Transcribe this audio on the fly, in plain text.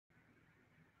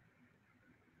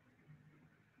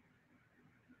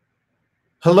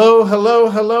Hello, hello,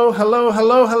 hello, hello,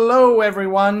 hello, hello,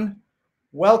 everyone.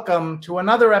 Welcome to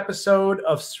another episode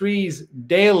of Sree's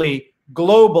daily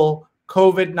global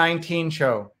COVID-19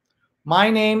 show. My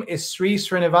name is Sree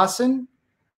Sreenivasan,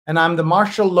 and I'm the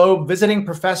Marshall Loeb Visiting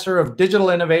Professor of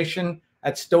Digital Innovation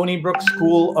at Stony Brook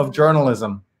School of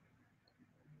Journalism.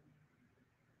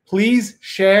 Please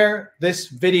share this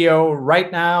video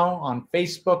right now on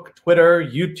Facebook, Twitter,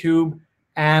 YouTube,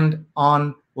 and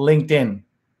on LinkedIn.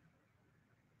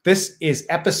 This is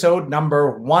episode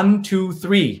number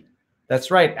 123. That's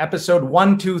right, episode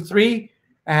 123.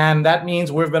 And that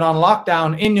means we've been on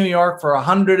lockdown in New York for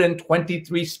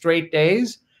 123 straight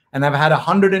days. And I've had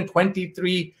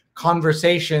 123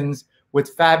 conversations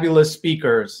with fabulous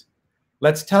speakers.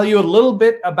 Let's tell you a little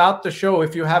bit about the show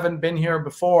if you haven't been here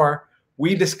before.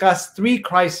 We discuss three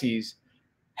crises: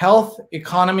 health,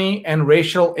 economy, and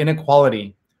racial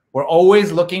inequality. We're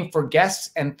always looking for guests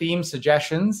and theme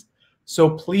suggestions.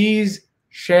 So please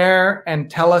share and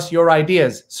tell us your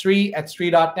ideas.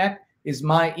 Sree@Sree.net is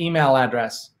my email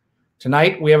address.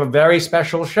 Tonight, we have a very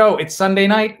special show. It's Sunday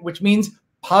night, which means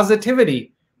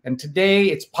positivity. And today,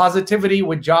 it's positivity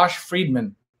with Josh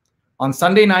Friedman. On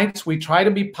Sunday nights, we try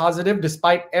to be positive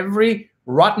despite every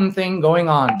rotten thing going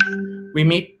on. We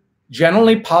meet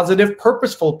generally positive,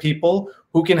 purposeful people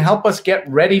who can help us get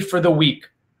ready for the week.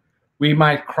 We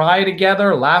might cry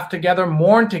together, laugh together,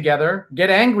 mourn together, get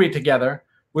angry together.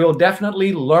 We'll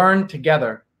definitely learn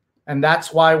together. And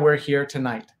that's why we're here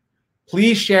tonight.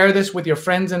 Please share this with your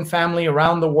friends and family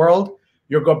around the world.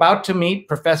 You're about to meet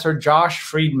Professor Josh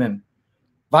Friedman,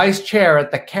 Vice Chair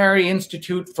at the Carey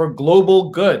Institute for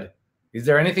Global Good. Is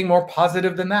there anything more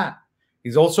positive than that?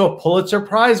 He's also a Pulitzer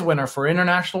Prize winner for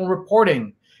international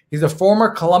reporting. He's a former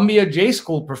Columbia J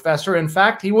School professor. In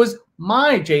fact, he was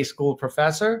my J School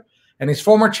professor. And he's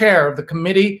former chair of the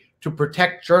Committee to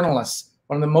Protect Journalists,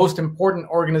 one of the most important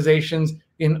organizations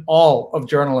in all of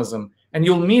journalism. And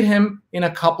you'll meet him in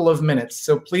a couple of minutes.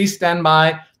 So please stand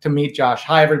by to meet Josh.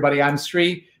 Hi, everybody. I'm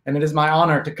Sree, and it is my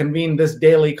honor to convene this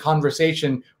daily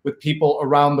conversation with people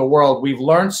around the world. We've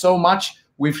learned so much.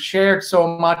 We've shared so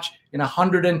much in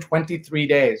 123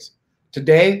 days.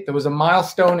 Today, there was a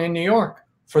milestone in New York.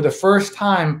 For the first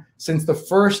time since the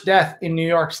first death in New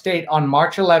York State on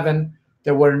March 11,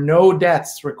 there were no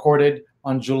deaths recorded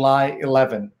on July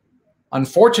 11.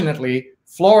 Unfortunately,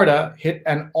 Florida hit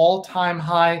an all-time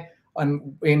high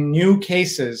in new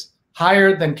cases,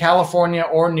 higher than California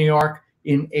or New York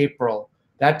in April.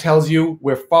 That tells you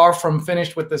we're far from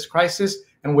finished with this crisis,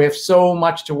 and we have so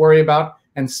much to worry about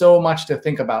and so much to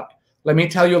think about. Let me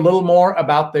tell you a little more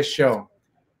about this show.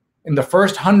 In the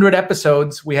first 100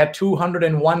 episodes, we had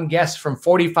 201 guests from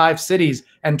 45 cities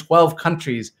and 12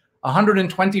 countries.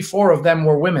 124 of them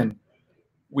were women.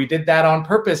 We did that on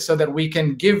purpose so that we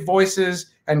can give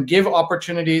voices and give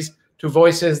opportunities to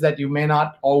voices that you may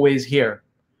not always hear.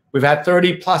 We've had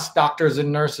 30 plus doctors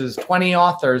and nurses, 20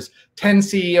 authors, 10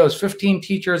 CEOs, 15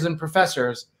 teachers and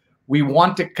professors. We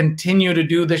want to continue to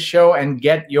do this show and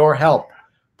get your help.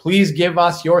 Please give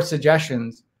us your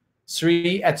suggestions.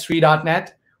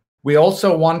 Sree@Sree.net. We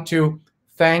also want to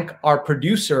thank our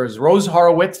producers, Rose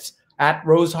Horowitz at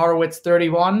Rose Horowitz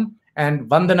 31 and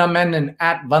Vandana Menon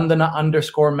at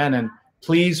Vandana_Menon.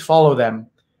 Please follow them.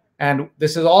 And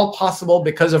this is all possible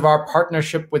because of our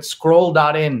partnership with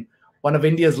Scroll.in, one of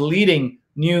India's leading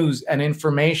news and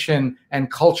information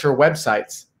and culture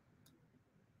websites.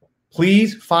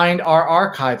 Please find our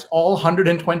archives, all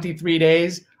 123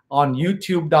 days, on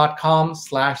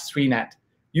youtube.com/Sreenet,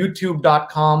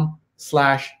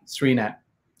 youtube.com/Sreenet.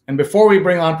 And before we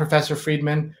bring on Professor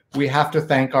Friedman, we have to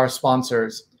thank our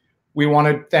sponsors. We want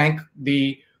to thank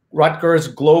the Rutgers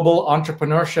Global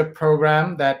Entrepreneurship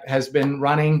Program that has been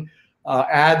running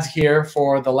ads here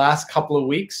for the last couple of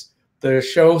weeks. The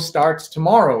show starts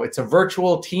tomorrow. It's a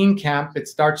virtual teen camp. It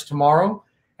starts tomorrow,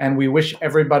 and we wish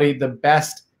everybody the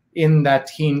best in that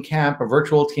teen camp, a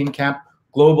virtual teen camp,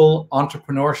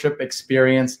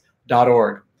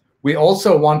 globalentrepreneurshipexperience.org. We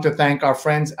also want to thank our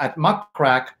friends at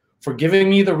Muckrack for giving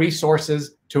me the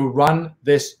resources to run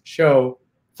this show.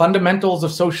 Fundamentals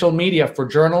of Social Media for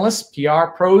Journalists, PR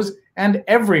pros, and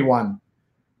everyone.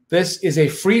 This is a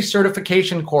free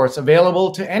certification course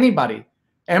available to anybody.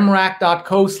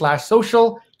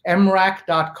 mrac.co/social,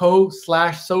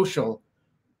 mrac.co/social.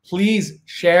 Please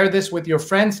share this with your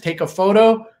friends. Take a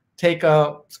photo, take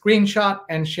a screenshot,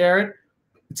 and share it.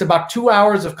 It's about 2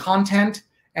 hours of content,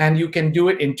 and you can do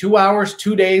it in 2 hours,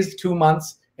 2 days, 2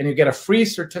 months, and you get a free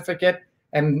certificate.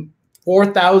 And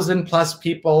 4,000 plus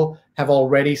people have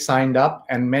already signed up,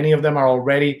 and many of them are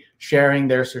already sharing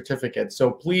their certificates.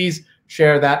 So please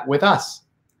share that with us.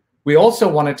 We also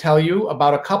want to tell you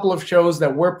about a couple of shows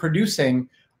that we're producing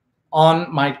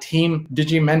on my team,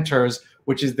 Digimentors,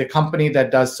 which is the company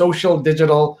that does social,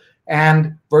 digital,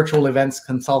 and virtual events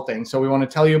consulting. So we want to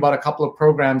tell you about a couple of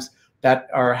programs that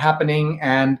are happening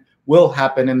and will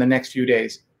happen in the next few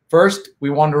days. First, we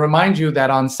want to remind you that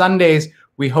on Sundays,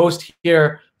 we host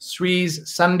here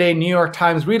Sree's Sunday New York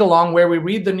Times Read Along, where we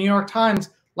read the New York Times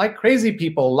like crazy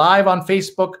people, live on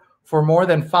Facebook for more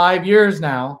than 5 years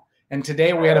now. And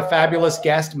today we had a fabulous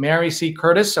guest, Mary C.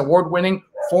 Curtis, award-winning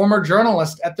former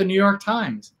journalist at the New York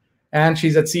Times. And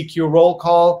she's at CQ Roll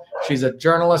Call. She's a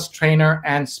journalist, trainer,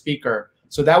 and speaker.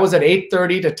 So that was at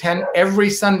 8:30 to 10 every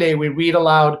Sunday. We read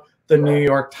aloud the New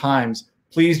York Times.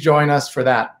 Please join us for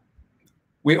that.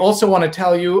 We also want to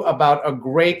tell you about a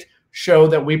great show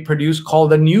that we produce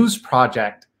called The News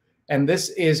Project. And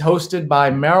this is hosted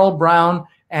by Meryl Brown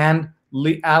and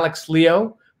Alex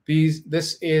Leo.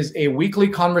 This is a weekly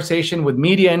conversation with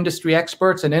media industry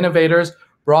experts and innovators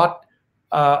brought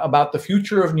about the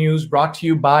future of news, brought to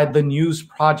you by The News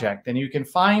Project. And you can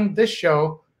find this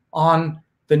show on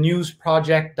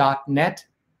thenewsproject.net,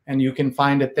 and you can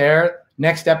find it there.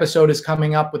 Next episode is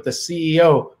coming up with the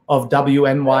CEO of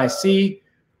WNYC,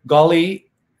 Goli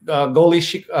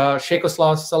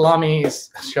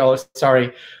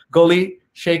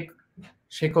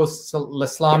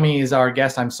Sheikoslami is our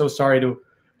guest. I'm so sorry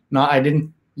I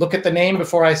didn't look at the name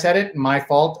before I said it. My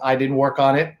fault. I didn't work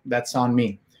on it. That's on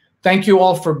me. Thank you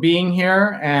all for being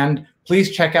here, and please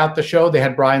check out the show. They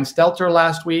had Brian Stelter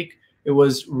last week.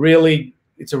 It's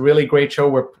a really great show.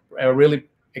 We're really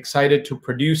excited to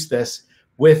produce this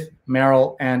with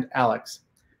Meryl and Alex.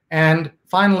 And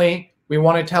finally, we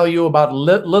want to tell you about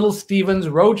Little Steven's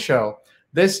Roadshow.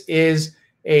 This is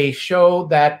a show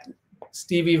that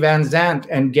Stevie Van Zandt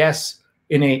and guests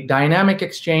in a dynamic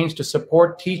exchange to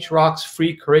support Teach Rock's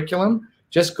free curriculum.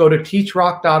 Just go to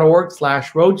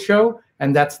teachrock.org/roadshow,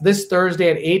 and that's this Thursday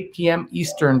at 8 p.m.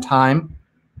 Eastern Time.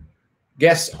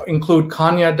 Guests include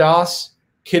Kanya Das,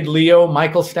 Kid Leo,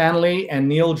 Michael Stanley, and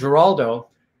Neil Giraldo.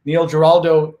 Neil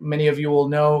Giraldo, many of you will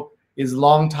know, is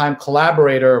longtime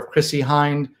collaborator of Chrissie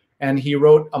Hynde, and he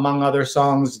wrote, among other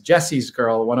songs, Jesse's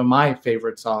Girl, one of my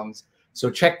favorite songs. So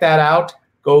check that out.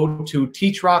 Go to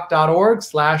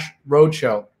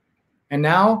teachrock.org/roadshow. And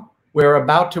now we're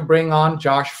about to bring on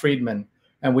Josh Friedman.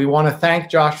 And we want to thank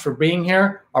Josh for being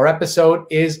here. Our episode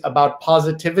is about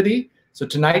positivity. So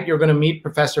tonight you're going to meet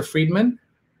Professor Friedman.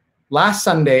 Last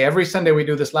Sunday, every Sunday we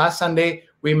do this, last Sunday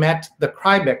we met the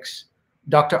Krybecks,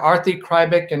 Dr. Arthi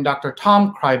Krybek and Dr.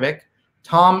 Tom Krybek.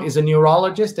 Tom is a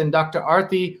neurologist, and Dr.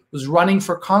 Arthi was running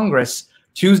for Congress.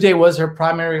 Tuesday was her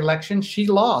primary election. She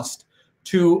lost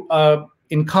to an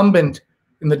incumbent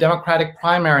in the Democratic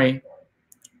primary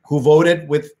who voted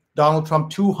with Donald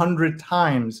Trump 200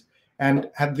 times and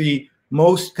had the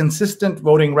most consistent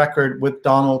voting record with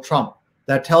Donald Trump.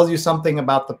 That tells you something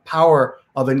about the power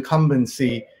of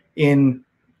incumbency in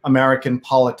American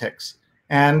politics.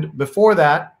 And before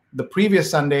that, the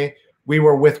previous Sunday, we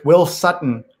were with Will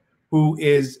Sutton, who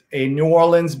is a New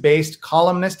Orleans-based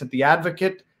columnist at The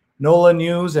Advocate, NOLA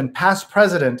News, and past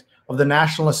president of the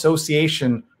National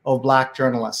Association of Black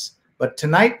Journalists. But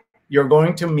tonight, you're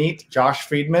going to meet Josh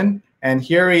Friedman, and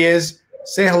here he is.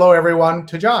 Say hello, everyone,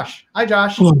 to Josh. Hi,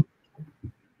 Josh. Hello.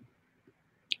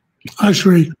 Hi,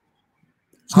 Sree.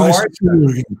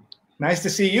 Nice to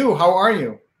see you. How are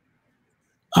you?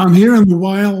 I'm here in the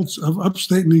wilds of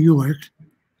upstate New York.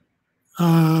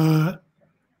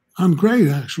 I'm great,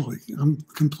 actually. I'm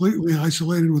completely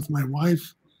isolated with my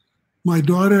wife. My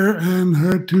daughter and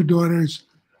her two daughters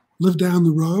live down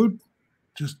the road,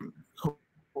 just a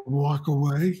walk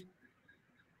away.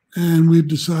 And we've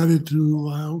decided to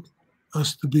allow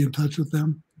us to be in touch with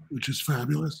them, which is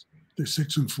fabulous. They're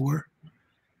 6 and 4.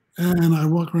 And I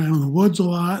walk around in the woods a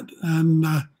lot. And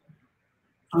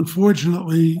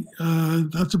unfortunately,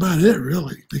 that's about it,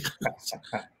 really, because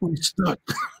we're stuck.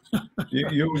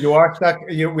 You are stuck.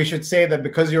 We should say that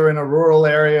because you're in a rural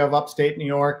area of upstate New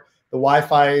York, the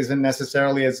Wi-Fi isn't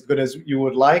necessarily as good as you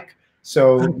would like.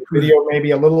 So video may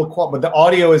be a little quiet, but the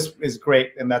audio is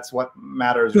great, and that's what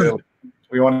matters. Good. Really.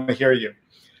 We want to hear you.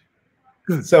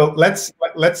 Good. So let's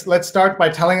start by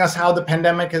telling us how the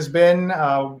pandemic has been.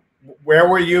 Where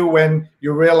were you when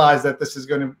you realized that this is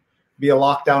going to be a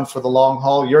lockdown for the long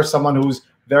haul? You're someone who's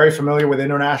very familiar with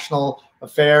international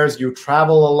affairs. You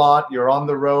travel a lot. You're on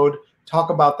the road. Talk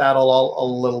about that a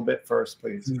little bit first,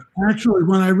 please. Actually,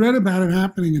 when I read about it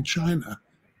happening in China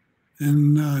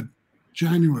in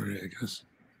January, I guess,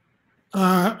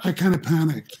 I kind of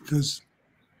panicked because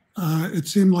it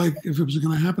seemed like if it was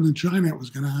going to happen in China, it was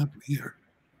going to happen here.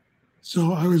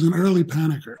 So I was an early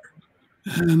panicker.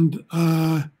 And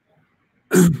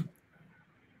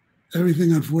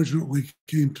everything unfortunately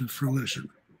came to fruition.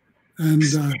 And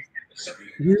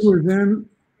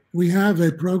we have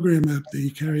a program at the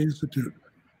Carey Institute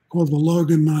called the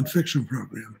Logan Nonfiction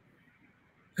Program.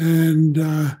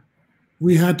 And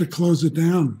we had to close it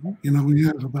down. You know, we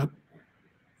have about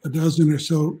a dozen or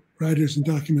so writers and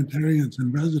documentarians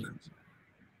in residence.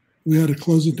 We had to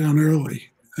close it down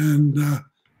early. And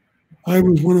I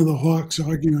was one of the hawks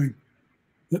arguing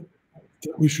that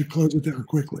we should close it down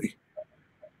quickly.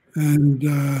 And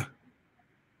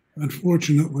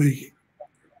unfortunately,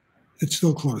 it's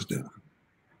still closed down.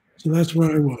 So that's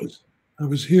where I was. I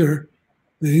was here.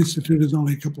 The Institute is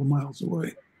only a couple of miles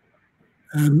away.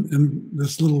 And in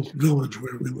this little village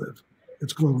where we live,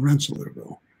 it's called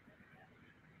Rensselaerville.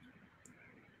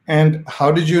 And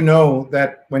how did you know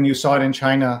that when you saw it in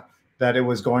China that it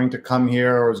was going to come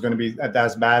here or was going to be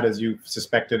as bad as you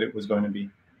suspected it was going to be?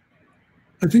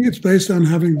 I think it's based on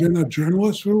having been a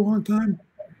journalist for a long time.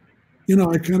 You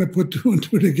know, I kind of put two and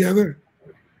two together.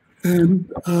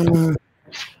 And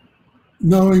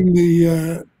knowing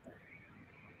the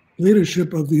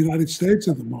leadership of the United States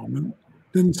at the moment,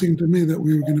 didn't seem to me that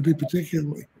we were going to be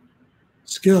particularly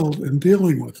skilled in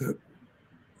dealing with it.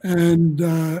 And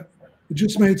it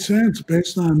just made sense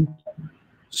based on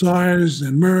SARS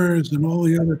and MERS and all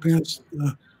the other past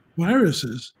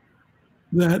viruses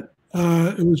that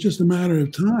it was just a matter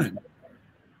of time.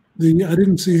 I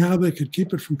didn't see how they could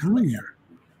keep it from coming here.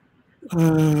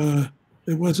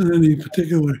 It wasn't any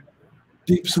particular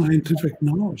deep scientific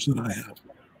knowledge that I have.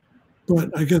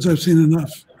 But I guess I've seen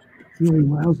enough really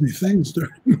lousy things during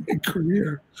my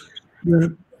career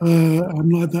that I'm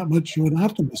not that much of an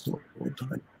optimist all the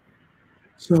time.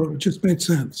 So it just made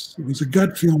sense. It was a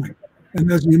gut feeling.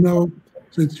 And as you know,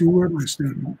 since you were my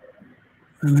student,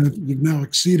 and you've now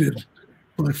exceeded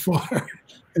by far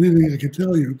anything I could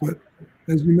tell you, but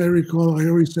as you may recall, I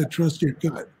always said, trust your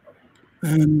gut.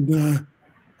 And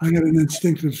I had an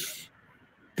instinctive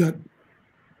gut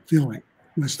feeling.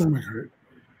 My stomach hurt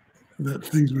that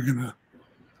things were going to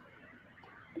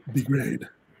degrade.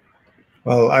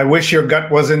 Well, I wish your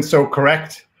gut wasn't so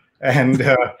correct, and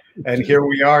here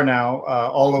we are now,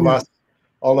 all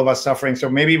of us suffering. So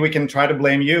maybe we can try to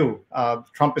blame you.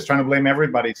 Trump is trying to blame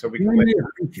everybody, so we can blame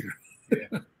you.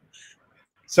 Yeah.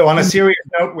 So on a serious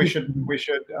note, we should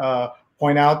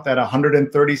point out that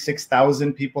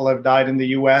 136,000 people have died in the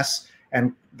U.S.,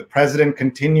 and the president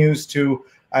continues to,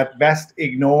 at best,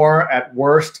 ignore, at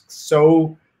worst,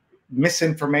 sow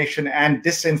misinformation and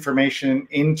disinformation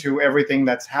into everything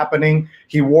that's happening.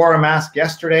 He wore a mask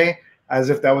yesterday as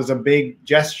if that was a big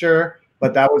gesture,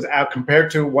 but that was compared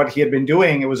to what he had been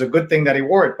doing. It was a good thing that he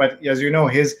wore it. But as you know,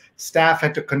 his staff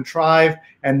had to contrive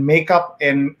and make up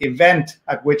an event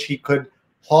at which he could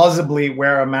plausibly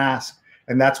wear a mask.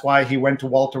 And that's why he went to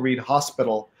Walter Reed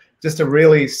Hospital. Just a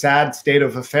really sad state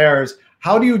of affairs.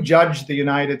 How do you judge the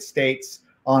United States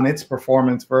on its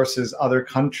performance versus other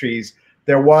countries?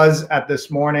 There was, at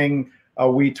this morning,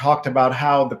 we talked about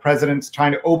how the president's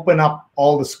trying to open up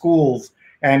all the schools.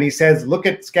 And he says, look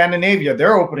at Scandinavia,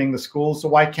 they're opening the schools, so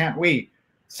why can't we?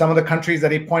 Some of the countries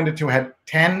that he pointed to had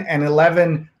 10 and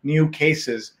 11 new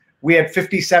cases. We had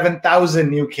 57,000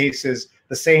 new cases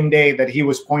the same day that he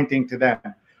was pointing to them.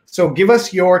 So give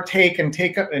us your take and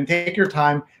take your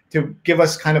time to give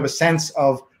us kind of a sense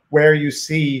of where you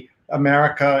see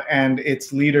America and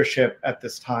its leadership at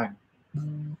this time.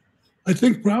 I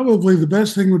think probably the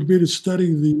best thing would be to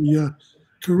study the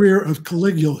career of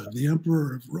Caligula, the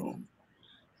emperor of Rome,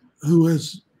 who,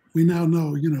 as we now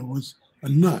know, was a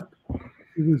nut.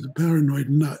 He was a paranoid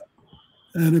nut.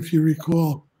 And if you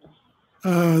recall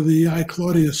the I,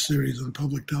 Claudius series on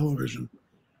public television,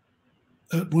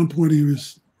 at one point he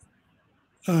was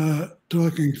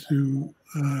talking to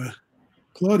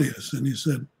Claudius, and he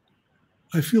said,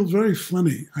 I feel very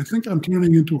funny. I think I'm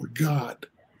turning into a god.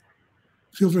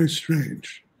 I feel very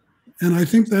strange. And I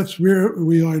think that's where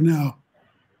we are now.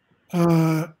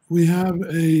 We have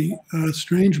a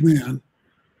strange man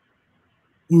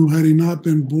who, had he not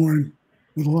been born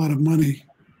with a lot of money,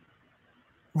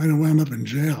 might have wound up in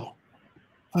jail,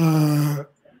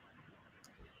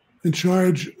 in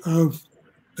charge of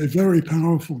a very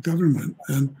powerful government.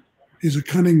 And he's a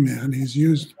cunning man. He's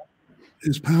used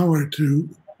his power to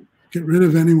get rid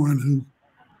of anyone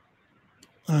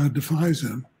who defies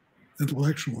him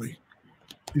intellectually.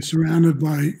 He's surrounded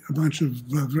by a bunch of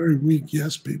very weak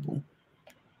yes people.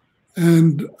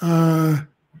 And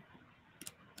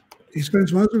he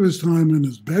spends most of his time in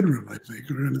his bedroom, I think,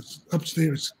 or in his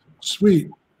upstairs suite.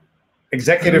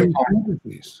 Executive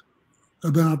fantasies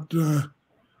about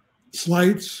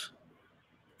slights,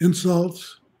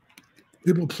 insults,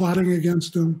 people plotting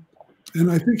against him,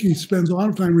 And I think he spends a lot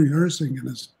of time rehearsing in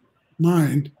his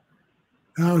mind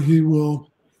how he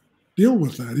will deal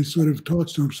with that. He sort of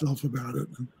talks to himself about it.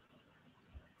 And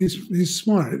he's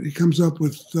smart. He comes up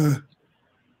with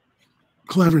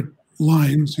clever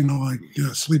lines, you know, like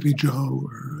Sleepy Joe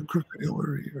or Crooked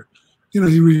Hillary, or, you know,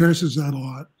 he rehearses that a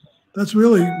lot. That's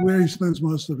really where he spends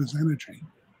most of his energy.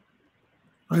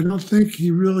 I don't think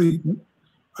he really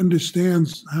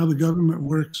understands how the government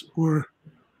works or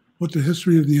what the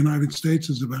history of the United States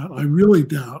is about. I really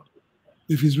doubt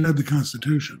if he's read the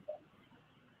Constitution.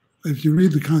 If you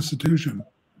read the Constitution,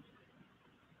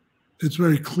 it's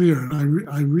very clear, and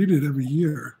I read it every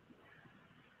year.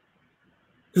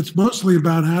 It's mostly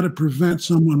about how to prevent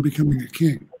someone becoming a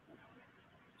king.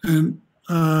 And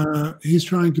he's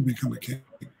trying to become a king.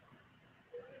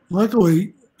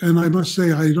 Luckily, and I must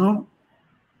say, I don't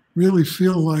really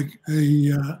feel like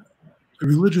a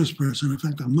religious person. In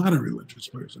fact, I'm not a religious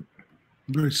person.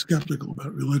 I'm very skeptical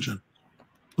about religion.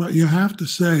 But you have to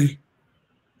say,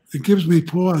 it gives me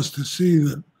pause to see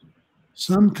that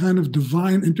some kind of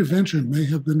divine intervention may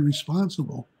have been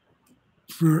responsible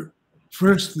for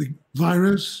first the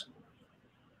virus,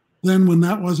 then when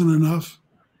that wasn't enough,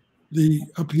 the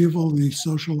upheaval, the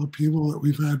social upheaval that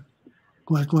we've had,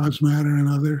 Black Lives Matter and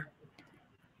other,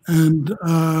 and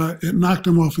it knocked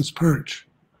him off his perch.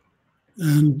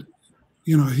 And,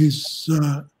 you know, he's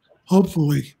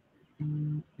hopefully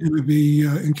going to be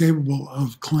incapable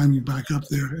of climbing back up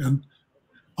there, and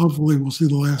hopefully we'll see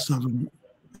the last of him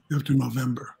after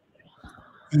November.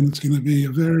 And it's going to be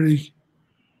a very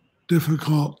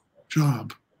difficult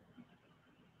job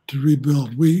to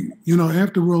rebuild. We, you know,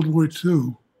 after World War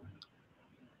II,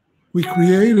 we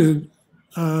created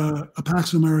a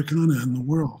Pax Americana in the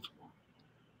world.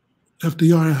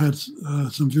 FDR had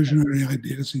some visionary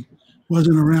ideas. He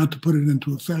wasn't around to put it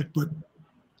into effect, but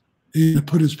he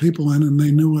put his people in, and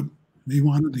they knew what he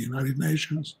wanted, the United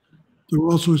Nations. There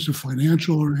were all sorts of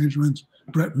financial arrangements,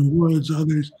 Bretton Woods,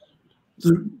 others.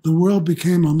 The world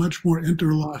became a much more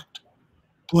interlocked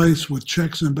place with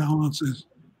checks and balances.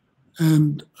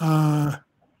 And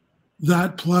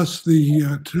that plus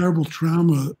the terrible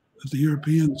trauma that the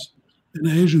Europeans and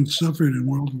Asians suffered in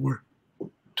World War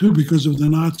II because of the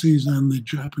Nazis and the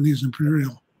Japanese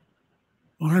Imperial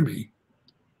Army,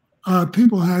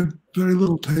 people had very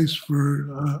little taste for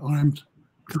armed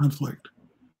conflict.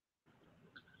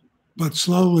 But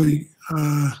slowly,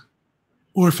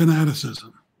 or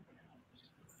fanaticism,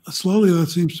 slowly that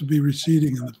seems to be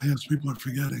receding in the past. People are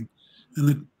forgetting.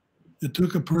 And it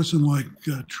took a person like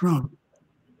Trump,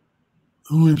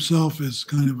 who himself is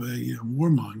kind of a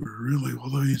warmonger, really,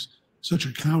 although he's such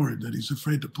a coward that he's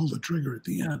afraid to pull the trigger at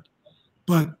the end.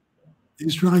 But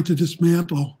he's trying to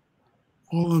dismantle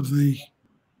all of the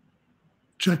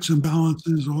checks and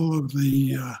balances, all of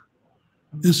the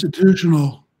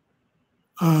institutional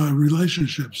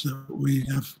relationships that we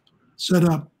have set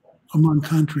up among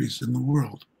countries in the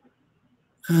world.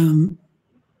 And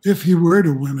if he were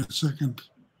to win a second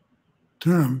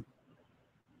term,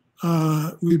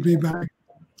 we'd be back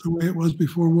the way it was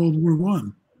before World War I.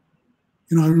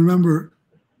 You know, I remember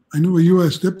I knew a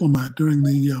U.S. diplomat during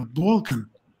the Balkan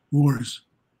Wars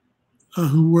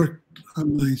who worked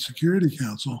on the Security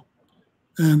Council.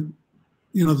 And,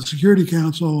 you know, the Security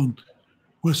Council and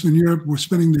Western Europe were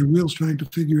spinning their wheels trying to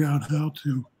figure out how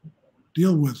to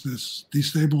deal with this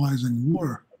destabilizing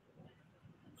war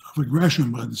of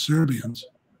aggression by the Serbians.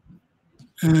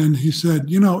 And he said,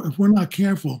 you know, if we're not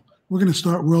careful, we're going to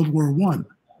start World War I.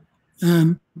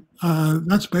 And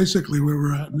that's basically where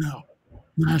we're at now.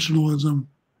 Nationalism,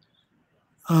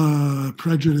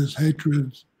 prejudice,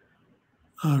 hatred,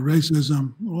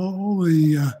 racism, all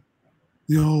the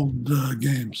old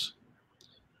games.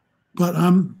 But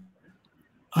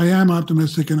I am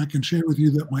optimistic, and I can share with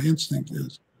you that my instinct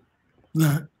is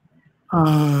that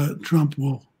Trump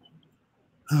will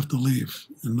have to leave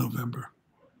in November.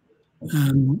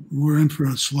 And we're in for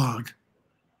a slog.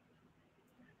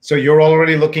 So you're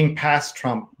already looking past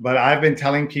Trump, but I've been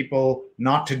telling people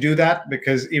not to do that,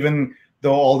 because even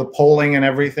though all the polling and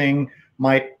everything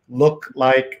might look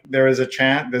like there's a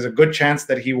good chance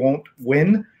that he won't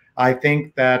win, I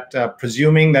think that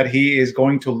presuming that he is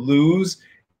going to lose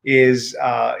is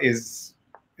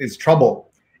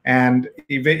trouble. And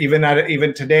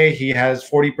even today, he has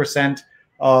 40%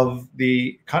 of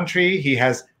the country. He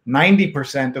has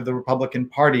 90% of the Republican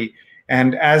Party.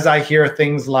 And as I hear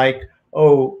things like,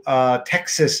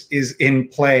 Texas is in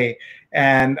play,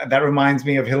 and that reminds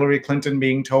me of Hillary Clinton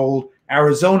being told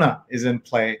Arizona is in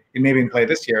play. It may be in play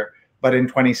this year, but in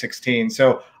 2016.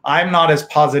 So I'm not as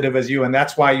positive as you, and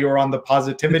that's why you're on the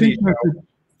positivity show.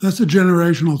 That's a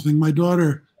generational thing. My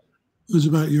daughter who's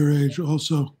about your age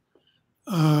also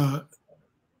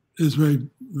is very,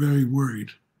 very worried.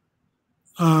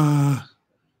 I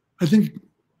think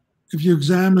if you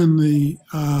examine the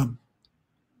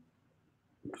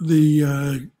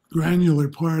granular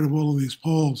part of all of these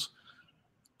polls,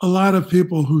 a lot of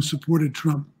people who supported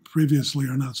Trump previously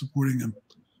are not supporting him.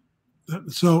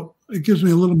 So it gives me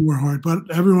a little more heart, but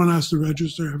everyone has to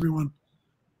register, everyone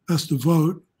has to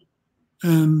vote,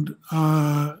 and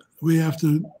we have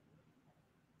to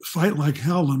fight like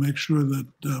hell to make sure that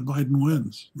Biden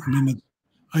wins. I mean,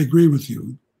 I agree with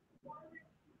you.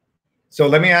 So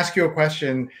let me ask you a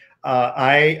question.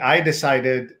 I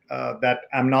decided that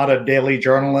I'm not a daily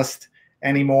journalist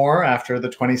anymore after the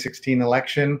 2016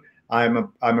 election.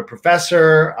 I'm a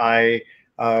professor. I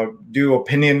do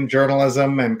opinion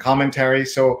journalism and commentary.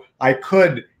 So I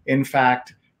could, in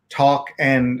fact, talk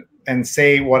and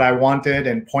say what I wanted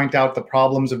and point out the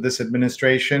problems of this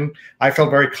administration. I felt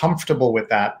very comfortable with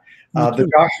that. The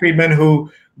Josh Friedman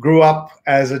who grew up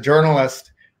as a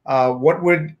journalist, what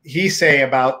would he say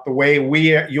about the way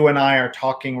you and I are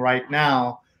talking right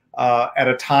now at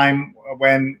a time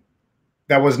when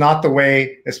that was not the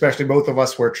way, especially both of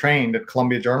us were trained at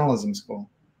Columbia Journalism School?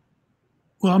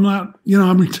 Well, I'm not,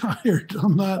 I'm retired.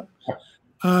 I'm not,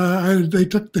 they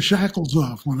took the shackles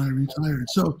off when I retired.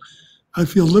 So I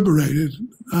feel liberated.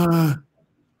 I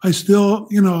still,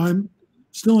 I'm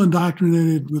still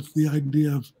indoctrinated with the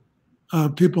idea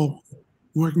of people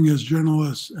working as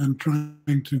journalists and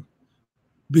trying to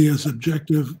be as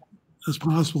objective as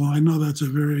possible. I know that's a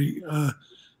very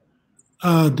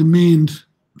demeaned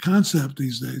concept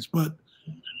these days, but,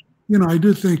 I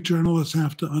do think journalists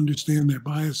have to understand their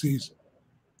biases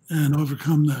and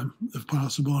overcome them if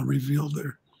possible and reveal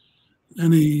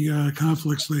any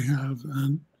conflicts they have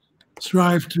and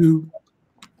strive to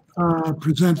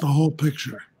present the whole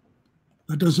picture.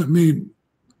 That doesn't mean,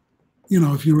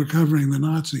 if you're covering the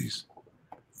Nazis,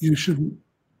 you shouldn't,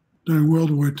 during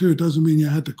World War II, it doesn't mean you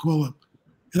had to call up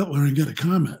Hitler and get a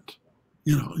comment.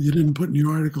 You didn't put in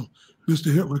your article,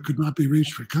 Mr. Hitler could not be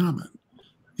reached for comment.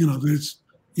 There's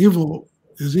evil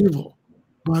is evil.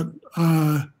 But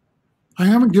I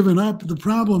haven't given up. The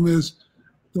problem is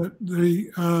that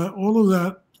all of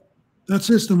that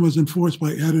system was enforced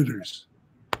by editors.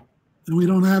 And we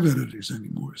don't have editors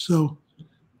anymore. So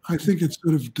I think it's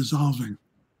sort of dissolving.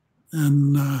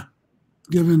 And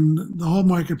given the whole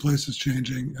marketplace is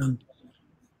changing, and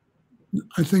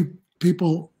I think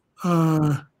people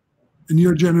in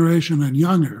your generation and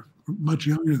younger, much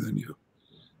younger than you,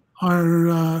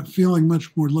 are feeling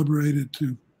much more liberated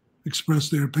to express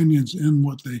their opinions in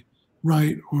what they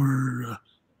write or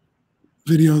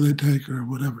video they take or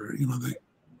whatever.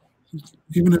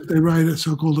 Even if they write a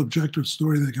so-called objective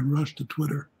story, they can rush to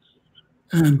Twitter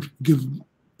and give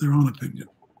their own opinion.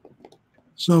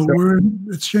 So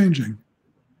it's changing.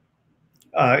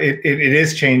 It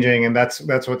is changing, and that's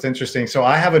what's interesting. So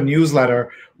I have a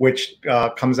newsletter which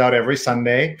comes out every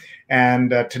Sunday,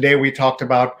 and today we talked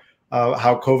about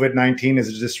how COVID-19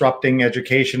 is disrupting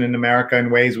education in America in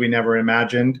ways we never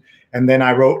imagined. And then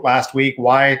I wrote last week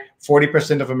why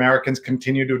 40% of Americans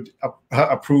continue to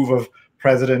approve of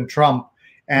President Trump.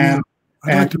 And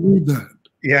I'd like to read that.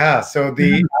 Yeah, so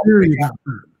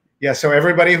so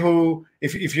everybody who,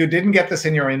 if you didn't get this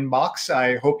in your inbox,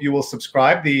 I hope you will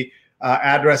subscribe. The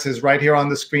address is right here on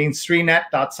the screen,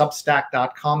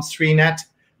 sreenet.substack.com,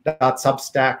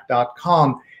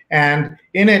 sreenet.substack.com. And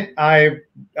in it,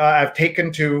 I've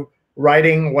taken to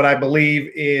writing what I believe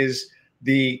is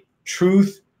the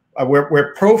truth.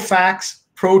 We're pro-facts,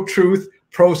 pro-truth,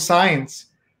 pro-science,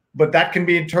 but that can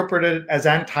be interpreted as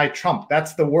anti-Trump.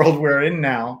 That's the world we're in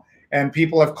now. And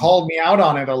people have called me out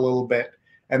on it a little bit.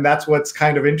 And that's what's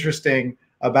kind of interesting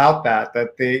about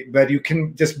that you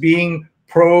can just being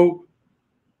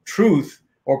pro-truth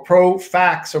or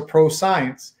pro-facts or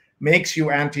pro-science makes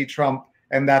you anti-Trump,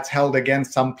 and that's held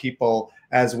against some people,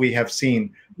 as we have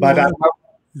seen. But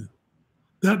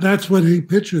that's what he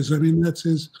pitches. I mean, that's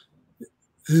his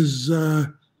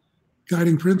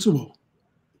guiding principle.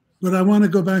 But I want to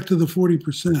go back to the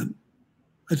 40%.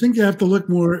 I think you have to look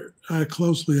more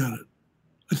closely at it.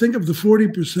 I think of the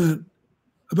 40%,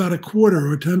 about a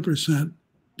quarter or 10%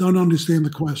 don't understand the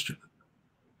question.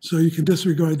 So you can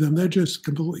disregard them. They're just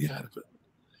completely out of it.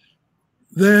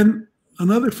 Then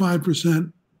another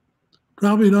 5%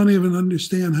 probably don't even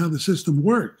understand how the system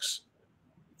works.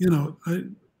 I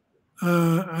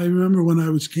remember when I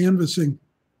was canvassing,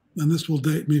 and this will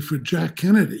date me, for Jack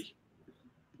Kennedy,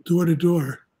 door to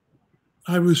door,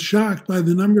 I was shocked by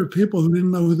the number of people who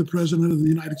didn't know who the president of the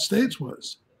United States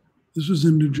was. This was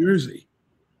in New Jersey.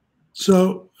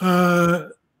 So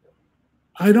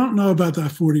I don't know about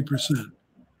that 40%.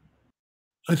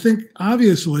 I think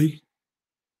obviously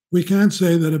we can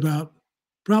say that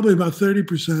probably about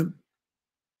 30%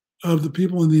 of the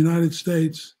people in the United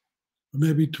States, or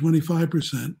maybe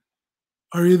 25%,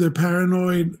 are either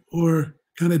paranoid or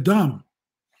kind of dumb.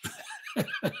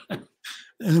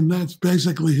 And that's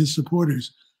basically his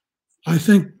supporters. I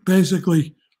think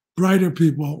basically brighter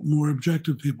people, more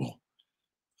objective people,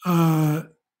 have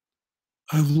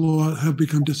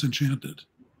become disenchanted.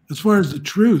 As far as the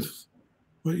truth,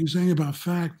 what you're saying about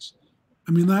facts,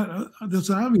 I mean, that's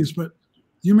obvious, but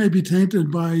you may be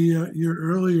tainted by your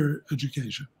earlier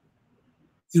education.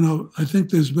 You know, I think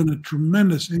there's been a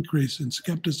tremendous increase in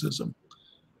skepticism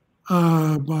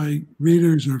by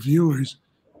readers or viewers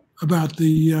about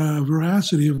the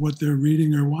veracity of what they're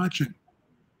reading or watching.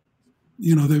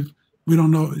 You know, we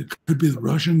don't know, it could be the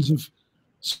Russians have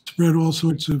spread all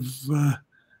sorts of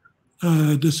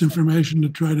disinformation to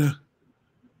try to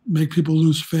make people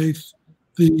lose faith.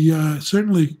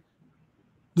 Certainly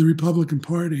the Republican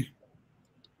Party,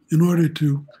 in order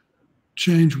to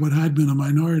change what had been a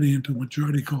minority into a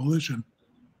majority coalition,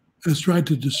 has tried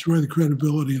to destroy the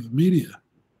credibility of the media.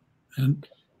 And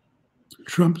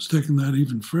Trump's taken that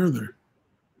even further.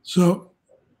 So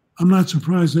I'm not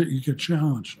surprised that you get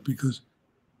challenged, because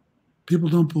people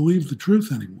don't believe the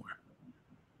truth anymore.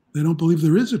 They don't believe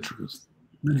there is a truth,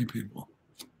 many people.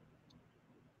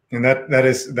 And that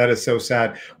is so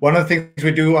sad. One of the things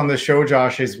we do on the show,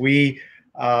 Josh, is we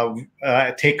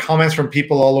take comments from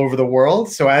people all over the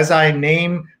world. So as I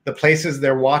name the places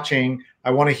they're watching,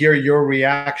 I want to hear your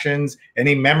reactions,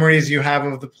 any memories you have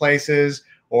of the places,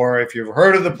 or if you've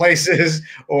heard of the places,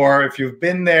 or if you've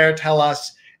been there, tell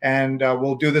us. And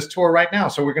we'll do this tour right now.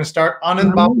 So we're going to start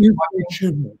Anand Babu.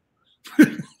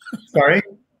 Sorry?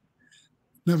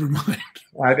 Never mind.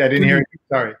 I didn't hear you.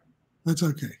 Sorry. That's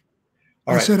okay.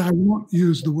 All right. I said I won't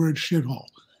use the word shithole.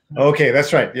 Okay,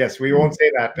 that's right. Yes, we won't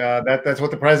say that. That's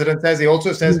what the president says. He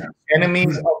also says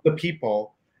enemies of the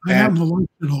people. I happen to like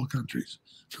shithole countries.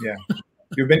 Yeah.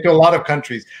 You've been to a lot of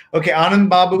countries. Okay, Anand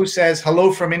Babu says,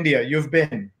 hello from India. You've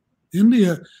been.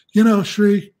 India. You know,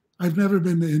 Sree, I've never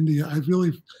been to India. I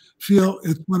really feel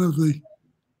it's one of the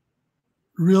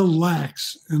real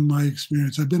lacks in my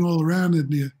experience. I've been all around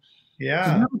India. Yeah.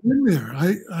 I've never been there.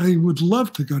 I would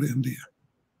love to go to India.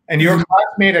 And your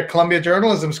classmate at Columbia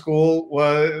Journalism School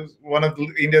was one of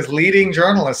India's leading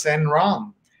journalists, N.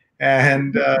 Ram.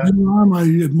 And N. Ram I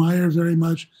admire very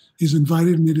much. He's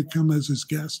invited me to come as his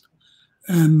guest.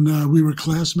 And we were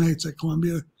classmates at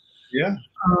Columbia. Yeah.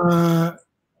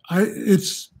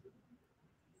 It's,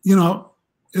 you know,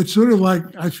 it's sort of like,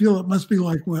 I feel it must be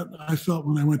like what I felt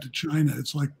when I went to China.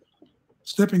 It's like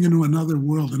stepping into another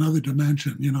world, another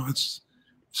dimension. You know, it's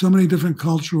so many different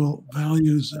cultural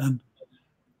values and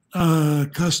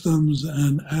customs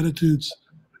and attitudes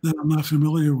that I'm not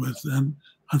familiar with, and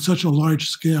on such a large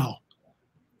scale.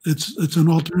 It's an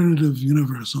alternative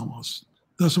universe almost.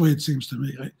 That's the way it seems to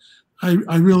me.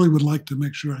 I really would like to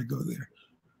make sure I go there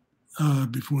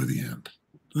before the end.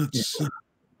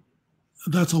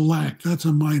 That's a lack. That's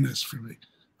a minus for me.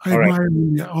 I admire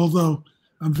India, although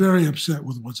I'm very upset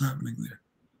with what's happening there.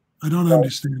 I don't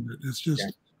understand it. It's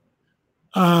just,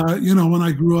 you know, when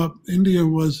I grew up, India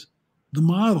was the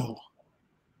model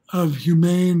of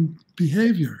humane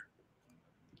behavior.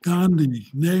 Gandhi,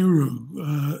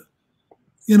 Nehru,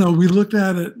 you know, we looked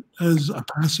at it as a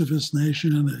pacifist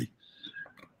nation,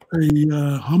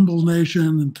 a humble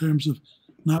nation in terms of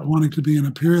not wanting to be an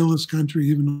imperialist country,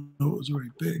 even though it was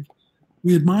very big.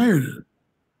 We admired it.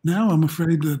 Now I'm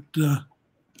afraid that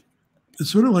it's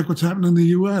sort of like what's happened in the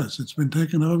U.S. It's been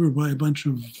taken over by a bunch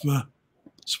of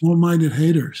small-minded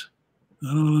haters.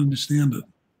 I don't understand it.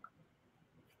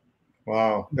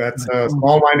 Wow, that's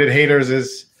small-minded haters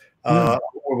is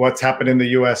what's happened in the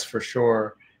U.S. for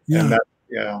sure. Yeah. And that,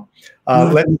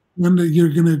 you're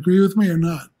going to agree with me or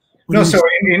not? No, so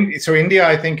India,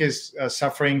 I think, is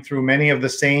suffering through many of the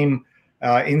same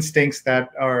instincts that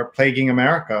are plaguing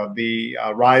America: the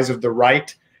rise of the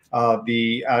right,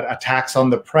 the attacks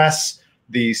on the press,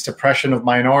 the suppression of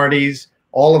minorities.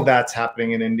 All of that's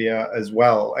happening in India as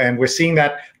well, and we're seeing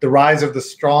that the rise of the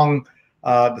strong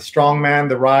man,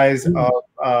 the rise of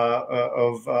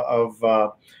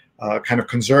kind of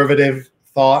conservative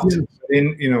thought.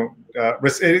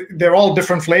 They're all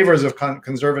different flavors of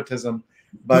conservatism.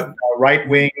 But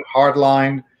right-wing,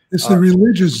 hardline. It's the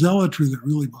religious zealotry that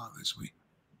really bothers me.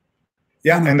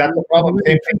 Yeah, and that's the problem.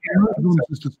 It's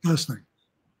just disgusting.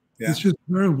 Yeah. It's just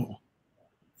terrible.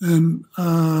 And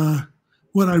another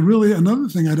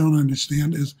thing I don't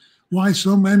understand is why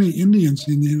so many Indians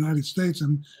in the United States,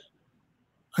 and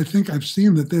I think I've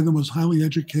seen that they're the most highly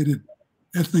educated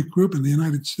ethnic group in the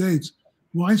United States,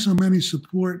 why so many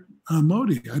support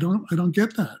Modi? I don't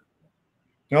get that.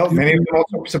 No, many of them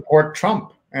also support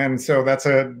Trump, and so that's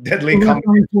a deadly. Well,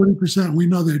 only 40%. We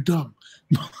know they're dumb.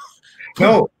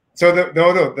 No, so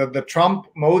the Trump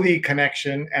Modi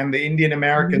connection and the Indian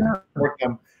Americans support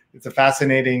them. It's a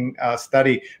fascinating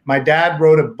study. My dad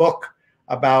wrote a book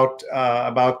about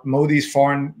Modi's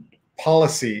foreign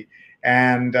policy,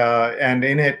 and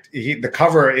in it, the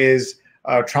cover is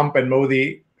Trump and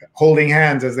Modi holding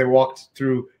hands as they walked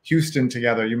through Houston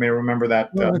together. You may remember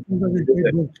that. Well,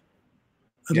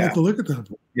 I'd like to look at that.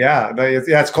 Yeah,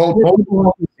 it's called.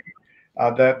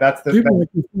 That's the people like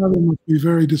your father must be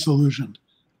very disillusioned.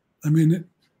 I mean,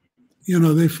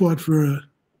 they fought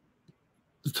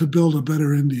to build a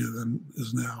better India than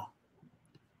is now.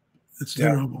 It's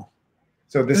terrible.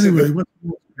 So this is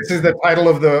the title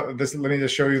of this. Let me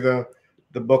just show you the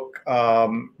book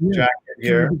jacket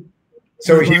here.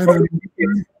 So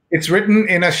it's written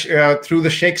in through the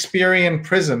Shakespearean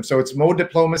prism. So it's Mo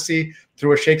diplomacy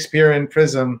through a Shakespearean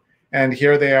prism, and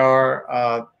here they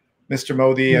are, Mr.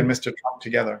 Modi and Mr. Trump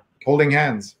together, holding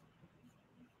hands.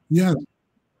 Yeah,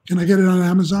 can I get it on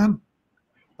Amazon?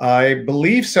 I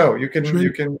believe so. You can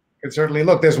certainly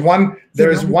look. There is one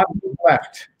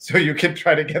left, so you can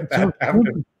try to get that.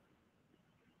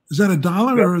 Is that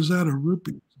 $1 or is that a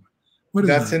rupee? What is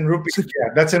that's that? In rupees. Yeah,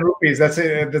 that's in rupees.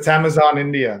 That's Amazon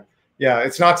India. Yeah,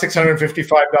 it's not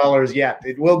 $655 yet.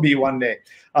 It will be one day.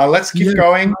 Let's keep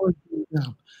going. Yeah.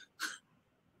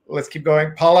 Let's keep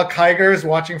going. Paula Kiger is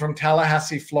watching from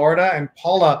Tallahassee, Florida, and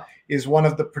Paula is one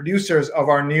of the producers of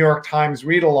our New York Times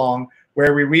read along,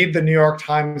 where we read the New York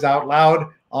Times out loud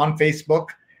on Facebook,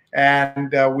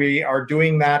 and we are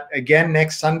doing that again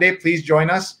next Sunday. Please join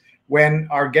us when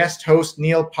our guest host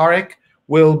Neil Parekh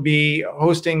will be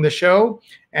hosting the show,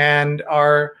 and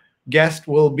our guest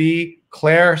will be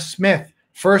Claire Smith,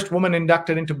 first woman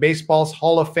inducted into baseball's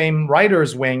Hall of Fame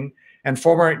Writers Wing, and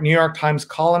former New York Times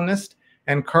columnist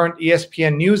and current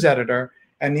ESPN news editor.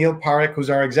 And Neil Parekh, who's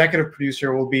our executive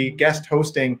producer, will be guest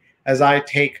hosting as I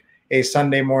take a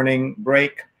Sunday morning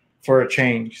break for a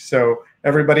change. So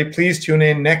everybody, please tune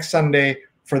in next Sunday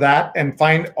for that, and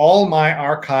find all my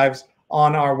archives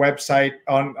on our website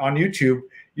on YouTube,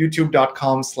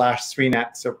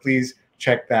 youtube.com/SreeNet. So please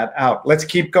check that out. Let's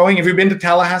keep going. Have you been to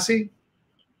Tallahassee?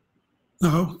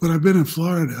 No, but I've been in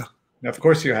Florida. Of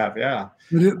course you have, yeah.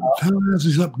 But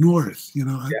Tallahassee's up north,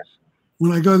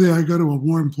 When I go there, I go to a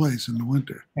warm place in the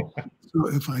winter, so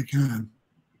if I can.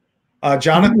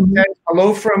 Jonathan said,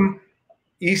 hello from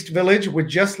East Village. We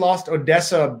just lost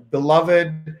Odessa, a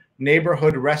beloved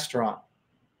neighborhood restaurant.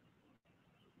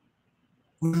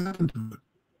 What happened to it?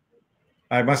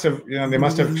 I must have, they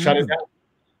must have shut it down.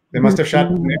 They must have shut.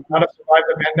 They may not have survived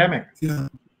the pandemic. Yeah.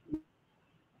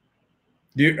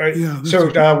 So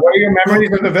what are your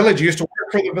memories of the village? You used to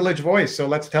work for the Village Voice, so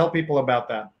let's tell people about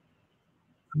that.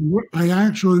 I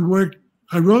actually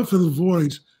I wrote for the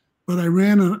Voice, but I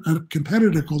ran a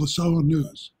competitor called the Soho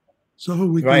News. Soho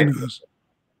Weekly News.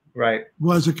 Right.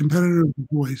 Was a competitor of the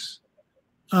Voice.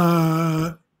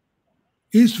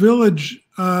 East Village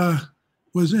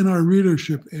was in our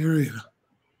readership area.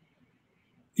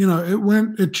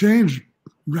 It changed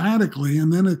radically,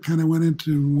 and then it kind of went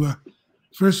into,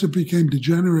 first it became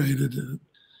degenerated,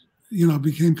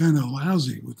 became kind of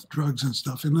lousy with drugs and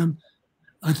stuff. And then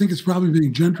I think it's probably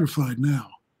being gentrified now.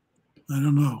 I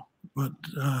don't know. But,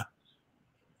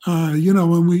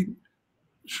 when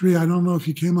Sree, I don't know if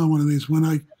you came on one of these, when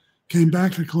I came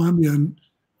back to Columbia and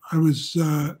I was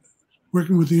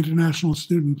working with the international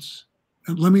students,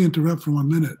 and let me interrupt for 1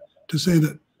 minute to say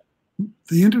that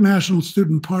the international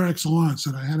student par excellence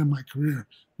that I had in my career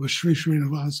was Sree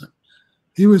Sreenivasan.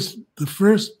 He was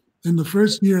in the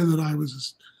first year that I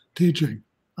was teaching,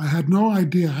 I had no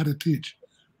idea how to teach.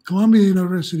 Columbia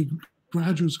University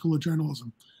Graduate School of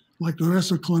Journalism, like the rest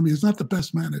of Columbia, is not the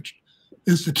best managed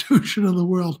institution in the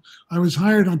world. I was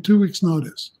hired on 2 weeks'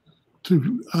 notice to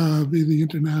be the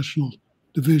international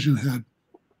division head.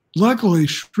 Luckily,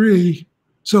 Sree,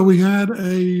 so we had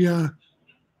a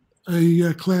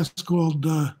class called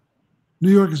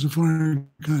New York is a Foreign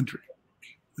Country.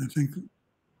 I think.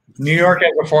 New York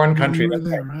as a foreign country. That's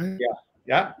there, right?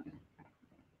 Yeah.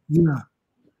 Yeah.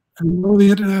 And all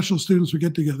the international students would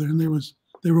get together, and they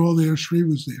were all there. Sree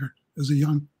was there as a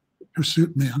young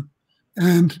pursuit man.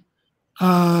 And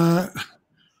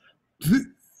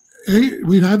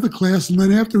we'd have the class, and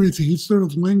then afterwards he'd sort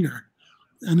of linger,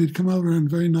 and he'd come over and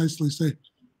very nicely say,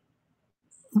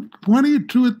 why don't you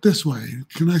do it this way?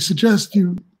 Can I suggest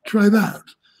you try that?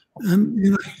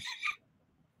 And,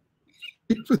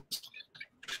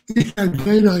 he had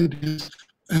great ideas,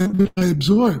 and I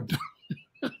absorbed.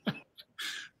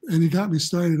 and he got me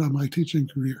started on my teaching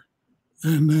career.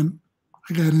 And then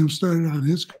I got him started on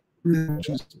his career, which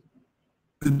has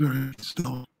been very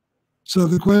stellar. So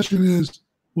the question is,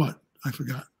 what? I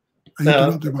forgot. I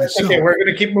interrupted myself. Okay, we're going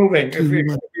to keep moving.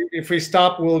 If we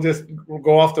stop, we'll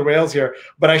go off the rails here.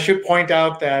 But I should point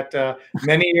out that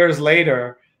many years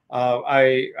later,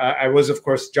 I was, of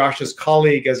course, Josh's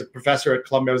colleague as a professor at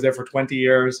Columbia. I was there for 20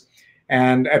 years.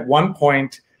 And at one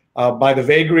point, by the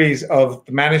vagaries of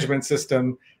the management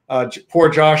system, poor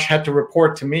Josh had to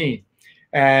report to me.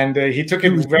 And he took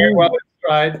it very well in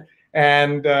stride.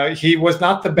 And he was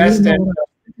not the best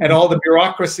at all the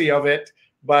bureaucracy of it,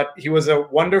 but he was a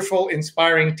wonderful,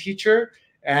 inspiring teacher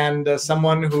and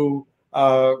someone who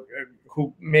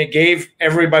gave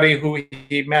everybody who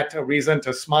he met a reason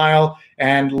to smile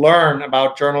and learn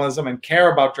about journalism and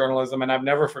care about journalism. And I've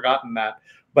never forgotten that.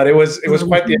 But it was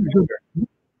quite the adventure.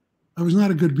 I was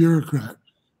not a good bureaucrat.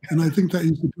 And I think that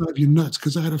used to drive you nuts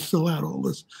because I had to fill out all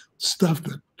this stuff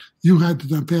that you had to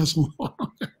then pass along.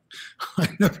 I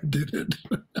never did it.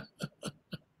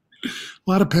 A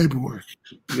lot of paperwork.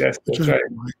 Yes, that's right.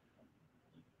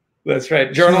 That's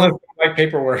right. Journalists like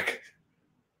paperwork.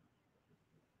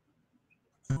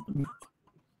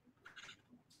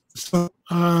 So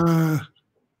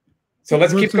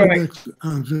let's keep going.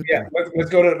 Yeah,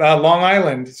 let's go to Long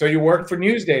Island. So you worked for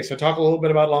Newsday. So talk a little bit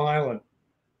about Long Island.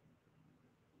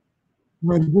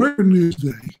 When I worked for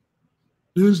Newsday,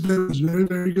 Newsday was very,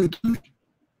 very good to me.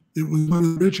 It was one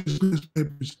of the richest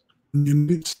newspapers in the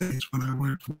United States when I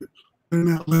worked for it. An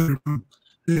letter from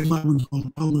Dave Levin's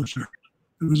called Pulitzer.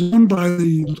 It was owned by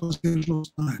the Los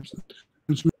Angeles Times.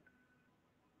 We seem to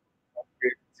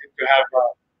have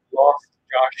lost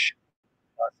Josh.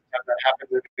 Sometimes that happens.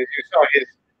 As you saw, his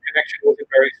connection wasn't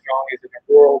very strong. He's in a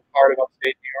rural part of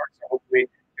upstate New York, so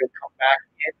hopefully he'll come back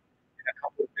in a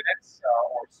couple of minutes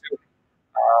or soon.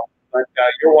 But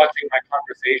you're watching my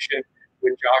conversation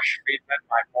with Josh Friedman,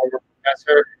 my former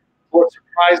professor, Pulitzer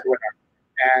Prize winner,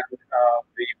 and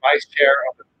the vice chair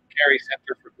of the Carey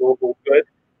Center for Global Good.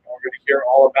 And we're going to hear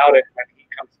all about it when he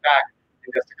comes back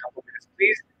in just a couple of minutes.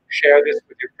 Please share this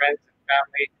with your friends and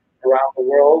family around the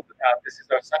world. This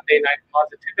is our Sunday night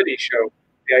positivity show.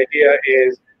 The idea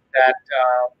is that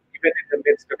even in the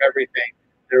midst of everything,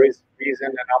 there is reason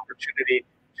and opportunity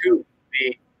to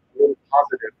be a little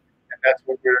positive. And that's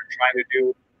what we're trying to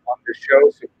do on this show.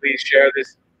 So please share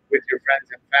this with your friends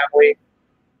and family.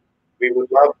 We would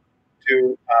love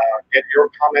to get your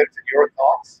comments and your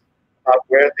thoughts about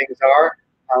where things are.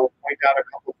 I'll point out a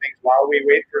couple of things while we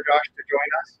wait for Josh to join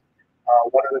us.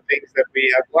 One of the things that we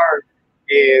have learned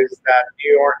is that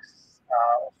New York's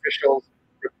officials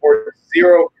reported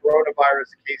 0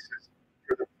 coronavirus cases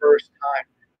for the first time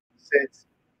since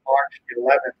March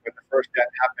 11th, when the first death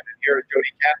happened. And here is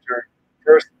Jody Cantor.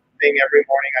 First thing every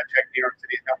morning, I check New York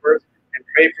City's numbers and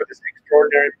pray for this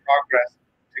extraordinary progress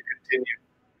to continue.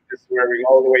 This is where we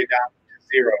all the way down to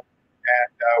 0.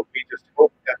 And we just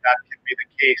hope that that can be the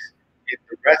case in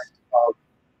the rest of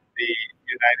the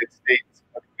United States.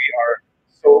 But we are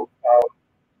so,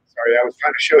 sorry, I was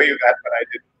trying to show you that, but I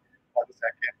didn't. 1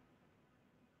 second.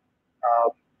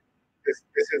 This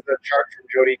is the chart from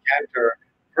Jody Cantor.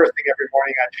 First thing every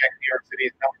morning, I check New York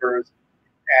City's numbers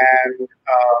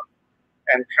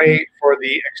and pray for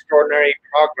the extraordinary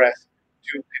progress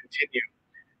to continue.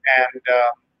 And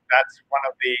that's one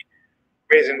of the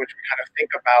ways in which we kind of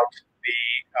think about the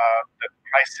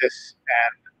crisis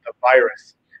and the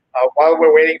virus. While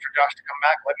we're waiting for Josh to come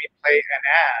back, let me play an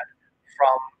ad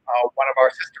from one of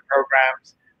our sister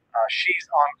programs, She's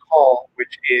on Call,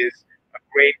 which is a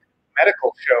great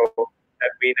medical show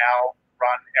that we now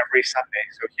run every Sunday.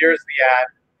 So here's the ad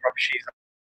from She's on.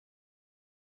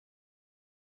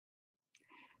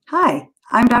 Hi,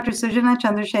 I'm Dr. Sujana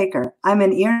Chandrasekhar. I'm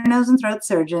an ear, nose, and throat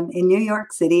surgeon in New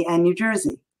York City and New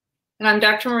Jersey. And I'm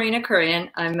Dr. Marina Kurian.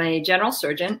 I'm a general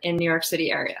surgeon in New York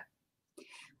City area.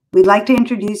 We'd like to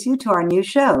introduce you to our new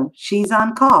show, She's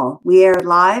on Call. We air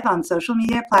live on social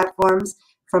media platforms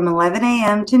from 11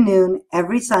 a.m. to noon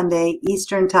every Sunday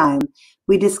Eastern Time.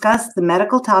 We discuss the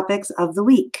medical topics of the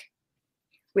week.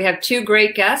 We have 2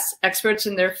 great guests, experts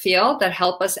in their field, that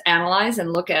help us analyze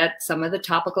and look at some of the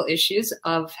topical issues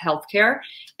of healthcare.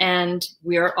 And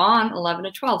we are on 11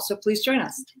 to 12, so please join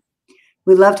us.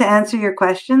 We'd love to answer your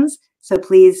questions, so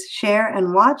please share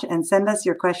and watch and send us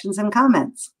your questions and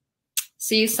comments.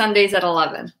 See you Sundays at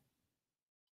 11.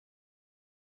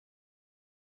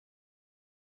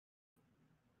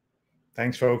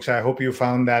 Thanks, folks. I hope you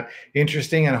found that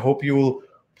interesting, and I hope you will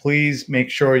please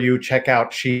make sure you check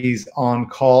out She's on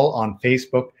Call on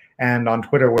Facebook and on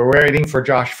Twitter. We're waiting for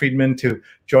Josh Friedman to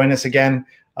join us again.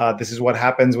 This is what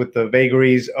happens with the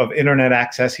vagaries of internet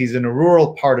access. He's in a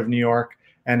rural part of New York,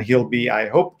 and he'll be, I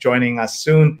hope, joining us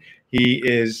soon. He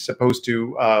is supposed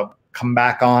to come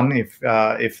back on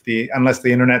unless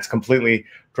the internet's completely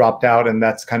dropped out, and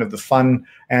that's kind of the fun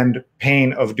and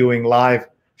pain of doing live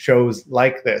shows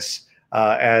like this.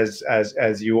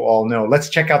 As you all know, let's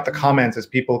check out the comments as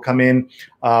people come in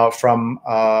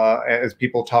as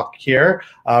people talk here.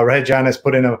 Rehan has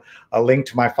put in a link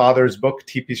to my father's book,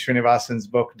 T.P. Srinivasan's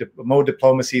book, Mo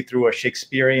Diplomacy Through a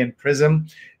Shakespearean Prism.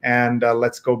 And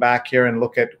let's go back here and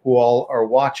look at who all are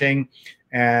watching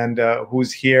and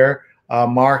who's here.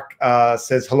 Mark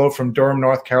says, hello from Durham,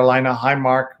 North Carolina. Hi,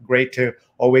 Mark. Great to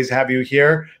always have you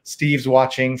here. Steve's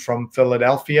watching from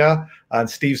Philadelphia.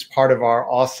 Steve's part of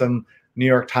our awesome New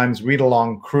York Times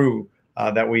read-along crew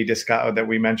that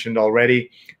we mentioned already.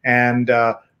 And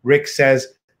Rick says,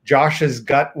 Josh's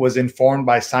gut was informed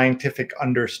by scientific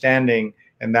understanding.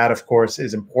 And that, of course,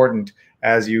 is important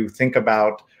as you think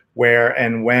about where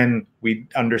and when we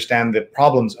understand the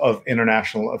problems of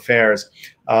international affairs.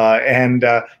 And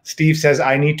Steve says,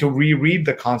 I need to reread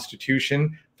the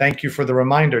Constitution. Thank you for the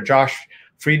reminder. Josh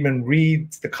Friedman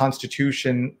reads the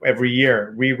Constitution every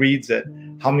year, rereads it.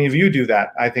 How many of you do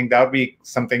that? I think that would be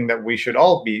something that we should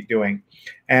all be doing.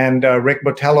 And Rick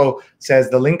Botello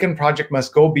says, the Lincoln Project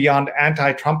must go beyond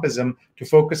anti-Trumpism to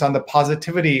focus on the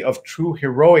positivity of true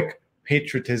heroic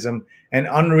patriotism and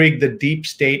unrig the deep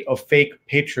state of fake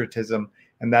patriotism.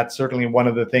 And that's certainly one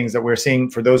of the things that we're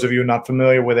seeing. For those of you not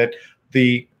familiar with it,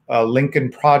 the Lincoln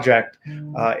Project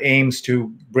aims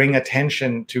to bring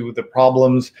attention to the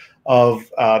problems of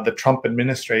the Trump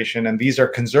administration. And these are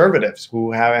conservatives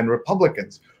and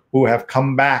Republicans who have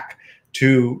come back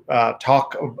to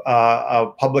talk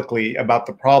publicly about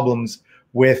the problems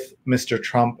with Mr.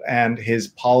 Trump and his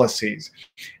policies.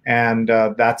 And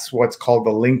that's what's called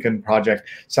the Lincoln Project.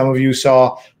 Some of you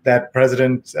saw that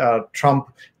President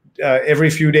Trump every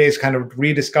few days kind of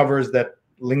rediscovers that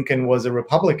Lincoln was a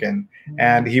Republican,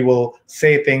 and he will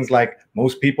say things like,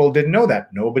 most people didn't know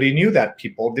that. Nobody knew that.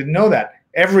 People didn't know that.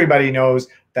 Everybody knows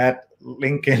that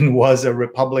Lincoln was a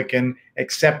Republican,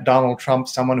 except Donald Trump,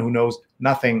 someone who knows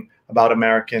nothing about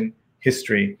American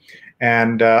history.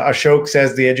 And Ashok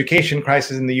says the education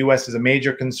crisis in the U.S. is a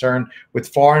major concern, with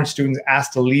foreign students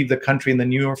asked to leave the country in the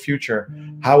near future.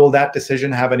 How will that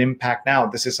decision have an impact now?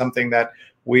 This is something that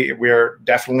we're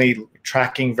definitely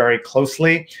tracking very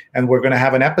closely, and we're going to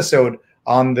have an episode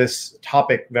on this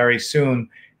topic very soon.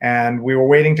 And we were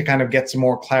waiting to kind of get some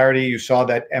more clarity. You saw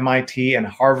that MIT and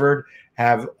Harvard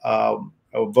have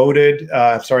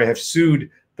sued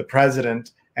the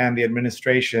president and the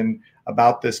administration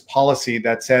about this policy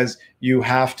that says you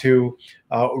have to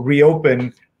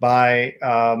reopen by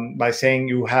saying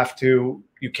you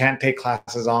can't take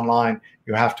classes online.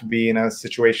 You have to be in a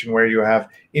situation where you have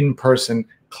in-person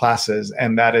classes,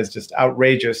 and that is just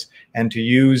outrageous. And to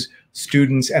use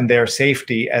students and their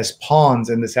safety as pawns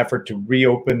in this effort to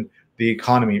reopen the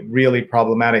economy, really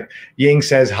problematic. Ying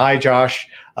says, hi, Josh.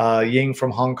 Ying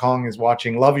from Hong Kong is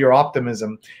watching. Love your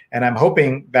optimism. And I'm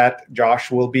hoping that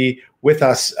Josh will be with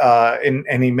us in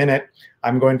any minute.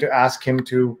 I'm going to ask him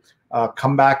to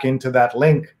come back into that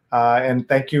link. And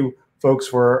thank you, folks,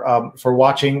 for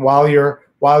watching. While you're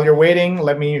waiting,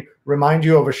 let me remind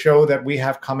you of a show that we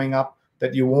have coming up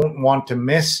that you won't want to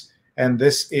miss. And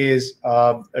this is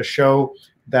a show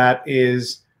that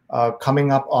is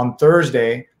coming up on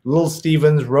Thursday, Little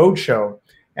Steven's Roadshow.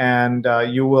 And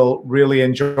you will really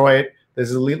enjoy it. This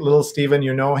is Little Steven.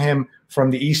 You know him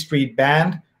from the E Street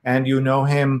Band, and you know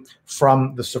him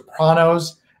from The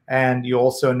Sopranos, and you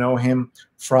also know him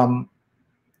from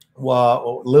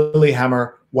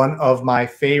Lilyhammer, one of my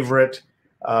favorite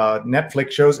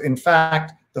Netflix shows. In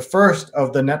fact, the first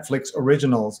of the Netflix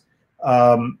originals.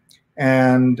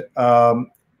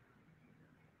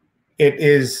 It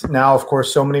is now, of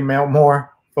course, so many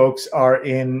more folks are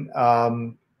in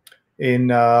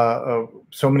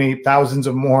so many thousands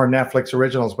of more Netflix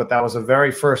originals, but that was the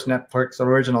very first Netflix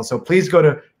original. So please go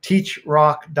to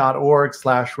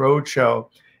teachrock.org/roadshow,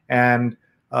 and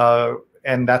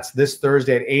that's this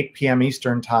Thursday at 8 p.m.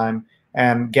 Eastern time.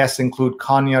 And guests include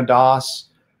Kanya Das,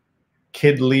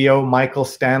 Kid Leo, Michael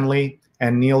Stanley,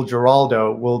 and Neil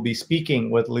Giraldo will be speaking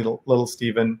with Little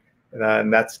Steven,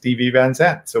 and that's Stevie Van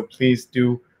Zandt. So please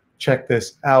do check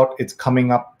this out. It's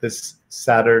coming up this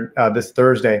this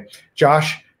Thursday.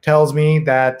 Josh tells me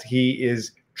that he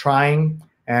is trying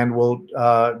and will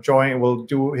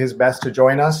do his best to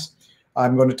join us.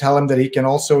 I'm going to tell him that he can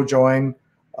also join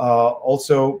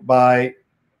by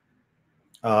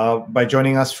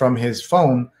joining us from his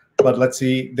phone. But let's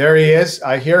see. There he is.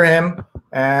 I hear him,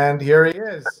 and here he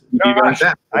is. Josh,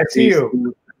 I see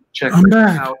you. check I'm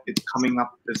back. out. It's coming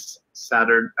up this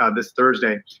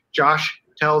Thursday. Josh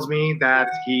tells me that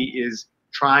he is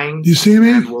trying. Do you see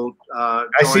me? And will, I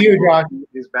see you, Josh.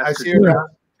 I see you.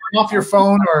 Turn off your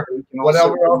phone or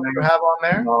whatever else you have on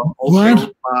there.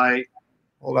 What?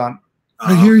 Hold on.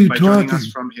 I hear you talking.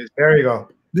 There you go.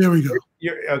 There we go.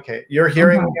 Okay. You're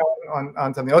hearing me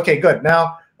on something. Okay, good.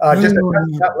 Now,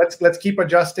 let's keep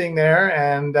adjusting there,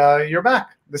 and you're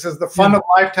back. This is the fun of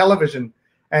live television,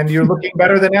 and you're looking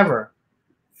better than ever.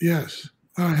 Yes.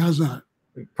 All right. How's that?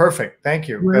 Perfect. Thank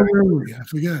you. Where were we? I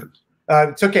forget.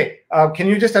 It's okay. Can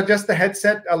you just adjust the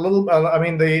headset a little?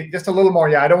 Just a little more.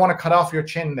 Yeah, I don't want to cut off your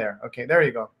chin there. Okay, there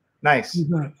you go. Nice.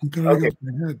 Okay.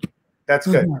 That's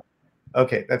good.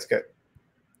 Okay, that's good.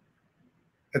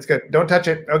 That's good. Don't touch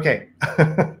it. Okay.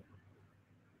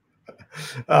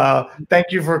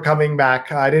 Thank you for coming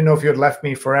back. I didn't know if you had left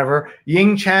me forever.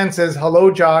 Ying Chan says,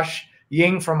 hello, Josh.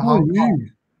 Ying from Hong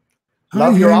Kong.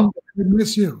 Love your I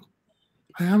miss you.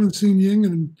 I haven't seen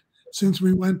Ying since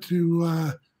we went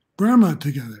to Burma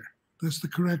together. That's the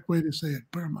correct way to say it,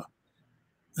 Burma.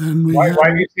 And why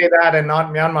do you say that and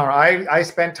not Myanmar? I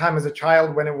spent time as a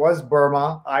child when it was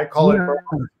Burma. I call it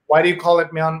Burma. Why do you call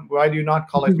it Myanmar? Why do you not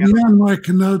call it Myanmar? Myanmar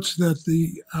connotes that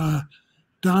the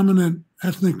dominant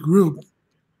ethnic group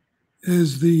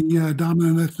is the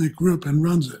dominant ethnic group and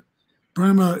runs it.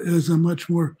 Burma is a much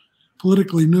more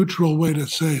politically neutral way to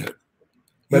say it.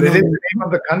 But it is the name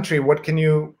of the country. What can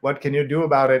you do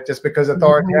about it just because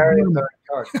authoritarians are in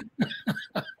charge?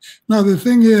 No, the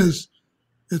thing is,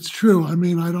 it's true. I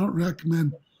mean, I don't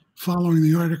recommend following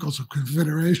the Articles of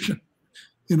Confederation.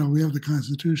 We have the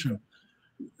Constitution.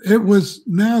 It was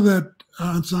now that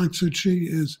Aung San Suu Kyi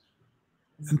is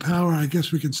in power, I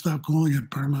guess we can stop calling it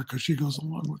Burma because she goes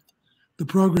along with the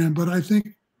program. But I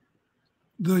think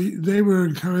they were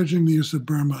encouraging the use of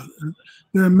Burma.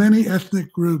 There are many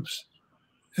ethnic groups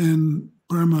in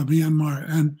Burma, Myanmar,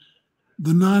 and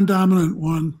the non-dominant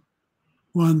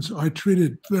ones are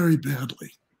treated very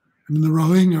badly. I mean, the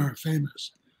Rohingya are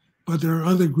famous, but there are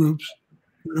other groups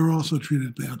that are also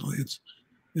treated badly.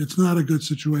 It's not a good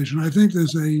situation. I think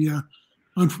there's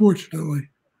unfortunately,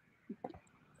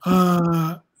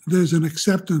 there's an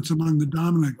acceptance among the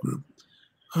dominant group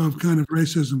of kind of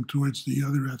racism towards the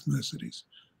other ethnicities.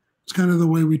 It's kind of the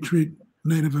way we treat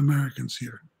Native Americans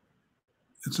here.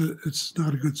 It's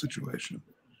not a good situation.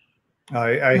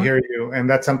 I hear you, and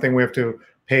that's something we have to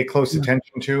pay close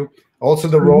attention to. Also,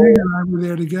 the role. And I were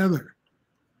there together.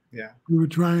 Yeah, we were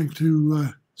trying to.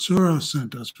 Soros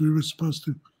sent us. We were supposed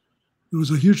to. There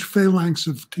was a huge phalanx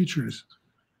of teachers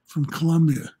from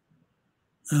Columbia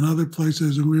and other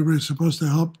places, and we were supposed to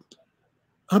help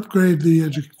upgrade the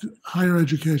higher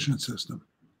education system.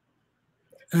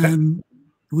 And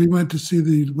we went to see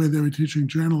the way they were teaching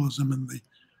journalism in the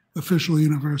official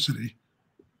university.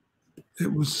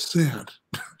 It was sad.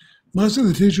 Most of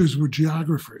the teachers were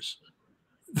geographers.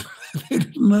 They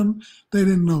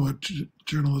didn't know what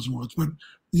journalism was, but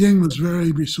Ying was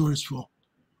very resourceful,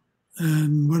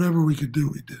 and whatever we could do,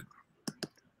 we did.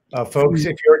 Folks,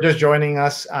 if you're just joining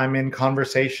us, I'm in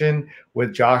conversation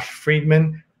with Josh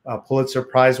Friedman, a Pulitzer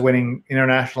Prize-winning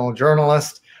international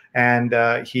journalist, and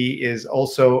he is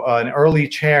also an early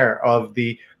chair of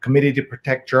the Committee to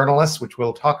Protect Journalists, which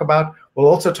we'll talk about. We'll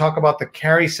also talk about the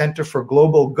Carey Center for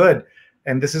Global Good,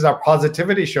 and this is our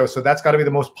positivity show, so that's got to be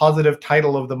the most positive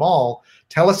title of them all.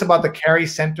 Tell us about the Carey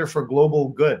Center for Global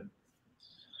Good.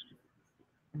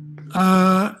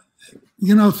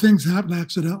 Things happen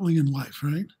accidentally in life,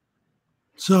 right?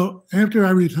 So after I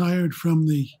retired from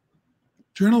the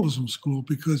journalism school,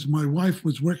 because my wife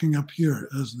was working up here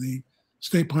as the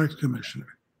State Parks Commissioner,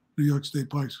 New York State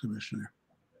Parks Commissioner.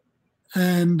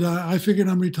 And I figured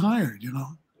I'm retired,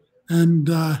 And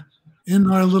in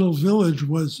our little village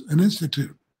was an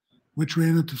institute, which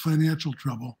ran into financial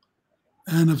trouble.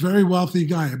 And a very wealthy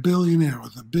guy, a billionaire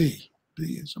with a B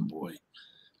as a boy,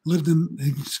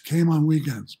 he came on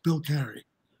weekends, Bill Carey.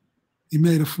 He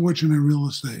made a fortune in real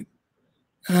estate.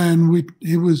 And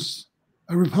he was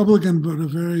a Republican, but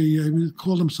he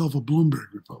called himself a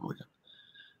Bloomberg Republican.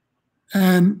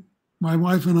 And my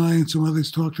wife and I and some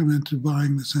others talked him into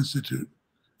buying this institute.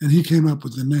 And he came up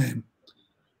with the name.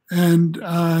 And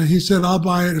he said, I'll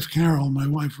buy it if Carol, my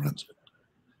wife, runs it,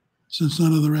 since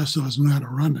none of the rest of us know how to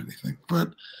run anything.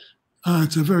 But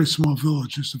it's a very small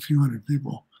village, just a few hundred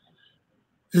people.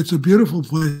 It's a beautiful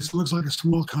place. It looks like a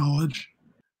small college.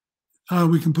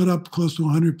 We can put up close to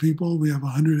 100 people. We have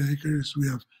 100 acres. We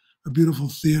have a beautiful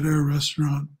theater,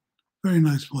 restaurant, very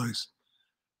nice place.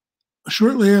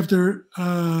 Shortly after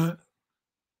all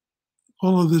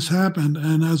of this happened,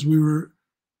 and as we were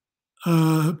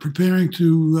preparing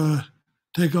to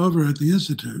take over at the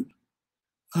Institute.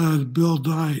 Bill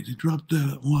died. He dropped dead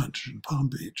at lunch in Palm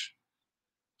Beach.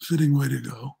 Fitting way to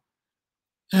go.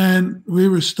 And we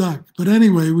were stuck. But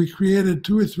anyway, we created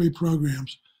 2 or 3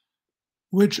 programs,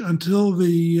 which until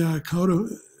the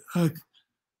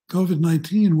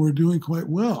COVID-19 were doing quite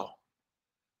well.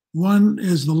 One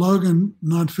is the Logan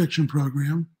nonfiction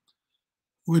program,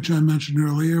 which I mentioned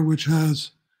earlier, which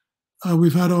has,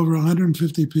 we've had over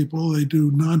 150 people. They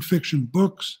do nonfiction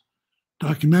books,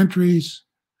 documentaries,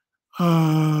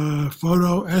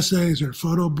 photo essays or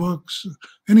photo books,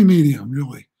 any medium,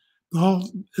 really.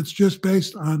 It's just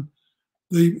based on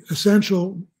the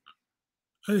essential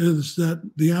is that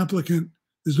the applicant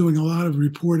is doing a lot of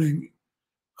reporting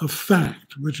of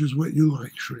fact, which is what you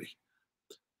like, Sree.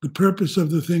 The purpose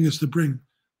of the thing is to bring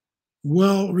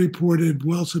well-reported,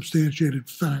 well-substantiated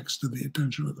facts to the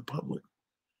attention of the public.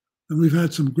 And we've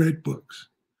had some great books.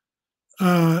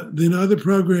 The other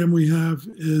program we have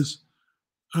is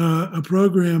a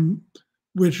program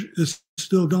which is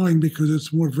still going because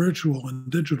it's more virtual and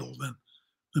digital than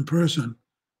in person,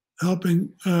 helping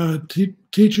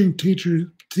teaching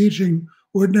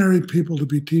ordinary people to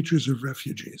be teachers of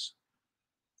refugees.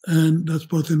 And that's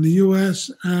both in the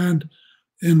US and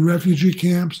in refugee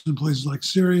camps in places like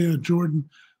Syria, Jordan,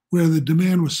 where the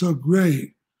demand was so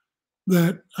great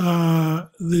that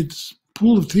the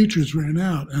pool of teachers ran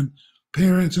out, and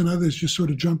parents and others just sort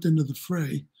of jumped into the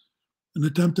fray and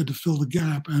attempted to fill the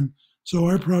gap. And so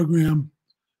our program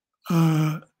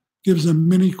gives them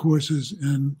mini courses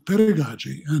in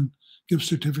pedagogy and gives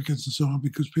certificates and so on,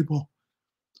 because people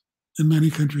in many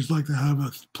countries like to have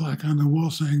a plaque on the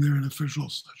wall saying they're an official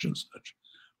such and such.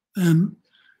 And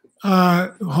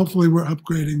hopefully we're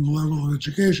upgrading the level of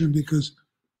education, because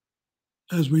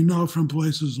as we know from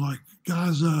places like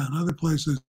Gaza and other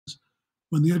places,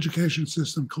 when the education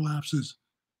system collapses,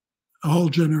 a whole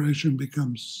generation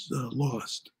becomes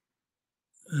lost.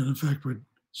 And in fact, we're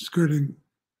skirting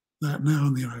that now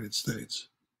in the United States.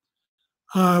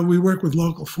 We work with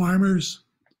local farmers.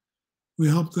 We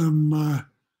help them.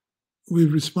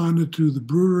 We've responded to the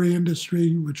brewery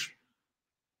industry, which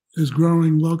is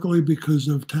growing locally because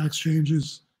of tax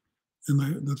changes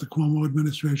that the Cuomo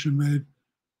administration made.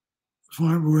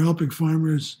 We're helping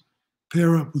farmers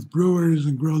pair up with brewers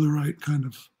and grow the right kind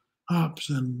of hops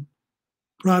and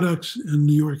products in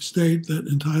New York State that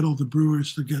entitle the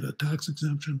brewers to get a tax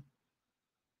exemption.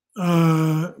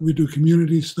 We do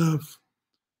community stuff.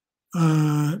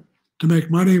 To make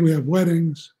money, we have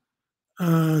weddings.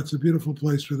 It's a beautiful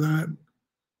place for that.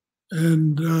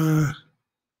 And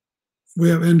we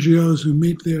have NGOs who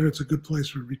meet there. It's a good place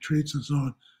for retreats and so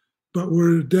on. But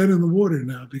we're dead in the water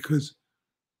now because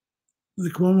the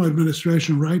Cuomo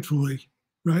administration rightly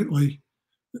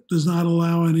does not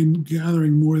allow any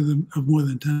gathering more than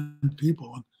 10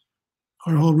 people. And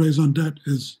our whole raison d'etre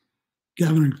is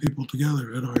gathering people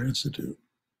together at our institute.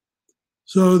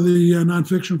 So the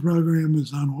nonfiction program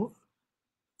is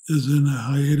in a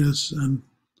hiatus, and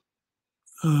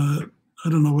I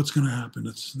don't know what's going to happen.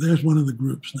 There's one of the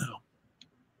groups now.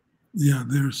 Yeah,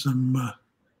 there's some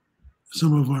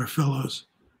of our fellows.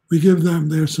 We give them.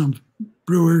 There's some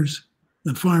brewers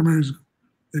and farmers.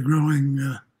 They're growing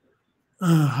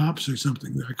hops or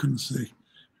something that I couldn't see.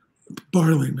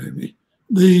 Barley, maybe.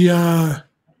 This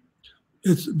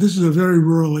is a very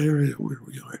rural area where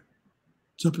we are.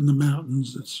 It's up in the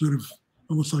mountains. It's sort of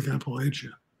almost like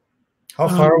Appalachia. How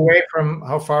far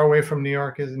away from New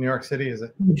York City is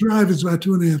it? The drive is about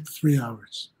 2.5 to 3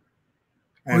 hours.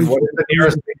 And what is the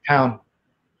nearest big town?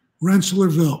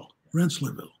 Rensselaerville.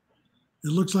 It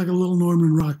looks like a little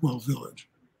Norman Rockwell village.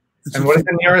 And what is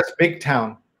the nearest big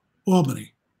town?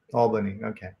 Albany.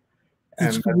 Okay.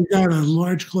 We've got a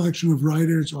large collection of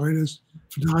writers, artists,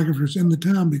 photographers in the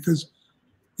town because,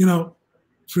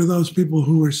 for those people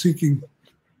who are seeking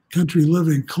country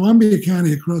living, Columbia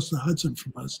County across the Hudson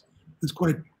from us is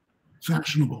quite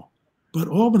fashionable. But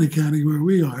Albany County, where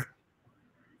we are,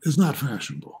 is not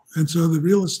fashionable. And so the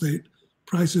real estate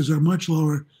prices are much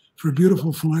lower for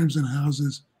beautiful farms and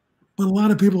houses. But a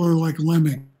lot of people are like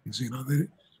lemmings,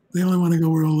 they only want to go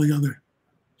where all the other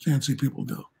fancy people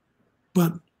go.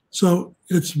 But so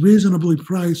it's reasonably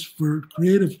priced for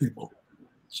creative people.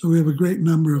 So we have a great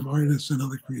number of artists and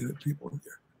other creative people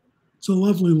here. It's a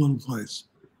lovely little place.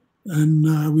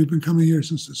 And we've been coming here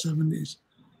since the 70s.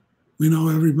 We know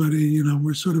everybody,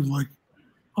 we're sort of like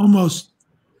almost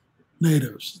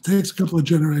natives. It takes a couple of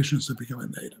generations to become a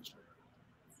native.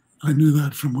 I knew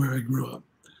that from where I grew up.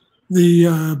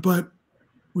 But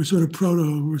we're sort of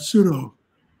we're pseudo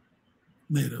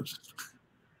natives.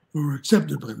 We're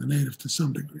accepted by the native to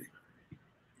some degree.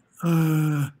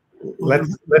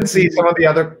 Let's see some of the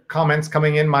other comments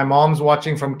coming in. My mom's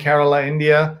watching from Kerala,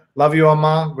 India. Love you,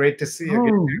 Amma. Great to see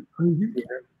you.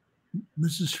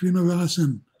 Mrs.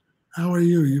 Srinivasan, how are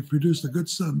you? You produced a good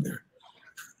son there.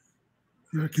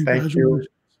 Congratulations.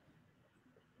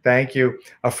 Thank you.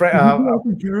 A friend. Did you grow up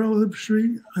in Kerala,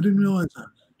 Sree? I didn't realize that.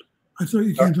 I thought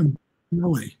you came from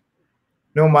Delhi.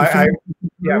 No, I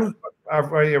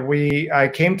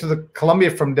came to the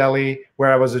Columbia from Delhi,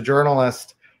 where I was a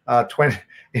journalist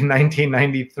in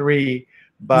 1993.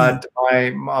 But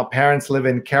my parents live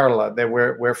in Kerala.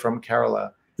 We're from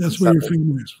Kerala. That's where your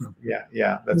family is from.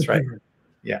 Yeah, that's right.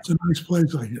 Yeah, it's a nice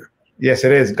place, I hear. Yes,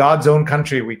 it is. God's own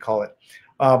country, we call it.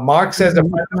 Mark says a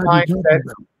friend of mine said,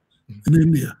 in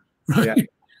India, right? Yeah.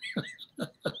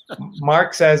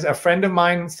 Mark says a friend of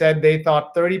mine said they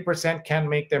thought 30% can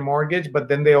make their mortgage, but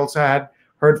then they also had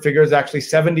heard figures actually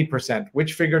 70%.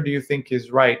 Which figure do you think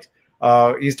is right?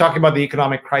 He's talking about the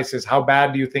economic crisis. How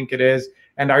bad do you think it is?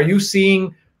 And are you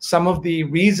seeing some of the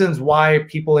reasons why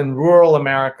people in rural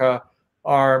America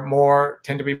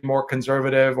tend to be more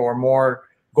conservative or more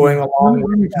going along?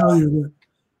 Let me tell you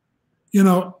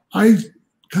that, I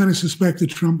kind of suspected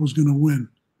Trump was going to win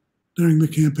during the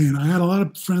campaign. I had a lot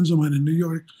of friends of mine in New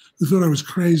York who thought I was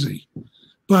crazy.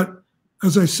 But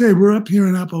as I say, we're up here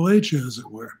in Appalachia, as it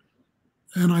were.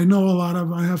 And I know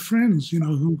I have friends,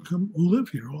 who live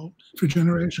here all for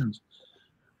generations.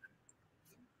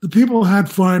 The people had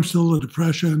farms till the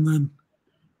Depression, and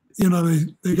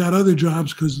then, they got other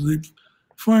jobs because the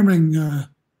farming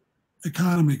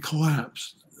economy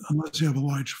collapsed unless you have a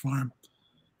large farm.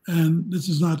 And this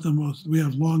is not we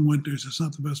have long winters. It's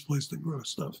not the best place to grow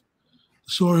stuff.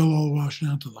 The soil all washed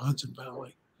down to the Hudson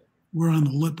Valley. We're on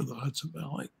the lip of the Hudson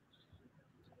Valley.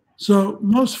 So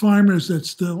most farmers that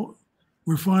still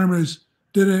were farmers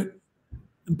did it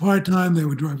in part-time. They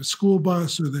would drive a school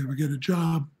bus, or they would get a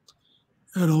job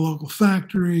at a local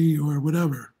factory or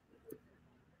whatever.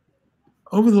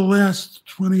 Over the last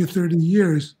 20 or 30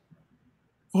 years,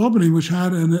 Albany, which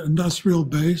had an industrial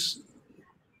base,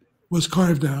 was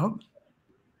carved out.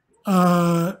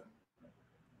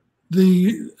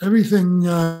 Everything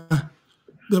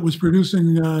that was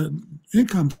producing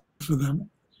income for them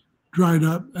dried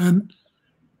up, and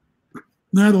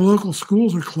now the local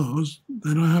schools are closed.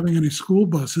 They're not having any school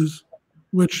buses,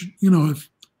 which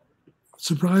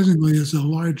surprisingly is a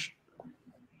large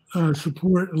a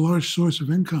large source of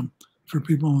income for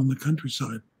people in the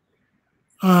countryside.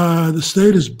 The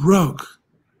state is broke.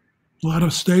 A lot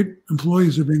of state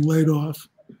employees are being laid off.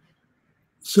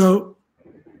 So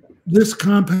this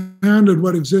compounded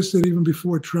what existed even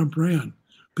before Trump ran.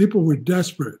 People were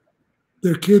desperate.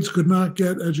 Their kids could not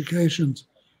get educations.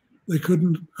 They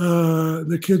couldn't,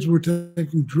 the kids were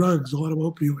taking drugs, a lot of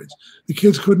opioids. The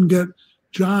kids couldn't get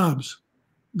jobs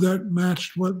that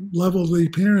matched what level the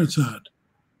parents had.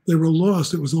 They were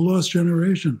lost. It was a lost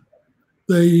generation.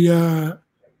 It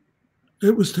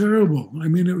was terrible. I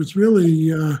mean, it was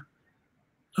really,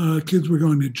 kids were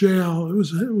going to jail. It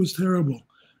was terrible.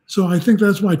 So I think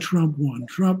that's why Trump won.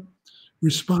 Trump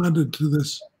responded to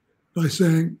this by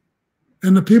saying,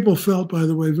 and the people felt, by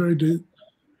the way, very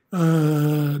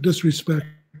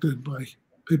disrespected by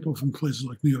people from places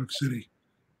like New York City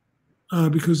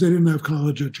because they didn't have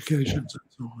college educations and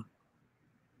so on.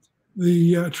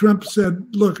 Trump said,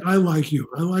 look, I like you.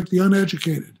 I like the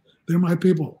uneducated. They're my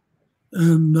people.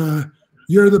 And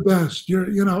you're the best.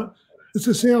 It's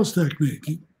a sales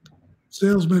technique.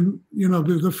 Salesmen,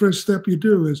 the first step you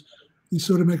do is you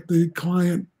sort of make the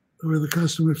client or the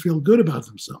customer feel good about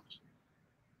themselves.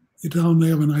 You tell them they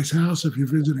have a nice house if you're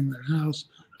visiting their house.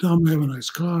 Tell them they have a nice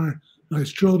car, nice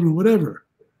children, whatever.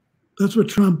 That's what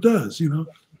Trump does,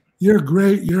 You're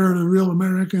great. You're a real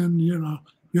American.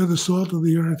 You're the salt of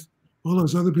the earth. All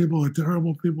those other people are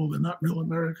terrible people. They're not real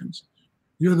Americans.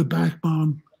 You're the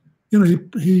backbone.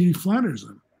 He flatters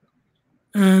them.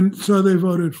 And so they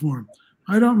voted for him.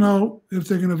 I don't know if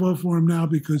they're going to vote for him now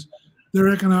because their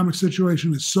economic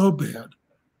situation is so bad.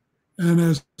 And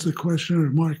as the questioner,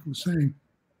 Mark, was saying,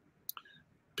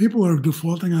 people are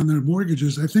defaulting on their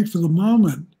mortgages. I think for the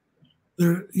moment,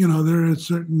 there are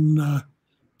certain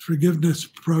forgiveness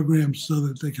programs so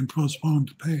that they can postpone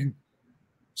paying.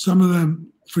 Some of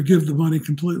them forgive the money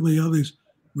completely. Others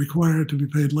require it to be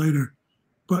paid later.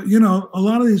 But, a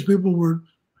lot of these people were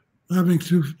having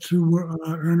two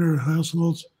earner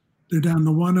households. They're down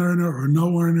to one earner or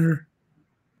no earner.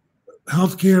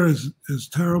 Healthcare is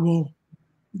terrible.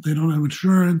 They don't have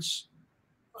insurance.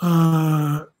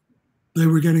 They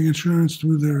were getting insurance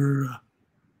through their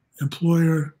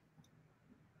employer.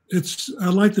 I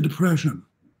like the Depression.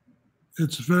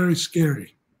 It's very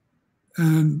scary.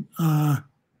 And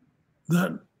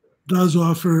that does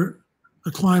offer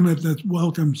a climate that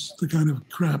welcomes the kind of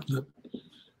crap that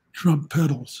Trump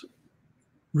peddles,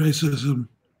 racism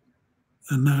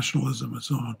and nationalism and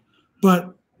so on.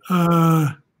 But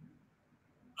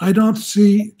I don't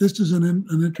see, this is an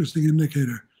interesting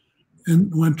indicator.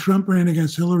 And when Trump ran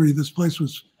against Hillary, this place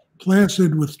was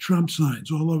plastered with Trump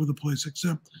signs all over the place,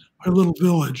 except our little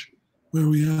village where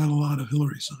we had a lot of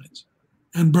Hillary signs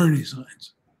and Bernie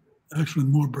signs, actually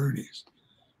more Bernies.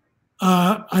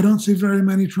 I don't see very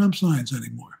many Trump signs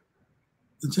anymore.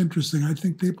 It's interesting. I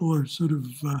think people are sort of,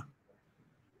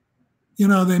 you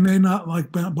know, they may not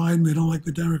like Biden, they don't like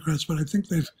the Democrats, but I think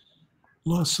they've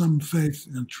lost some faith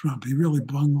in Trump. He really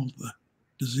bungled the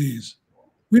disease.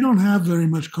 We don't have very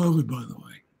much COVID, by the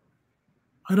way.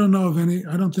 I don't know of any,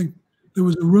 I don't think, there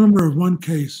was a rumor of one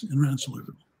case in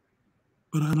Rensselaerville,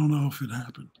 but I don't know if it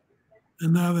happened.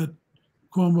 And now that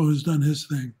Cuomo has done his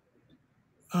thing,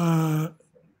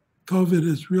 COVID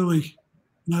is really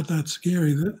not that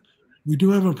scary. We do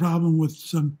have a problem with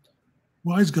some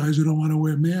wise guys who don't want to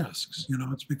wear masks. You know,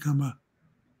 it's become a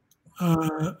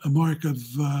mark of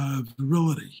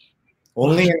virility.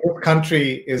 Only in this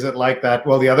country is it like that.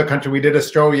 Well, the other country, we did a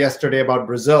show yesterday about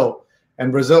Brazil.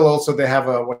 And Brazil also, they have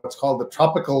what's called the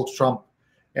tropical Trump.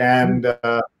 And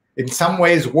in some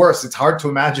ways worse. It's hard to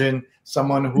imagine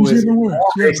someone who is more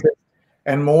racist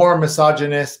and more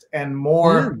misogynist and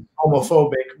more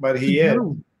homophobic, but he is.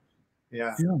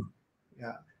 Yeah.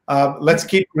 Let's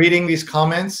keep reading these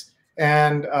comments.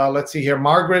 And let's see here.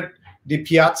 Margaret Di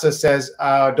Piazza says,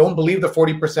 don't believe the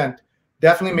 40%.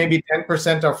 Definitely maybe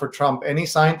 10% are for Trump. Any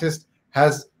scientist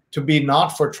has to be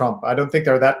not for Trump. I don't think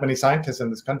there are that many scientists in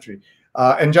this country.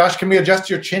 And Josh, can we adjust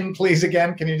your chin, please,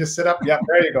 again? Can you just sit up? Yeah,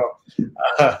 there you go.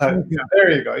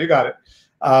 There you go. You got it.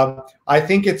 I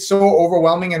think it's so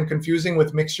overwhelming and confusing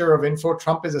with mixture of info.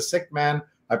 Trump is a sick man.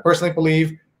 I personally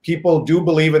believe people do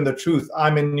believe in the truth.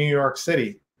 I'm in New York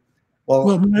City.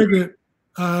 Well, Margaret,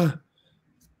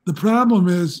 the problem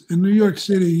is in New York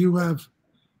City, you have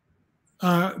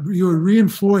you're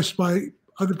reinforced by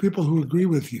other people who agree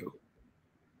with you.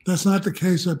 That's not the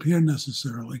case up here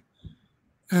necessarily.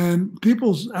 And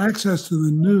people's access to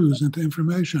the news and to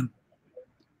information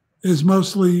is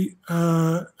mostly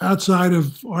outside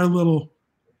of our little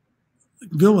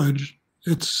village.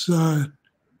 It's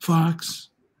Fox,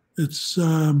 it's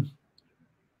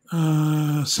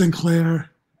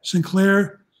Sinclair.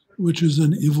 Sinclair, which is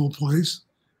an evil place,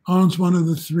 owns one of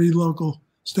the 3 local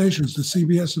stations, the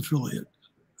CBS affiliate.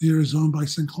 Here is owned by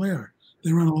Sinclair.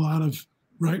 They run a lot of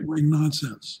right-wing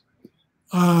nonsense.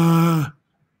 The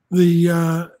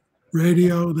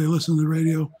radio, they listen to the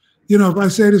radio. You know, if I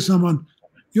say to someone,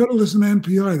 you ought to listen to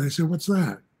NPR, they say, what's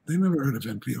that? They never heard of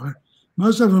NPR.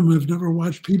 Most of them have never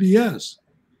watched PBS.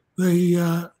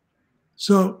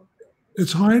 So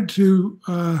it's hard to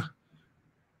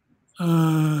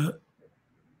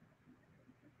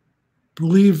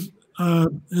believe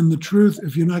in the truth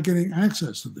if you're not getting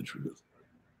access to the truth.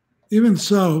 Even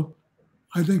so,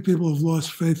 I think people have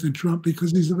lost faith in Trump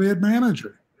because he's a bad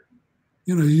manager.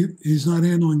 You know, he's not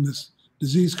handling this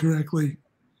disease correctly.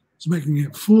 He's making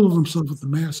a fool of himself with the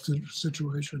mask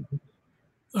situation.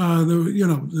 There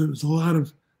was a lot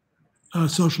of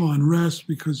social unrest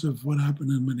because of what happened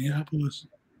in Minneapolis.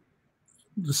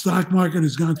 The stock market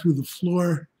has gone through the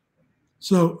floor.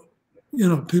 So, you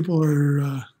know, people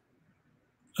are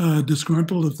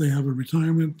disgruntled if they have a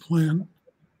retirement plan,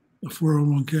 a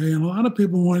 401k, and a lot of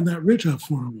people weren't that rich have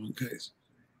 401ks.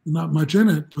 Not much in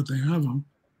it, but they have them.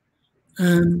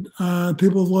 And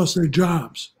people have lost their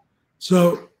jobs.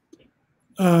 So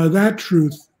that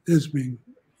truth is being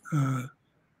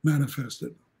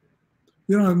manifested.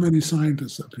 We don't have many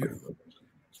scientists up here,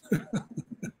 though.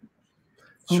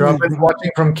 Shravan's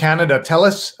watching from Canada. Tell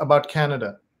us about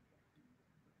Canada.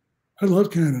 I love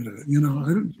Canada. You know,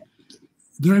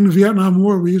 during the Vietnam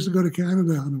War, we used to go to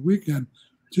Canada on a weekend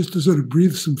just to sort of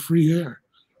breathe some free air.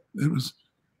 It was,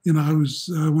 you know, I was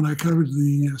when I covered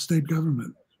the state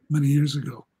government many years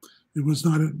ago. It was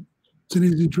not it's an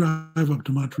easy drive up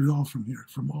to Montreal from here,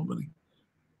 from Albany.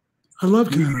 I love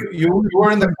Canada. You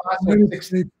were in the class of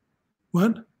 60.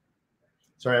 What?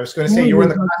 Sorry, I was going to say you were in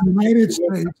the United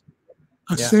States,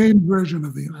 a sane version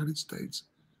of the United States.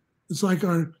 It's like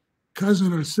our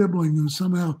cousin or sibling who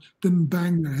somehow didn't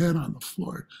bang their head on the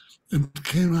floor and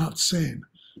came out sane.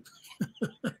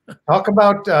 Talk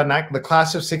about the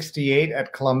class of 68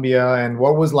 at Columbia and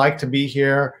what it was like to be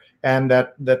here and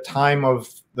at the time of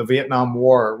the Vietnam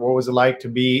War. What was it like to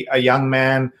be a young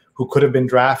man who could have been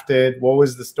drafted? What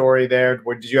was the story there?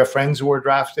 Did you have friends who were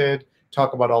drafted?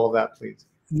 Talk about all of that, please.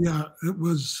 Yeah, it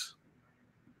was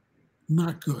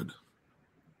not good.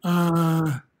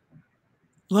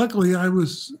 luckily, I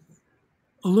was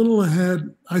a little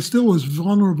ahead. I still was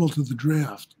vulnerable to the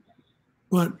draft,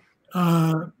 but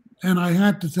and I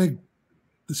had to take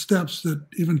the steps that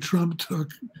even Trump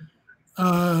took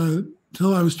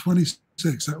till I was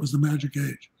 26. That was the magic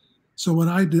age. So what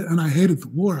I did, and I hated the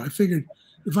war. I figured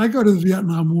if I go to the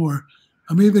Vietnam War,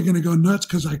 I'm either going to go nuts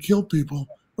because I killed people,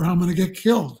 or I'm going to get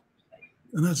killed,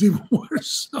 and that's even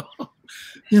worse. So,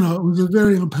 it was a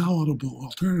very unpalatable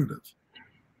alternative.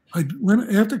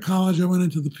 After college, I went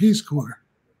into the Peace Corps,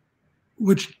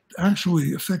 which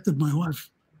actually affected my life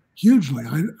hugely.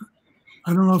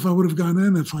 I don't know if I would have gone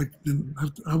in if I didn't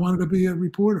I wanted to be a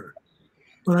reporter,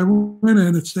 but I went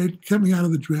in. It kept me out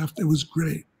of the draft. It was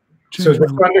great. So just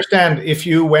to understand, if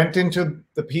you went into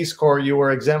the Peace Corps, you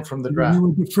were exempt from the draft. You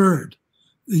were deferred.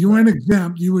 You weren't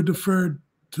exempt. You were deferred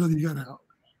till you got out.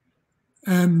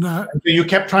 And so you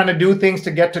kept trying to do things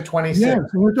to get to 26. Yeah.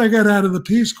 So once I got out of the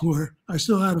Peace Corps, I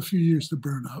still had a few years to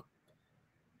burn up.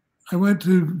 I went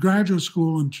to graduate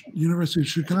school in University of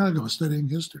Chicago studying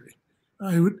history.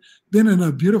 I had been in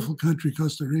a beautiful country,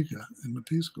 Costa Rica, in the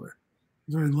Peace Corps.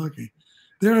 Very lucky.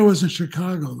 There I was in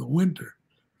Chicago, the winter.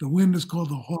 The wind is called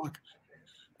the hawk.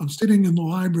 I'm sitting in the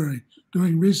library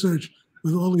doing research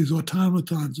with all these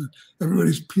automatons, and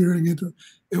everybody's peering into it.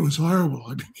 It was horrible.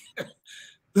 I mean,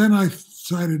 then I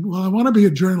decided, well, I want to be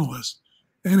a journalist.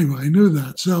 Anyway, I knew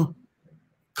that. So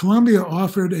Columbia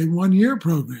offered a one-year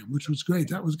program, which was great.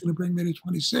 That was going to bring me to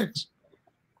 26.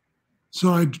 So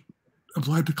I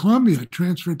applied to Columbia. I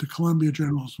transferred to Columbia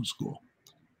Journalism School.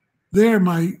 There,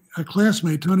 my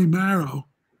classmate, Tony Marrow,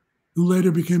 who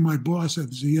later became my boss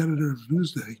as the editor of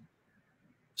Newsday,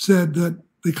 said that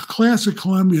the class at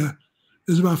Columbia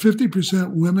is about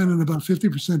 50% women and about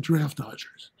 50% draft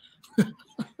dodgers.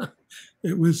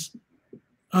 It was,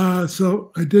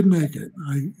 so I did make it.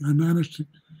 I managed to,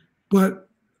 but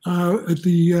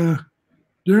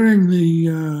during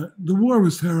the war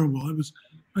was terrible. It was,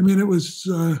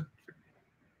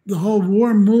 the whole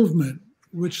war movement,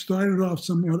 which started off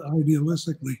somewhat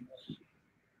idealistically,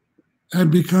 had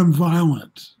become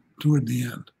violent toward the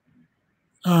end.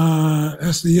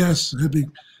 SDS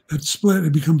had split,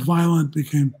 had become violent,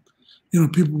 became,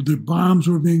 the bombs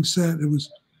were being set. It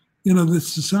was, the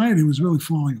society was really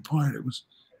falling apart. It was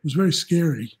very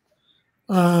scary.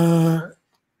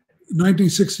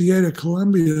 1968 at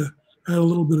Columbia had a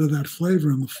little bit of that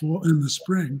flavor in the fall, in the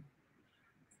spring.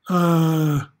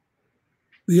 The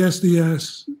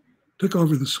SDS took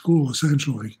over the school,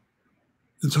 essentially.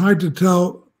 It's hard to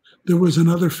tell. There was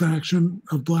another faction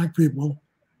of Black people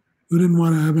who didn't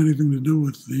want to have anything to do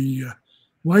with the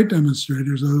white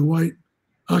demonstrators or the white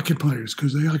occupiers,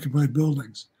 because they occupied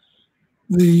buildings.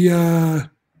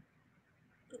 For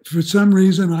some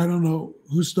reason, I don't know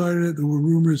who started it, there were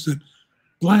rumors that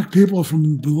Black people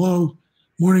from below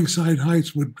Morningside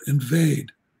Heights would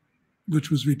invade,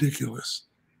 which was ridiculous.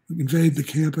 Invade the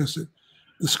campus.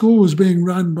 The school was being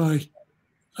run by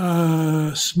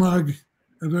a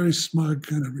very smug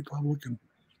kind of Republican,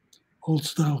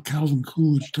 old-style Calvin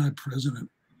Coolidge type president,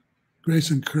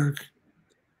 Grayson Kirk.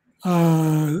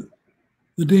 The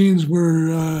deans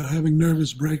were having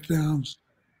nervous breakdowns.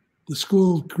 The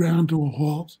school ground to a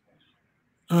halt.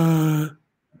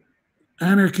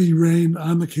 Anarchy reigned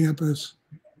on the campus.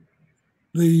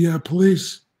 The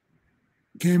police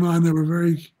came on. They were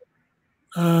very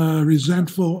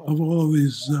resentful of all of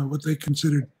these, what they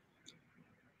considered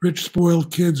rich,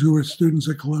 spoiled kids who were students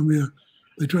at Columbia.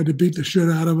 They tried to beat the shit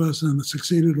out of us, and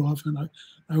succeeded often.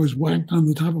 I was whacked on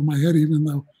the top of my head, even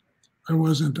though I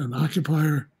wasn't an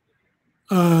occupier.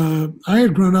 I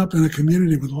had grown up in a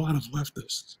community with a lot of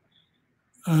leftists,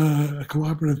 a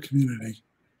cooperative community.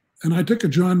 And I took a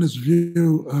jaundiced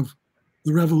view of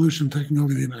the revolution taking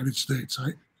over the United States.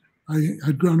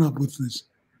 I'd grown up with this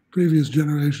previous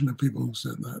generation of people who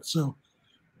said that. So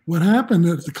what happened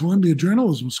at the Columbia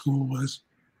Journalism School was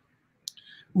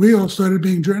we all started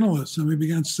being journalists, and we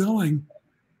began selling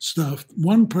stuff.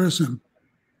 One person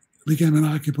became an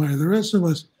occupier. The rest of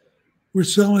us were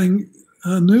selling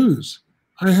news.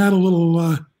 I had a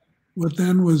little, what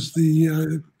then was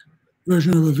the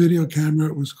version of a video camera.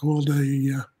 It was called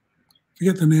I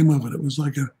forget the name of it. It was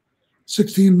like a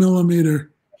 16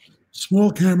 millimeter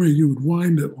small camera. You would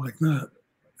wind it like that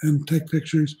and take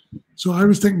pictures. So I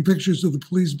was taking pictures of the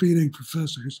police beating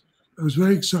professors. I was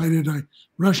very excited. I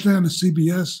rushed down to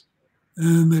CBS,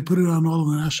 and they put it on all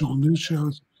the national news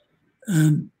shows.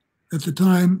 And at the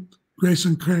time,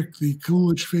 Grayson Kirk, the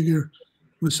Coolidge figure,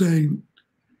 was saying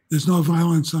there's no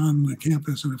violence on the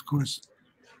campus. And of course,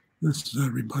 this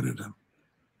rebutted him.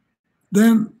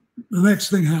 Then the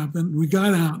next thing happened. We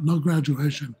got out, no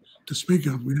graduation to speak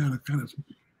of. We had a kind of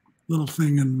little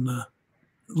thing in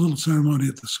little ceremony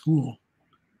at the school.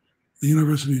 The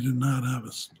university did not have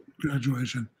a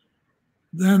graduation.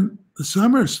 Then the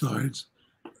summer starts,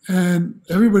 and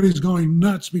everybody's going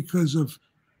nuts because of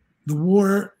the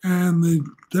war and the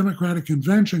Democratic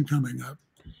convention coming up,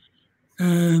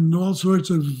 and all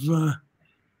sorts of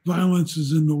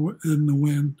violences in the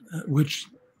wind, which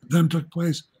then took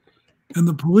place. And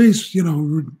the police,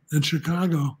 in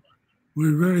Chicago,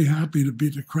 were very happy to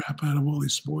beat the crap out of all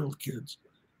these spoiled kids,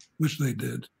 which they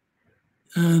did.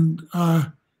 And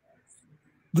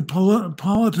the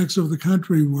politics of the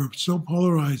country were so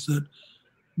polarized that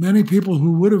many people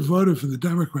who would have voted for the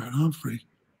Democrat, Humphrey,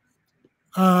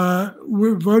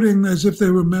 were voting as if they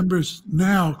were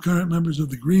current members of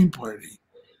the Green Party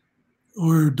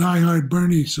or diehard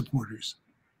Bernie supporters.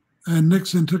 And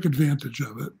Nixon took advantage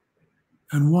of it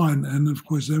and won. And of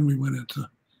course, then we went into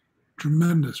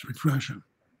tremendous repression.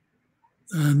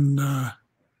 And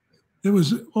it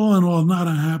was all in all not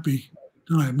a happy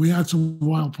time. We had some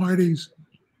wild parties.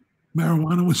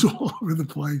 Marijuana was all over the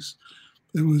place.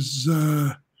 It was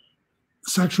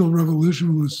sexual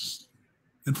revolution was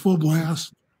in full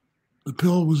blast. The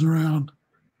pill was around.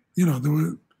 There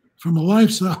were, from a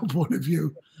lifestyle point of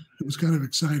view, it was kind of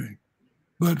exciting.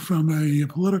 But from a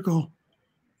political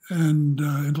and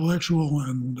intellectual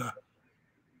and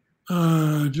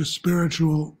just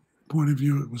spiritual point of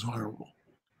view, it was horrible.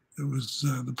 It was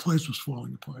the place was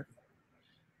falling apart.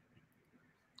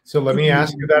 So let me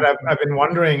ask you that. I've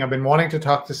been wanting to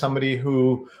talk to somebody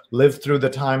who lived through the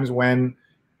times when,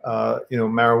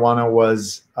 marijuana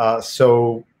was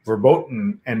so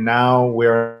verboten, and now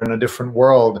we're in a different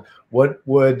world. What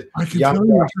would I can tell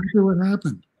you exactly what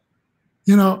happened?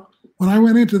 When I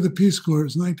went into the Peace Corps, it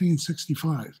was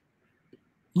 1965.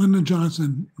 Lyndon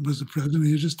Johnson was the president.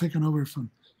 He had just taken over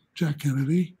from Jack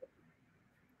Kennedy.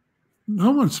 No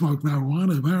one smoked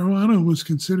marijuana. Marijuana was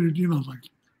considered, like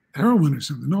heroin or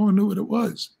something. No one knew what it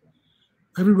was.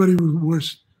 Everybody wore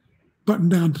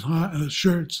button-down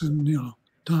shirts and,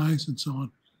 ties and so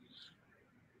on,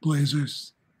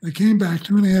 blazers. They came back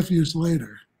 2.5 years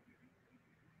later,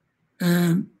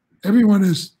 and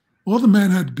all the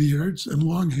men had beards and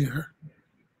long hair.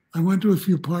 I went to a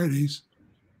few parties,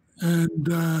 and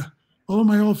all of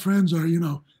my old friends are,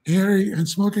 hairy and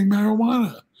smoking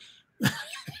marijuana.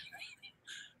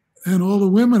 And all the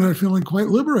women are feeling quite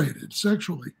liberated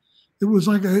sexually. It was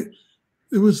like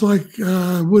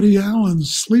Woody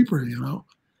Allen's Sleeper,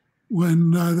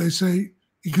 when they say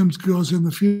he goes in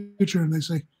the future and they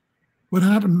say, what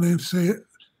happened? They say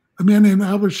a man named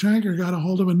Albert Shanker got a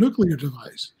hold of a nuclear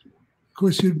device. Of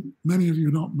course, many of you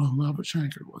don't know who Albert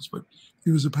Shanker was, but he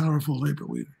was a powerful labor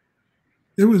leader.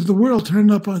 It was the world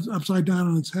turned upside down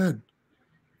on its head.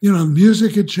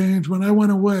 Music had changed. When I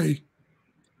went away,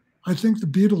 I think the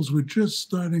Beatles were just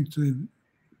starting to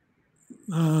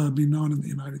be known in the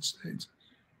United States.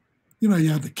 You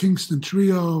had the Kingston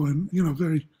Trio and,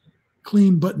 very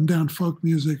clean button-down folk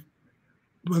music.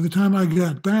 By the time I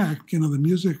got back, the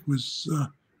music was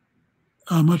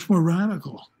much more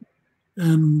radical.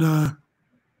 And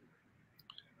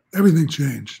everything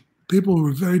changed. People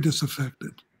were very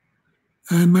disaffected.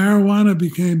 And marijuana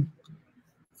became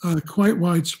quite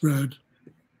widespread.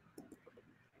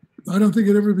 I don't think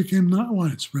it ever became not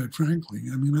widespread, frankly.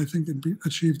 I mean, I think it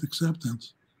achieved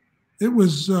acceptance. It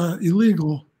was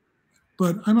illegal,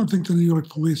 but I don't think the New York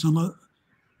police,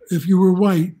 if you were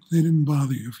white, they didn't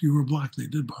bother you. If you were black, they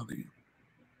did bother you.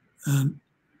 And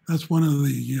that's one of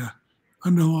the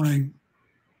underlying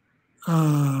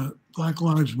Black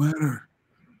Lives Matter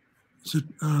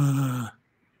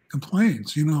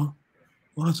complaints.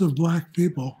 Lots of black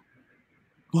people,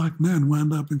 black men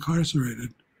wound up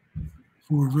incarcerated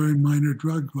for very minor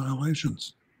drug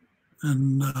violations,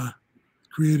 and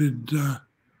created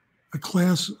a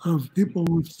class of people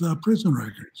with prison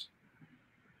records.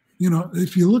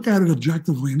 If you look at it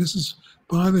objectively, and this has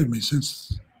bothered me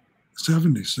since the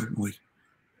 70s, certainly,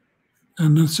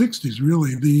 and the 60s,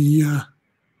 really,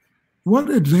 what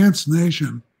advanced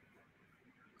nation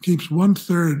keeps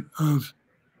 1/3 of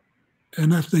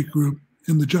an ethnic group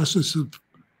in the justice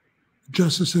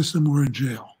system or in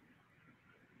jail?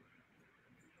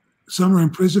 Some are in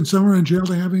prison, some are in jail.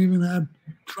 They haven't even had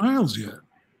trials yet.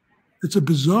 It's a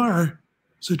bizarre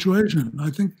situation. I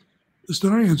think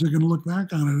historians are going to look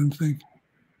back on it and think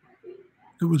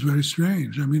it was very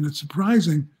strange. I mean, it's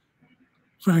surprising,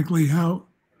 frankly, how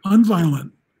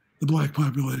unviolent the black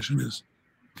population is,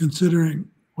 considering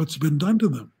what's been done to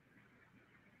them.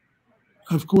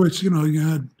 Of course, you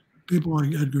had people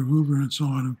like Edgar Hoover and so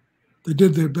on. They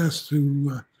did their best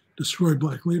to destroy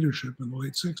black leadership in the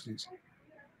late 60s.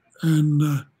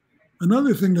 And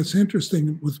another thing that's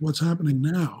interesting with what's happening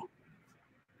now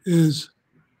is,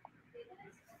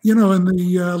 in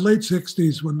the late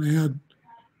 60s when they had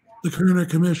the Kerner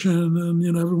Commission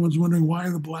and, everyone's wondering why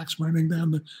are the blacks burning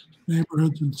down the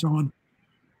neighborhoods and so on.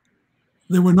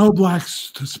 There were no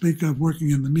blacks to speak of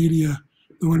working in the media.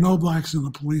 There were no blacks in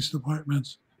the police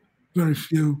departments, very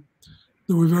few.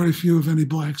 There were very few, if any,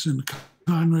 blacks in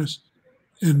Congress.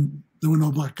 And there were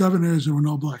no black governors. There were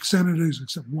no black senators,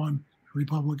 except one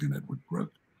Republican, Edward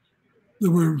Brook.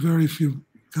 There were very few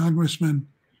congressmen.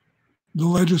 The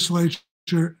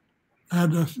legislature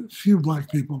had a few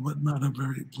black people, but not a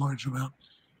very large amount.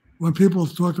 When people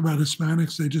talked about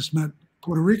Hispanics, they just meant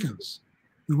Puerto Ricans.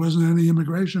 There wasn't any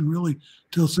immigration really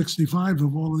till 65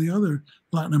 of all of the other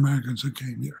Latin Americans who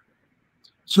came here.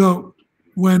 So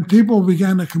when people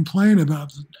began to complain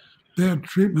about bad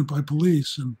treatment by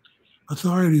police and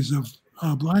authorities of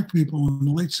black people in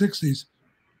the late 60s,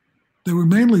 there were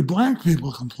mainly black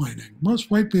people complaining.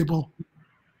 Most white people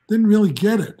didn't really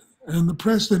get it. And the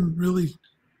press didn't really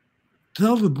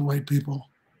tell the white people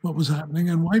what was happening.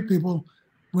 And white people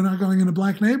were not going into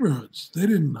black neighborhoods. They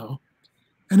didn't know.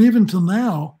 And even till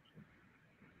now,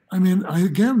 I mean,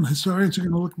 again, historians are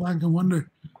going to look back and wonder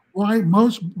why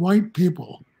most white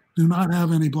people do not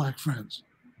have any black friends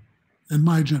in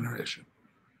my generation.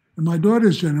 In my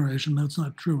daughter's generation, that's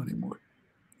not true anymore.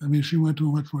 I mean, she went to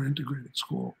a much more integrated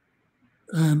school.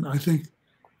 And I think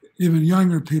even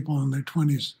younger people in their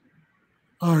 20s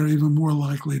are even more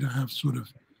likely to have sort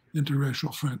of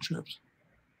interracial friendships.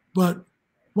 But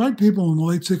white people in the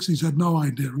late 60s had no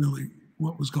idea really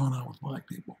what was going on with black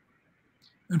people.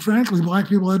 And frankly, black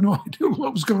people had no idea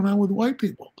what was going on with white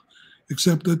people,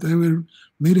 except that they were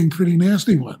meeting pretty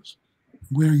nasty ones,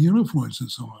 wearing uniforms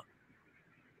and so on.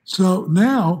 So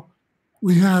now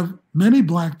we have many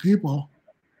black people,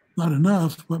 not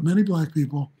enough, but many black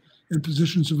people in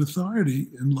positions of authority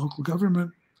in local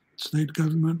government, state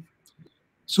government.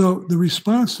 So the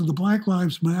response to the Black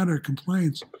Lives Matter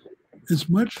complaints is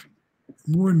much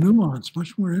more nuanced,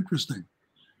 much more interesting.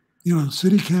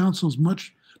 City councils,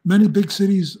 many big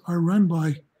cities are run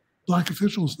by black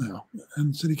officials now,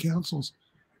 and city councils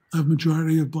have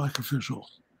majority of black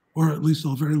officials, or at least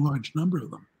a very large number of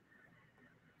them.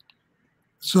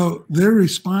 So they're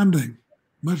responding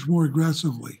much more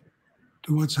aggressively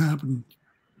to what's happened,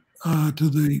 to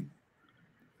the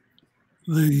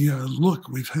look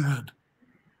we've had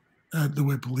at the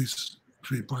way police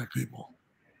treat black people.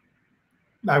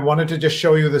 I wanted to just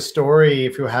show you the story.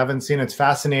 If you haven't seen it, it's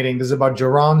fascinating. This is about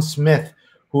Jerron Smith,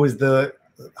 who is the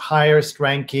highest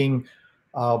ranking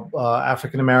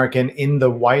African-American in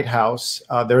the White House.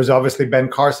 There's obviously Ben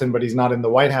Carson, but he's not in the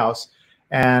White House.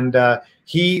 And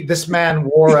this man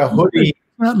wore a hoodie.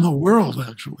 Not in the world,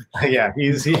 actually. Yeah,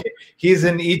 he's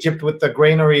in Egypt with the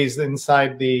granaries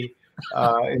inside the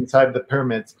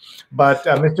pyramids. But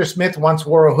Mr. Smith once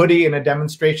wore a hoodie in a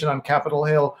demonstration on Capitol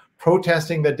Hill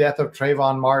protesting the death of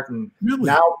Trayvon Martin. Really?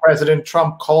 Now President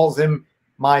Trump calls him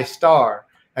my star.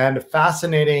 And a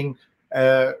fascinating,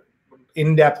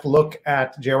 in-depth look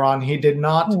at Jerron. He did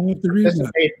not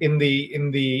participate in the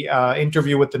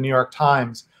interview with the New York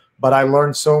Times, but I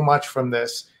learned so much from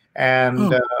this,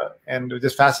 and it was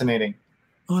just fascinating.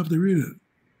 I'll have to read it.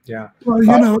 Yeah. Well,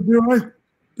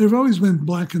 there've always been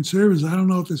black conservatives. I don't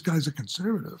know if this guy's a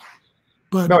conservative,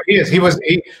 but no, he is.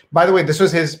 By the way, this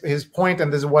was his point,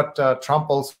 and this is what Trump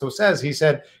also says. He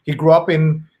said he grew up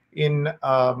in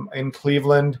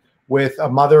Cleveland with a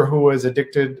mother who was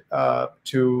addicted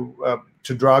to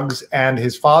drugs, and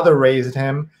his father raised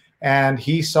him, and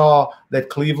he saw that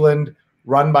Cleveland,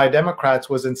 run by Democrats,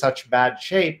 was in such bad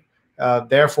shape.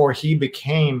 Therefore, he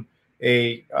became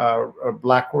a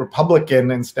black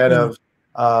Republican instead of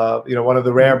one of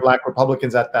the rare black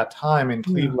Republicans at that time in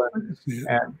Cleveland.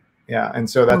 And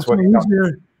so that's what he's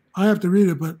there. I have to read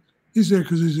it, but he's there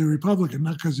because he's a Republican,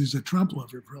 not because he's a Trump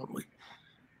lover, probably.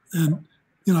 And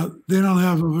they don't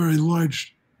have a very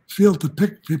large field to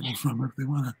pick people from if they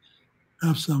want to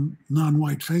have some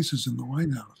non-white faces in the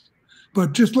White House.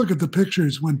 But just look at the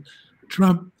pictures when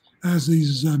Trump has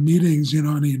these meetings,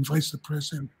 and he invites the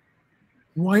press in.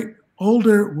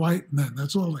 Older white men.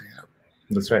 That's all they have.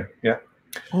 That's right. Yeah.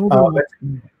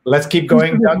 Let's keep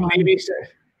going. Doug Levy.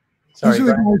 Sorry, these are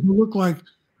the guys who look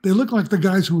like the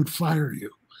guys who would fire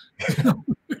you.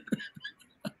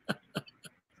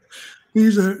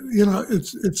 These are,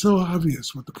 it's so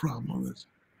obvious what the problem is.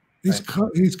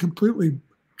 He's completely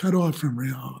cut off from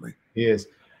reality. He is.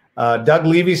 Doug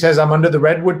Levy says, I'm under the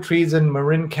redwood trees in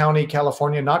Marin County,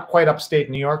 California, not quite upstate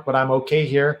New York, but I'm okay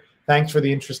here. Thanks for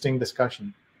the interesting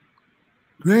discussion.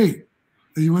 Great.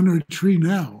 Are you under a tree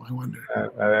now? I wonder.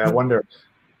 I wonder.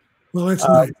 Well, that's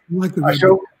nice. I like the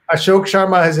Ashok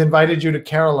Sharma has invited you to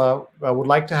Kerala. Would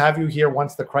like to have you here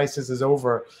once the crisis is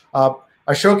over.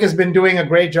 Ashok has been doing a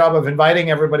great job of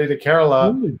inviting everybody to Kerala.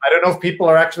 I don't know if people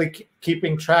are actually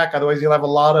keeping track. Otherwise, you'll have a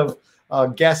lot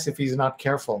of guests if he's not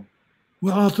careful.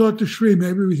 Well, I'll talk to Sree.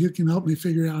 Maybe he can help me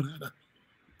figure out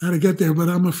how to get there. But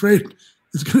I'm afraid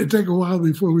it's going to take a while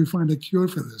before we find a cure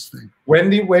for this thing. When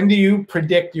do you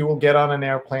predict you will get on an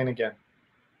airplane again?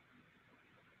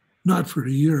 Not for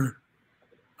a year.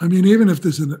 I mean, even if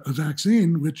there's a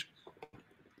vaccine, which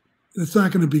it's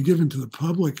not going to be given to the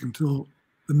public until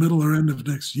the middle or end of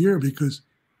next year, because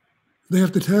they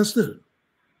have to test it.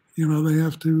 You know, they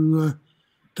have to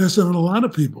test it on a lot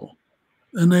of people,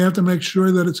 and they have to make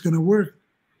sure that it's going to work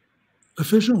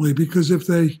efficiently. Because if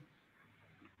they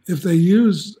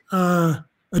use a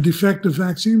defective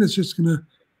vaccine, it's just going to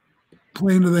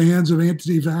play into the hands of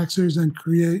anti-vaxxers and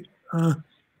create an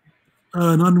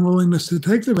unwillingness to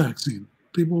take the vaccine.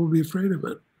 People will be afraid of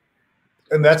it.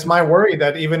 And that's my worry,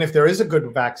 that even if there is a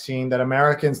good vaccine, that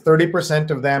Americans,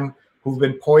 30% of them who've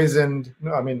been poisoned,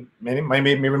 I mean,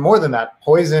 maybe more than that,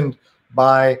 poisoned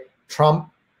by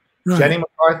Trump, right, Jenny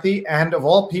McCarthy, and of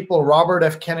all people, Robert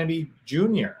F. Kennedy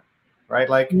Jr., right?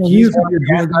 Like, well, he's a good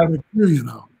guy too, you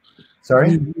know. Sorry?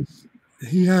 I mean,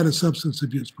 he had a substance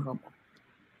abuse problem.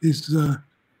 He's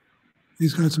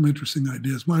got some interesting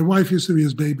ideas. My wife used to be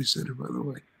his babysitter, by the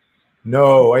way.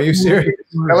 No, are you serious?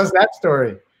 Tell us that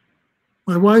story.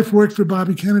 My wife worked for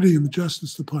Bobby Kennedy in the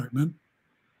Justice Department,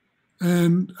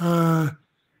 and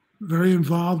very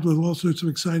involved with all sorts of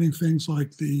exciting things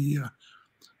like the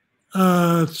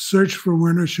search for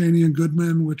Werner, Cheney, and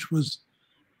Goodman, which was,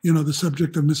 you know, the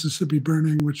subject of Mississippi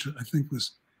Burning, which I think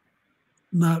was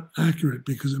not accurate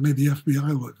because it made the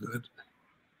FBI look good.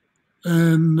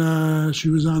 And she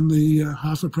was on the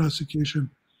Hoffa prosecution.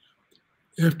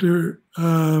 After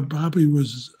Bobby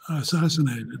was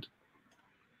assassinated,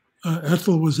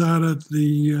 Ethel was out at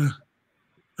the,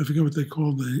 I forget what they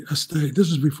called the estate. This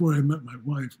is before I met my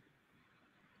wife.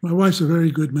 My wife's a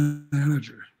very good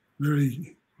manager,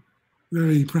 very,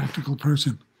 very practical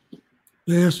person.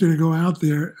 They asked her to go out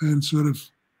there and sort of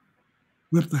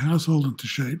whip the household into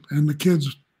shape, and the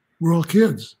kids were all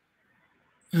kids.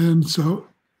 And so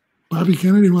Bobby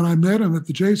Kennedy, when I met him at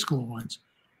the J School once,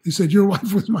 he said, "Your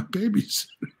wife was my babysitter."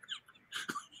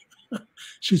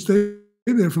 She stayed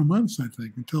there for months, I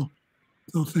think, until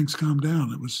things calmed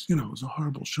down. It was, you know, it was a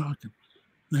horrible shock. And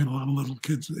they had a lot of little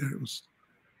kids there. It was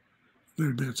a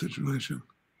very bad situation.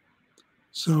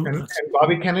 So, and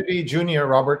Bobby Kennedy Jr.,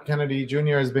 Robert Kennedy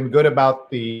Jr. has been good about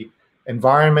the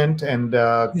environment and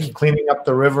cleaning up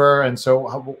the river. And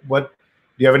so what,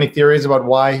 do you have any theories about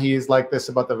why he is like this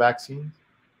about the vaccines?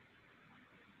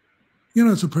 You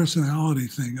know, it's a personality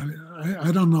thing.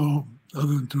 I don't know, other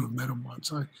than to have met him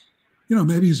once. You know,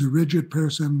 maybe he's a rigid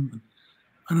person.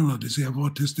 I don't know. Does he have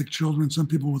autistic children? Some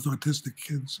people with autistic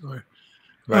kids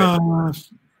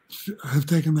have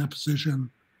taken that position.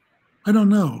 I don't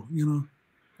know, you know.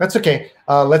 That's okay.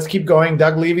 Let's keep going.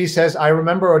 Doug Levy says, I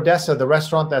remember Odessa, the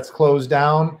restaurant that's closed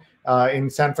down. In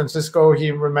San Francisco,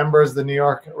 he remembers the New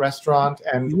York restaurant.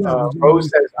 And Rose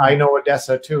says, I know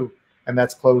Odessa too. And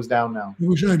that's closed down now. I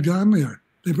wish I had gone there.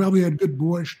 They probably had good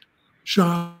borscht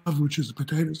shav, which is a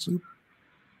potato soup.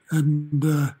 And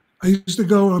I used to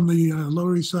go on the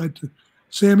Lower East Side to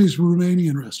Sammy's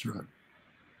Romanian restaurant,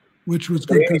 which was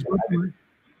good because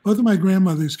both of my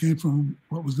grandmothers came from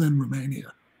what was then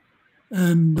Romania.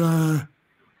 And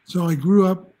so I grew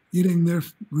up eating their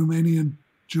Romanian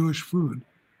Jewish food.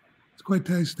 It's quite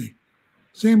tasty.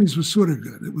 Sammy's was sort of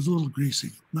good. It was a little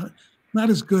greasy. Not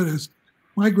as good as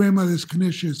my grandmother's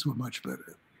knishes were much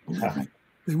better. Believe me.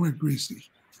 They weren't greasy.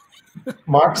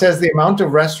 Mark says the amount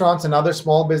of restaurants and other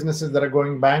small businesses that are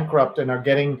going bankrupt and are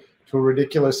getting to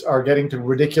ridiculous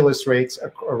rates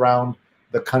around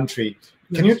the country.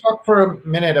 Yes. Can you talk for a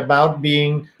minute about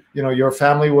being, you know, your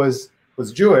family was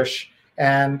Jewish,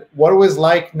 and what it was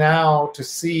like now to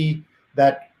see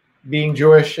that being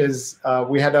Jewish is,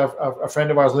 we had a friend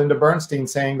of ours, Linda Bernstein,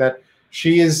 saying that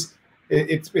she is,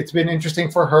 it's been interesting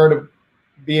for her to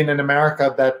be in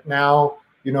America, that now,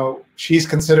 you know, she's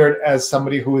considered as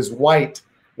somebody who is white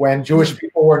when Jewish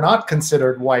people were not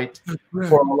considered white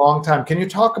for a long time. Can you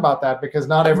talk about that? Because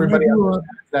not everybody understands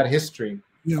that history.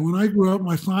 Yeah, when I grew up,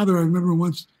 my father, I remember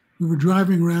once we were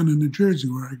driving around in New Jersey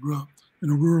where I grew up in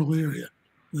a rural area.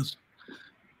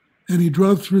 And he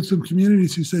drove through some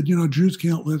communities. He said, you know, Jews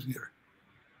can't live here.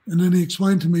 And then he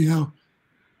explained to me how,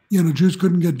 you know, Jews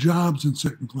couldn't get jobs in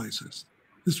certain places.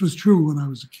 This was true when I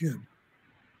was a kid.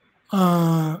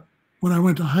 When I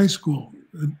went to high school,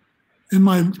 in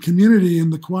my community, in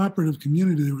the cooperative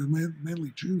community, there were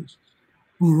mainly Jews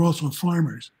who were also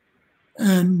farmers.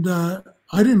 And I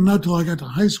didn't know till I got to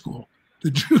high school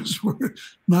the Jews were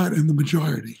not in the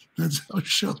majority. That's how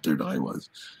sheltered I was.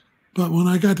 But when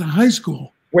I got to high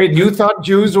school, wait, you thought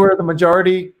Jews were the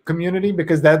majority community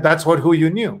because that's who you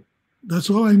knew? That's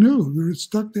all I knew. We were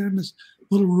stuck there in this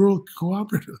little rural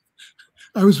cooperative.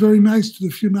 I was very nice to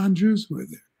the few non-Jews who were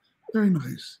there. Very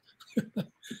nice.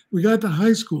 We got to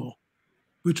high school,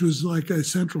 which was like a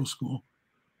central school.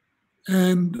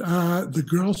 And the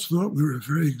girls thought we were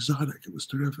very exotic. It was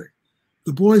terrific.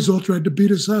 The boys all tried to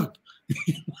beat us up.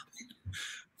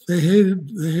 They hated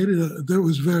it. That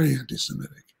was very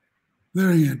anti-Semitic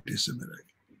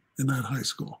in that high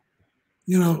school.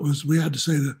 You know, it was, we had to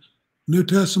say the New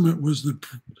Testament was the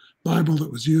Bible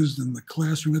that was used in the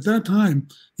classroom. At that time,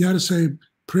 you had to say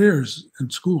prayers in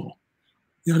school.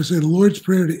 You had to say the Lord's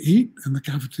Prayer to eat in the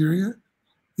cafeteria.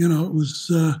 You know, it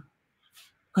was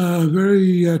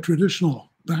very traditional,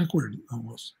 backward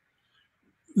almost.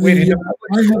 Wait,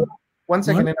 one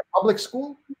second, in a public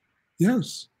school?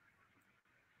 Yes.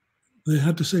 They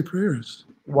had to say prayers.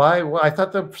 Why? Well, I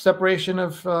thought the separation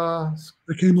of...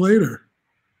 It came later.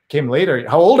 Came later.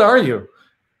 How old are you?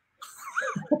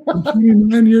 I'm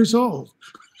 29 years old.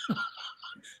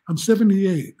 I'm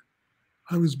 78.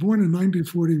 I was born in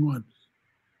 1941.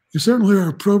 You certainly are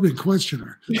a probing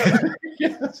questioner.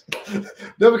 Yes.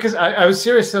 No, because I was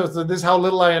serious. So this is how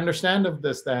little I understand of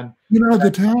this then. You know, the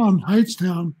town,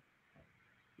 Hightstown,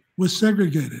 was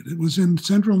segregated. It was in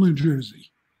central New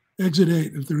Jersey. Exit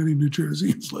 8, if there are any New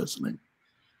Jerseyans listening.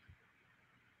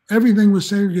 Everything was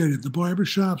segregated. The barber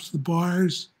shops, the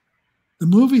bars, the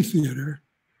movie theater.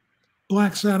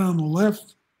 Blacks sat on the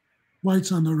left,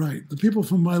 whites on the right. The people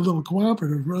from my little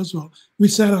cooperative, Roosevelt, we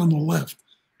sat on the left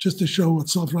just to show what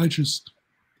self-righteous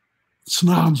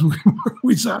snobs we were.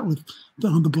 We sat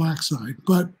on the black side.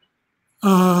 But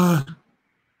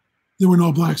there were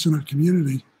no blacks in our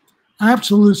community.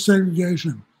 Absolute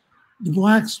segregation. The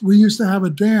blacks, we used to have a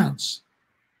dance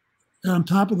on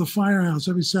top of the firehouse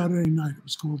every Saturday night. It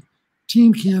was called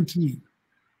Teen Canteen.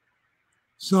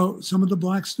 So some of the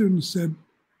black students said,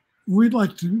 we'd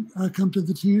like to come to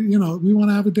the teen, you know, we want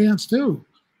to have a dance too.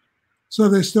 So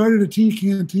they started a teen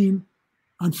canteen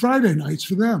on Friday nights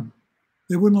for them.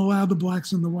 They wouldn't allow the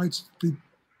blacks and the whites to be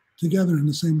together in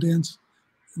the same dance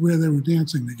where they were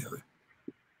dancing together.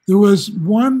 There was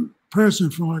one person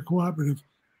from our cooperative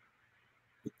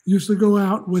used to go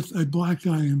out with a black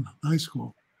guy in high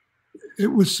school. It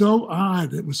was so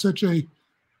odd. It was such a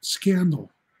scandal.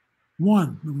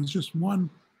 There was just one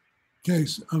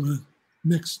case of a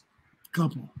mixed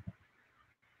couple.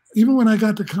 Even when I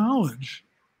got to college,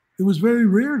 it was very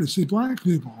rare to see black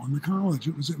people in the college.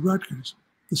 It was at Rutgers,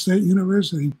 the state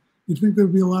university. You'd think there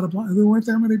would be a lot of black, there weren't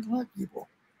that many black people.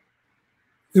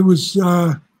 It was,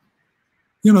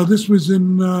 you know, this was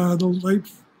in the late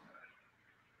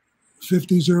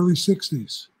 50s, early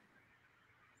 60s.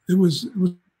 It was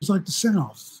like the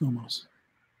South almost.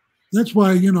 That's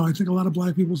why, you know, I think a lot of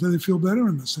black people say they feel better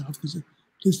in the South because at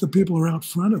least the people are out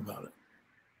front about it.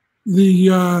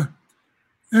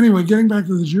 Anyway, getting back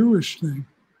to the Jewish thing,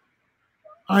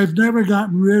 I've never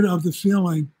gotten rid of the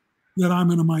feeling that I'm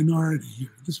in a minority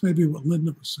here. This may be what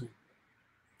Linda was saying.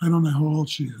 I don't know how old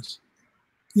she is.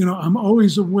 You know, I'm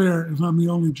always aware if I'm the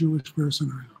only Jewish person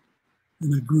around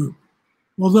in a group.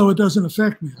 Although it doesn't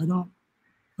affect me.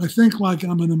 I think like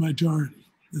I'm in the majority.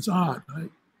 It's odd, right?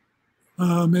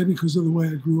 Maybe because of the way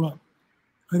I grew up.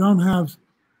 I don't have,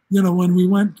 you know, when we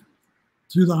went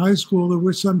to the high school, there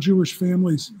were some Jewish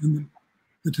families in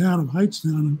the town of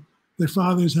Hightstown, and their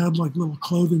fathers had like little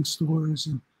clothing stores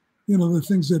and, you know, the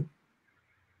things that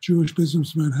Jewish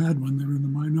businessmen had when they were in the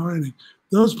minority.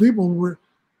 Those people were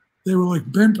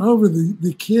like bent over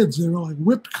the kids. They were like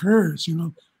whipped curs, you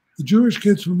know. The Jewish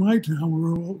kids from my town,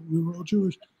 we were all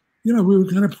Jewish. You know, we were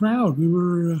kind of proud. We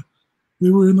were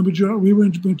in the majority. We were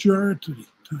in majority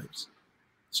types.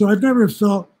 So I've never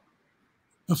felt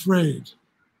afraid,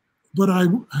 but I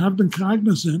have been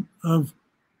cognizant of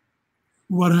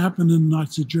what happened in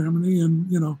Nazi Germany,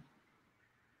 and you know,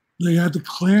 they had the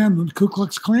Ku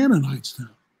Klux Klan in Hightstown.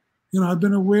 You know, I've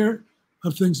been aware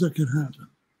of things that could happen.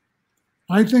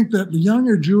 I think that the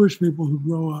younger Jewish people who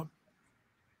grow up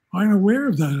aren't aware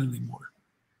of that anymore.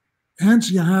 Hence,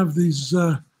 you have these,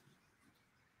 I'm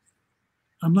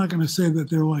not going to say that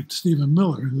they're like Stephen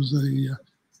Miller, who's you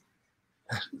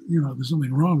know, there's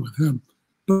something wrong with him.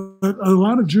 But a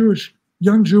lot of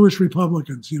young Jewish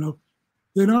Republicans, you know,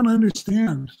 they don't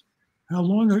understand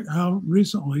how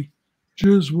recently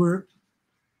Jews were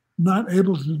not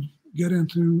able to get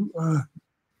into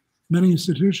many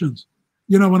institutions.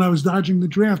 You know, when I was dodging the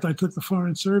draft, I took the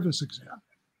Foreign Service exam.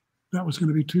 That was going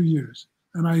to be 2 years.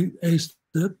 And I aced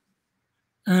it.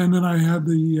 And then I had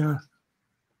the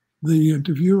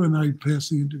interview, and I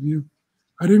passed the interview.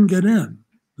 I didn't get in.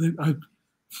 I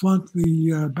flunked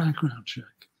the background check.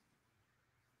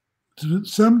 To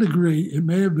some degree, it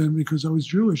may have been because I was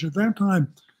Jewish. At that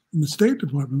time, in the State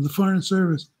Department, the Foreign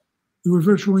Service, there were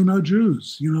virtually no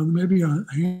Jews, maybe a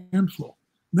handful.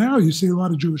 Now you see a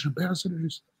lot of Jewish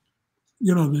ambassadors.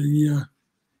 The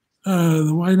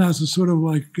White House is sort of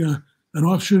like an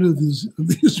offshoot of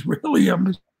the Israeli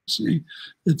embassy.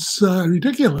 It's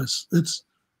ridiculous. There's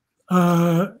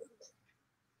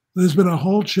been a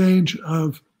whole change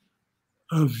of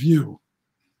view.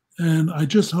 And I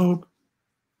just hope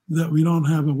that we don't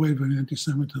have a wave of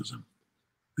anti-Semitism,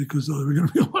 because there are going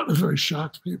to be a lot of very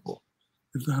shocked people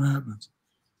if that happens.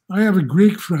 I have a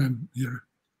Greek friend here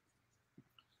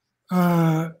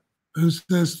who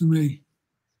says to me,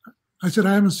 I said,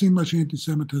 I haven't seen much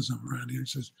anti-Semitism around here. He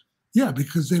says, yeah,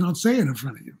 because they don't say it in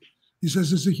front of you. He says,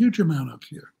 there's a huge amount up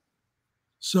here.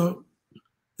 So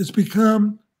it's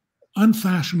become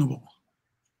unfashionable.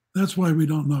 That's why we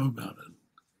don't know about it.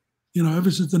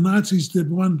 Ever since the Nazis did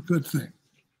one good thing,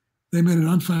 they made it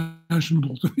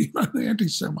unfashionable to be an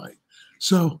anti-Semite.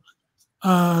 So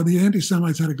the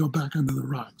anti-Semites had to go back under the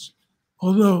rocks,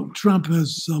 although Trump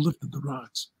has lifted the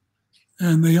rocks,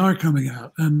 and they are coming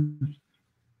out. And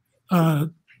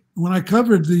when I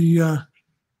covered the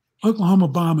Oklahoma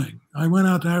bombing, I went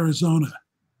out to Arizona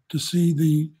to see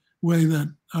the way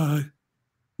that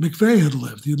McVeigh had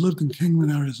lived. He had lived in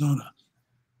Kingman, Arizona,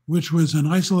 which was an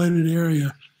isolated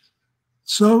area,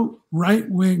 so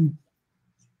right-wing,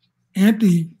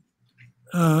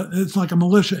 it's like a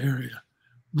militia area.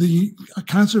 The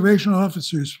conservation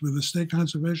officers for the State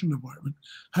Conservation Department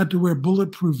had to wear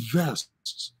bulletproof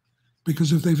vests,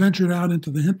 because if they ventured out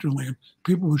into the hinterland,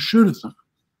 people would shoot at them.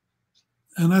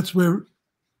 And that's where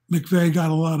McVeigh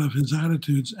got a lot of his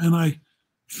attitudes. And I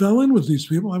fell in with these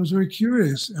people. I was very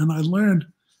curious. And I learned,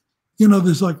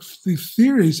 there's like the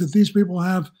theories that these people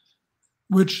have,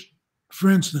 which, for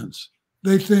instance,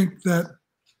 they think that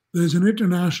there's an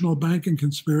international banking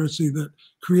conspiracy that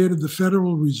created the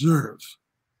Federal Reserve,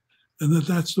 and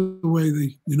that's the way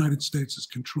the United States is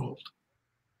controlled.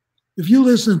 If you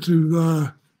listen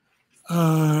to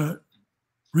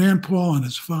Rand Paul and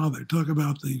his father talk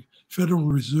about the Federal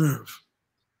Reserve,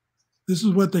 this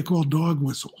is what they call dog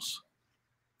whistles.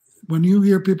 When you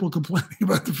hear people complaining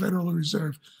about the Federal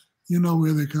Reserve, you know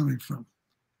where they're coming from.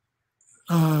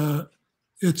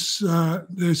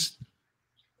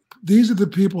 These are the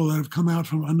people that have come out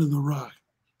from under the rock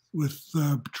with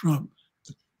Trump.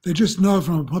 They just know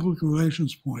from a public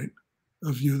relations point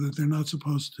of view that they're not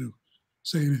supposed to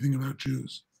say anything about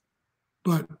Jews.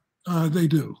 But they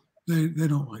do. They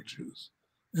don't like Jews.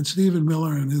 And Stephen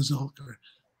Miller and his ilk are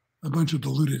a bunch of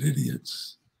deluded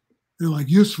idiots. They're like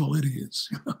useful idiots.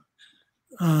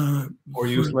 Or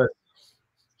useless.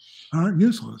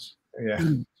 Useless. Yeah.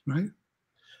 Idiots, right?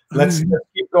 Let's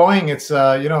keep going. It's,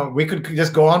 we could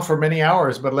just go on for many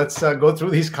hours, but let's go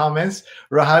through these comments.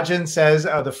 Rahajan says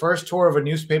the first tour of a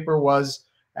newspaper was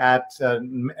at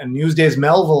Newsday's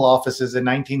Melville offices in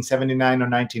 1979 or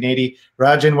 1980.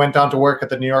 Rahajan went on to work at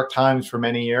the New York Times for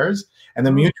many years. And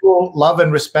the mutual love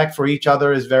and respect for each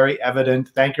other is very evident.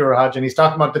 Thank you, Rahajan. He's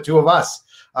talking about the two of us,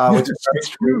 which is very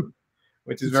true.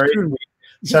 Which is very true.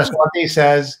 Sashwati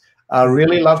says,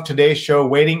 really love today's show,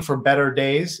 Waiting for Better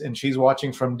Days, and she's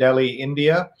watching from Delhi,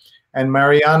 India. And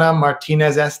Mariana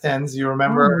Martinez Estens, you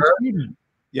remember her?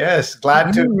 Yes,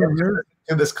 glad to get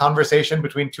to this conversation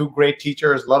between two great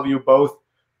teachers. Love you both.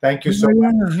 Thank you so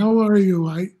much. How are you?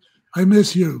 I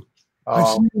miss you. I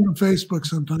see you on Facebook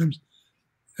sometimes,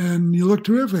 and you look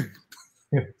terrific.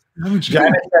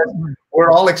 Janet says,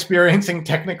 we're all experiencing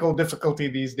technical difficulty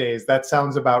these days. That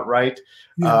sounds about right.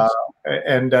 Yes.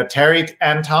 And Terry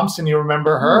Ann Thompson, you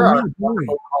remember her? Our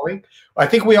colleague. I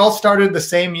think we all started the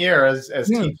same year as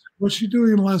teachers. What's she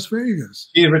doing in Las Vegas?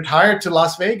 She retired to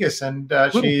Las Vegas, and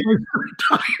she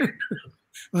retired.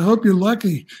 I hope you're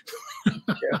lucky.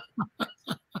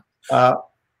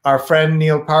 Our friend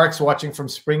Neil Parks, watching from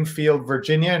Springfield,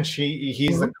 Virginia, and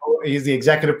he's the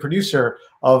executive producer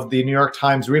of the New York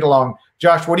Times Read Along.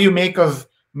 Josh, what do you make of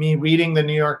me reading the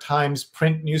New York Times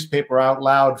print newspaper out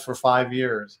loud for 5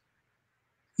 years?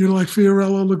 You're like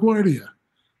Fiorello LaGuardia.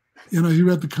 You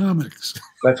read the comics.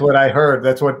 That's what I heard.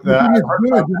 That's what I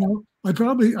heard.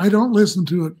 I don't listen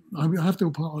to it. I have to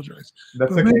apologize.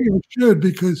 But maybe I should,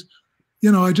 because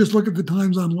I just look at the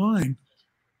Times online.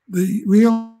 We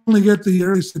only get the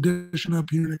earliest edition up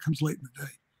here, and it comes late in the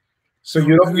day. So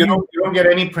you don't get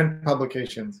any print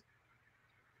publications?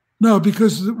 No,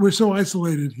 because we're so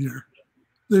isolated here.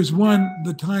 There's one,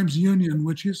 the Times Union,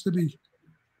 which used to be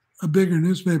a bigger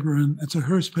newspaper, and it's a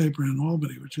Hearst paper in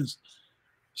Albany, which is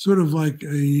sort of like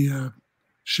a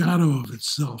shadow of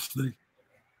itself. They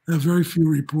have very few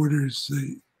reporters.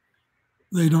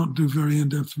 They don't do very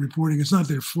in-depth reporting. It's not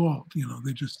their fault, you know.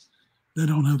 They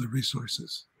don't have the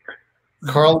resources.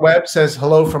 Carl Webb says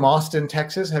hello from Austin,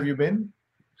 Texas. Have you been?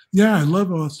 Yeah, I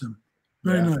love Austin.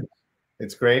 Very nice.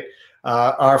 It's great.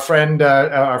 Our friend,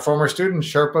 our former student,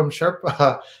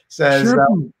 Sherpa, says,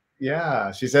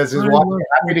 yeah, she says, is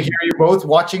happy to hear you both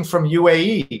watching from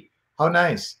UAE. How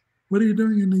nice. What are you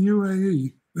doing in the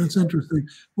UAE? That's interesting.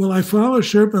 Well, I follow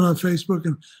Sherpa on Facebook,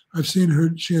 and I've seen her.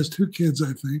 She has 2 kids,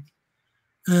 I think.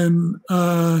 And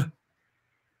one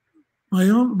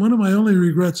of my only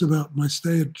regrets about my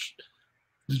stay at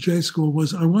the J School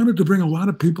was I wanted to bring a lot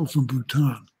of people from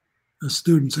Bhutan as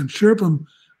students, and Sherpa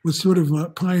was sort of a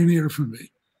pioneer for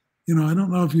me. You know, I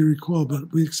don't know if you recall,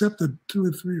 but we accepted 2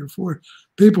 or 3 or 4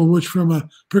 people, which from a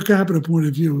per capita point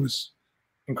of view was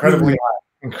incredibly high.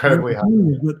 Incredibly high.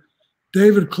 But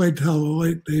David Claytel, the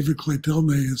late David Claytel,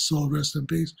 may his soul rest in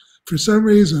peace, for some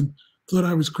reason thought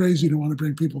I was crazy to want to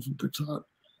bring people from Bhutan.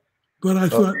 But I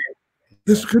thought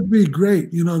this could be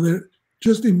great. You know, they're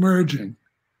just emerging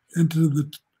into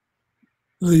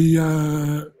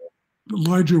the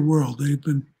larger world. They've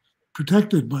been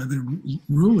protected by their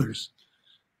rulers.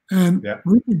 And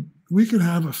we could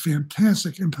have a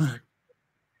fantastic impact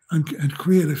and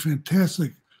create a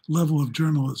fantastic level of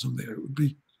journalism there. It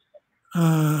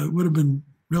would have been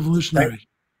revolutionary.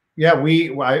 Yeah,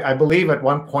 I believe at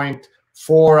one point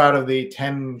 4 out of the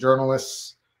 10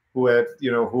 journalists who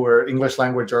were English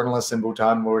language journalists in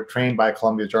Bhutan were trained by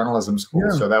Columbia Journalism School.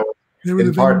 Yeah. So that was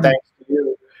in part thanks to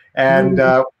you. And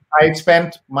I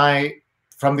spent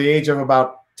from the age of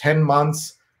about 10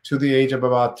 months to the age of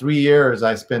about 3 years,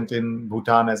 I spent in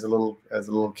Bhutan as a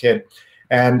little kid.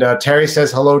 And Terry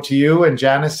says hello to you, and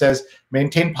Janice says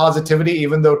maintain positivity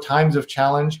even though times of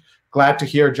challenge. Glad to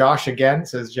hear Josh again,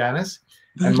 says Janice.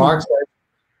 And Mark says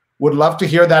would love to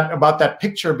hear about that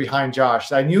picture behind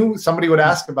Josh. I knew somebody would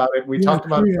ask about it. We talked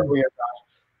about it earlier.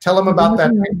 Tell them about that.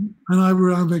 And I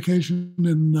were on vacation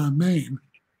in Maine,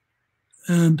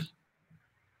 and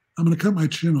I'm going to cut my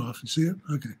chin off. You see it?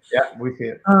 Okay. Yeah, we see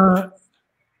it.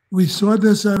 We saw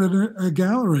this at a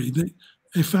gallery.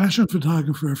 A fashion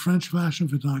photographer, a French fashion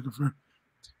photographer,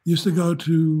 used to go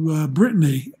to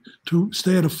Brittany to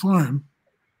stay at a farm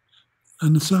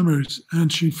in the summers,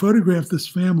 and she photographed this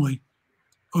family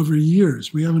over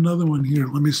years. We have another one here.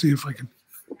 Let me see if I can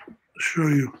show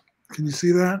you. Can you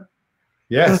see that?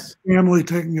 Yes. That's a family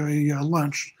taking a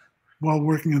lunch while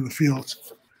working in the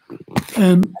fields.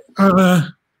 And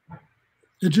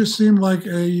it just seemed like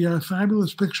a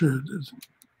fabulous picture.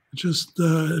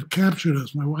 It captured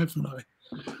us, my wife and I.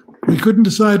 We couldn't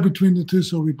decide between the 2,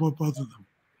 so we bought both of them.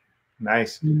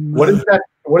 Nice. What is that?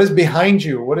 What is behind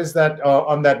you? What is that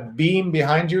on that beam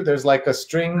behind you? There's like a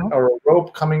string or a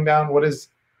rope coming down. What is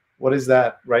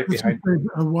that right behind you?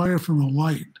 A wire from a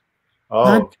light.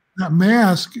 Oh, that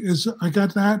mask I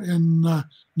got that in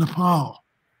Nepal.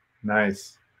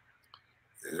 Nice.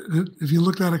 If you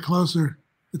look at it closer,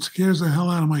 it scares the hell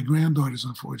out of my granddaughters,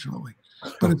 unfortunately.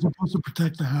 But it's supposed to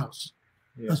protect the house.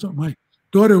 Yeah. That's what my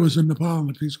daughter was in Nepal in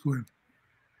the Peace Corps.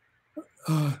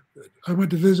 I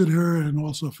went to visit her and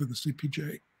also for the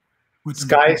CPJ.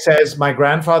 Sky says, my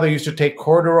grandfather used to take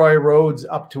corduroy roads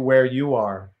up to where you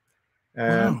are.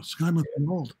 Wow, Sky must be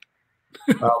old.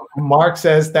 Mark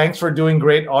says, thanks for doing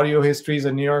great audio histories.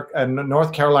 In New York and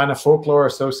North Carolina Folklore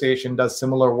Association does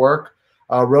similar work.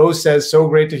 Rose says, so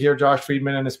great to hear Josh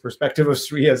Friedman and his perspective of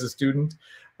Sree as a student.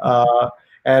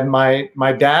 And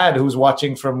my dad, who's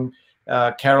watching from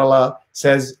Kerala,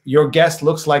 says, your guest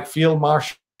looks like Field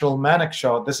Marshal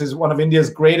Manekshaw. This is one of India's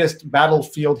greatest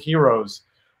battlefield heroes.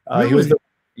 Really? He was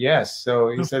so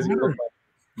he says he looked like,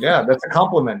 yeah, that's a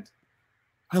compliment.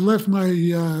 I left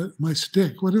my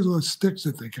stick. What are those sticks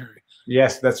that they carry?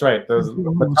 Yes, that's right. Those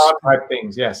baton type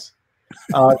things. Yes.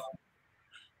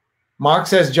 Mark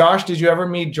says, Josh, did you ever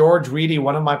meet George Reedy,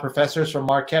 one of my professors from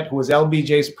Marquette, who was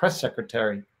LBJ's press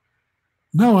secretary?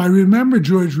 No, I remember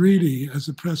George Reedy as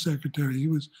a press secretary. He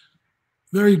was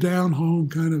very down home,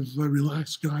 kind of a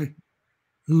relaxed guy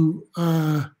who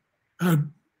had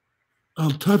a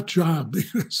tough job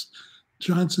because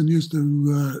Johnson used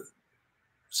to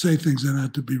say things that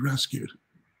had to be rescued.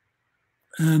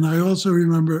 And I also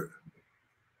remember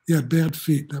he had bad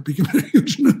feet. That became a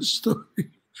huge news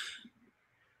story.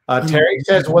 Terry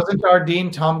says, wasn't our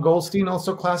dean Tom Goldstein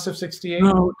also class of 68?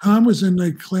 No, Tom was in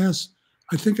the class,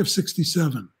 I think, of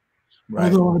 67.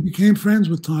 Right. Although I became friends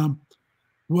with Tom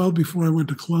well before I went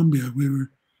to Columbia. We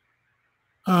were,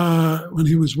 when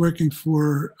he was working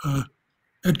for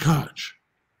Ed Koch.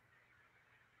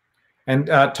 And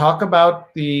talk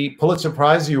about the Pulitzer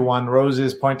Prize you won. Rose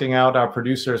is pointing out, our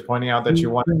producer is pointing out that you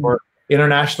won for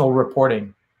international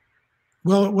reporting.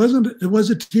 Well, it was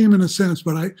a team in a sense,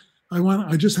 but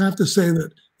I just have to say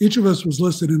that each of us was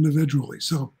listed individually.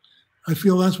 So I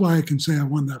feel that's why I can say I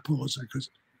won that Pulitzer, because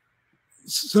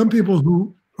some people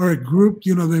who are a group,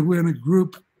 you know, they were in a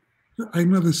group. I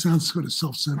know this sounds sort of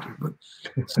self-centered, but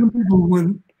some people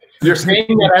wouldn't. You're saying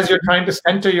that as you're trying to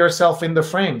center yourself in the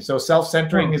frame. So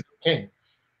self-centering is okay.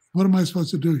 What am I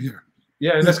supposed to do here?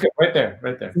 Yeah, that's good. Right there,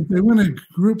 right there. If they win a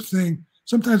group thing,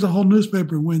 sometimes a whole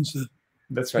newspaper wins it.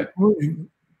 That's right.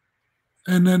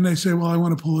 And then they say, well, I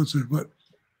want a Pulitzer, but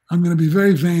I'm going to be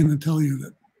very vain and tell you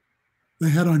that they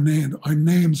had our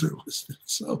names are listed.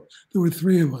 So there were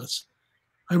 3 of us.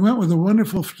 I went with a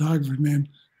wonderful photographer named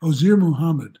Ozir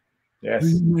Muhammad. Yes.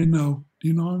 You may know. Do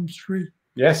you know him, Sree?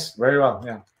 Yes, very well.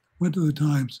 Yeah. Went to the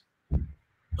Times.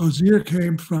 Ozir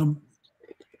came from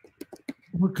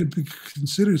what could be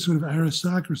considered sort of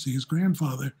aristocracy. His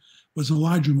grandfather was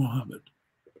Elijah Muhammad.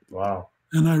 Wow.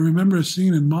 And I remember a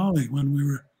scene in Mali when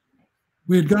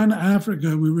we had gone to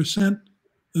Africa. We were sent,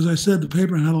 as I said, the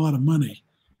paper had a lot of money.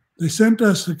 They sent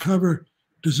us to cover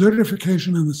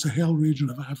desertification in the Sahel region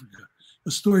of Africa,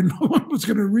 a story no one was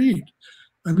going to read.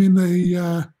 I mean,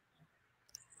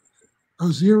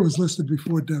 Ozir was listed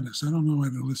before Dennis. I don't know why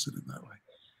they listed it that way.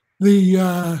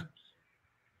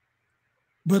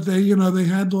 But they, you know, they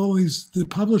had all these, the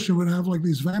publisher would have like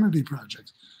these vanity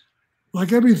projects.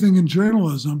 Like everything in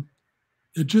journalism,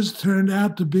 it just turned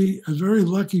out to be a very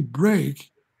lucky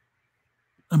break,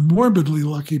 a morbidly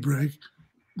lucky break,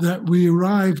 that we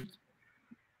arrived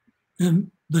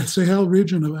in the Sahel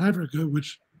region of Africa,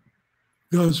 which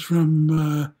goes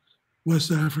from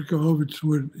West Africa over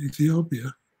toward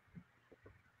Ethiopia.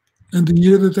 And the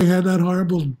year that they had that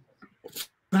horrible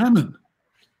famine.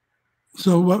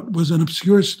 So what was an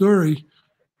obscure story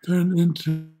turned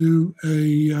into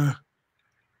the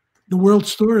world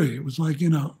story. It was like, you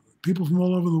know, people from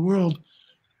all over the world.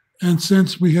 And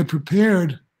since we had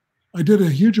prepared, I did a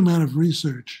huge amount of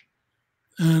research.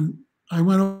 And I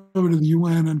went over to the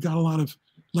UN and got a lot of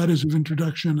letters of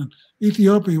introduction. And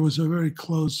Ethiopia was a very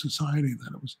closed society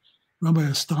then. It was run by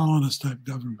a Stalinist type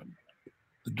government,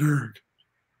 the Derg.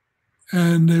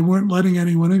 And they weren't letting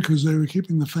anyone in because they were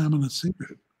keeping the famine a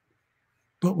secret.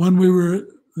 But when we were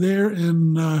there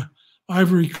in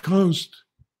Ivory Coast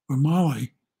or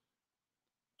Mali,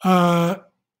 the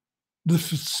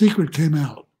secret came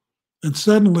out. And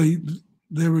suddenly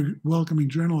they were welcoming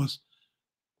journalists.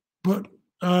 But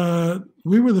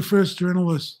we were the first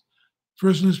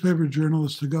newspaper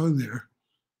journalists to go there,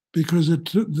 because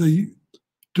the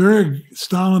Derg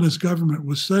Stalinist government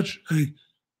was such a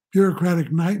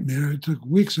bureaucratic nightmare. It took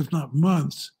weeks, if not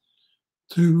months,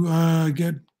 to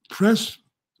get press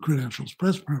credentials,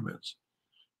 press permits.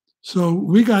 So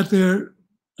we got there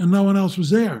and no one else was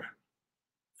there.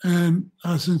 And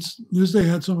since Newsday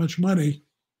had so much money,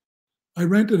 I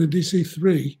rented a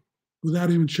DC-3 without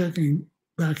even checking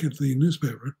back at the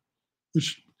newspaper,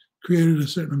 which created a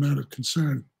certain amount of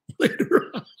concern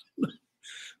later on.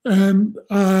 And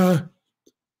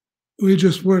we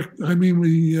just worked. I mean,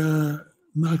 we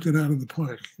knocked it out of the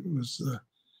park. It was,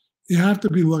 you have to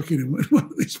be lucky to win one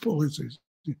of these Pulitzers.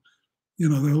 You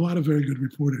know, there are a lot of very good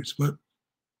reporters, but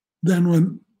then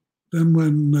when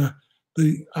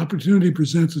the opportunity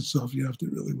presents itself, you have to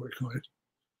really work hard.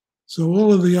 So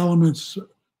all of the elements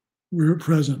were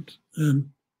present, and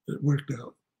it worked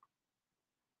out.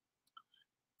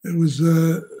 It was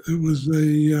a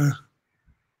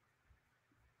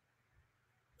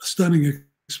stunning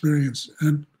experience,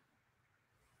 and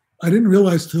I didn't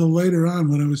realize till later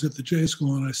on when I was at the J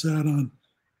School and I sat on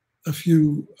a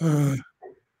few.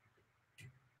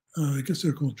 I guess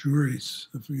they're called juries.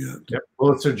 I forget. Yep,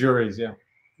 Pulitzer juries. Yeah.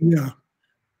 Yeah.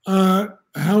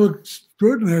 How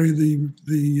extraordinary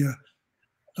the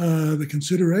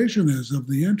consideration is of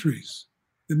the entries.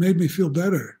 It made me feel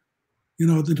better. You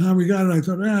know, at the time we got it, I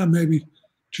thought, maybe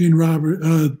Gene Robert,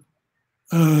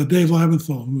 Dave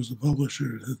Leventhal, who was the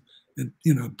publisher, and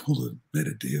made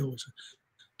a deal.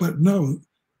 But no,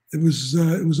 it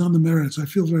was on the merits. I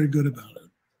feel very good about it.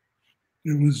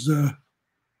 It was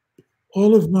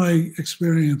all of my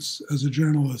experience as a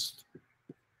journalist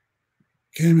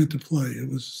came into play. It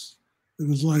was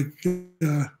like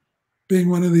being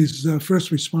one of these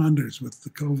first responders with the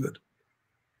COVID.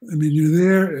 I mean, you're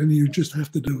there and you just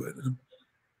have to do it.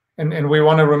 And we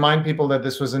want to remind people that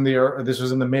this was in the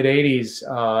mid '80s,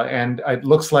 and it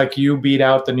looks like you beat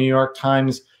out the New York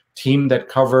Times team that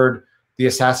covered the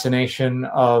assassination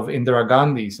of Indira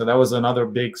Gandhi. So that was another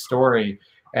big story.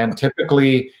 And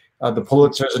typically, the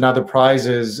Pulitzers and other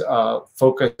prizes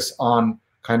focus on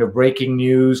kind of breaking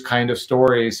news kind of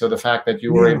stories. So the fact that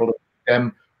you were able to put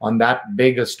them on that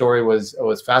big a story was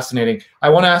fascinating. I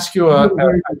want to ask you go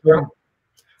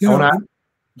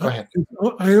ahead.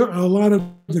 A lot of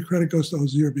the credit goes to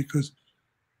Ozir, because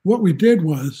what we did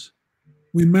was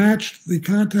we matched the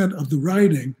content of the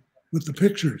writing with the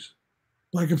pictures.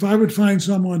 Like if I would find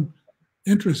someone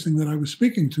interesting that I was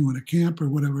speaking to in a camp or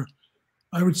whatever,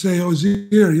 I would say,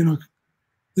 Ozir, you know,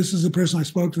 this is the person I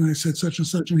spoke to, and I said such and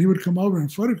such, and he would come over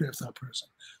and photograph that person.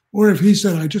 Or if he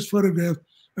said, I just photographed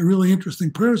a really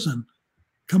interesting person,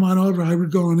 come on over, I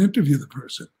would go and interview the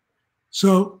person.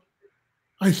 So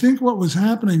I think what was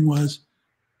happening was,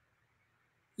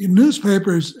 in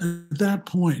newspapers at that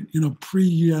point, you know,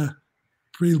 pre-web,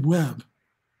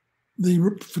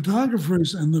 the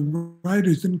photographers and the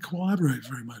writers didn't collaborate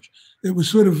very much. It was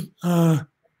sort of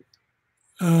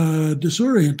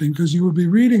disorienting, because you would be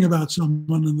reading about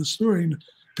someone in the story and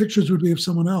pictures would be of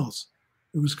someone else.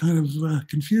 It was kind of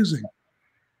confusing.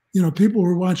 You know, people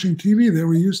were watching TV. They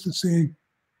were used to seeing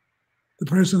the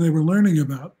person they were learning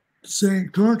about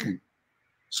talking.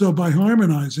 So by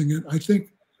harmonizing it, I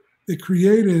think it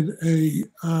created a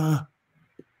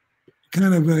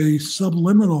kind of a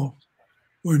subliminal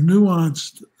or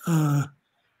nuanced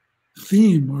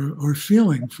theme or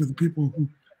feeling for the people who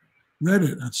read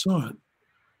it and saw it.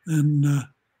 And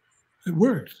it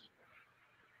worked.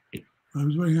 I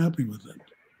was very happy with it.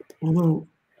 Although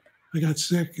I got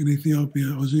sick in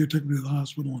Ethiopia, Ozir took me to the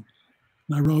hospital in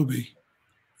Nairobi,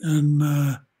 and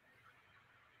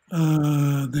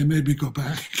they made me go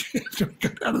back after I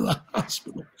got out of the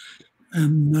hospital.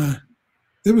 And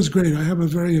it was great. I have a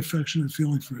very affectionate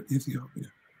feeling for Ethiopia.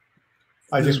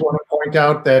 I just want to point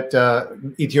out that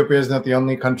Ethiopia is not the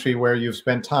only country where you've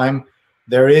spent time.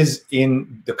 There is,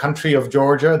 in the country of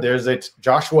Georgia, there's a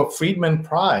Joshua Friedman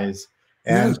Prize.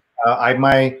 And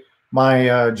yes.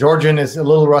 My Georgian is a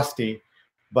little rusty,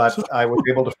 but I was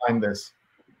able to find this.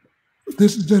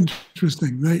 This is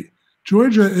interesting.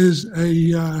 Georgia is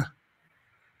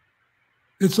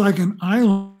it's like an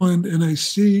island in a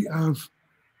sea of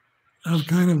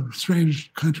kind of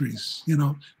strange countries. You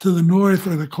know, to the north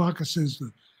are the Caucasus,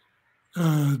 the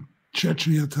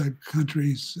Chechnya type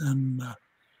countries, and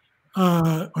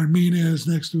Armenia is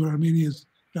next to it. Armenia's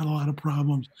got a lot of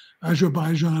problems.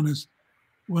 Azerbaijan is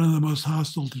one of the most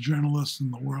hostile to journalists in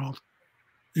the world.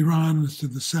 Iran is to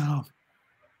the south.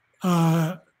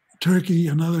 Turkey,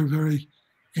 another very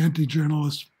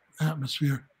anti-journalist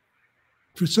atmosphere.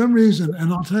 For some reason,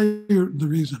 and I'll tell you the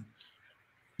reason.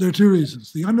 There are two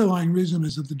reasons. The underlying reason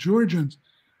is that the Georgians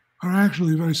are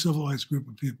actually a very civilized group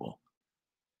of people.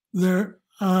 They're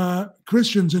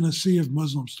Christians in a sea of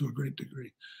Muslims to a great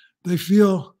degree. They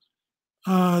feel,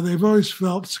 they've always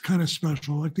felt kind of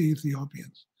special, like the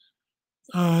Ethiopians.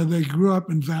 They grew up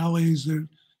in valleys. There are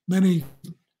many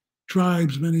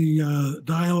tribes, many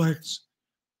dialects,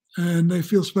 and they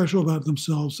feel special about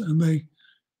themselves. And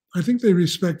I think they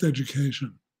respect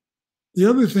education. The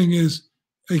other thing is,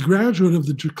 a graduate of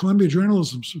the Columbia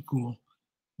Journalism School,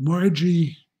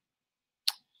 Margie,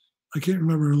 I can't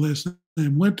remember her last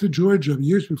name, went to Georgia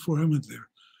years before I went there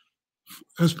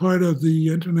as part of the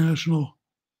International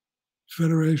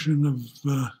Federation of,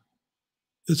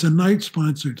 it's a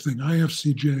night-sponsored thing,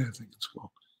 IFCJ, I think it's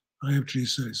called. IFG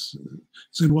says,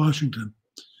 it's in Washington.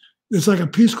 It's like a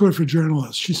Peace Corps for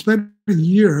journalists. She spent a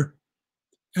year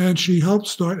and she helped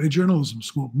start a journalism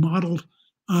school modeled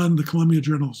on the Columbia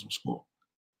Journalism School,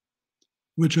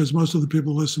 which, as most of the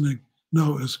people listening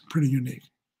know, is pretty unique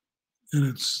in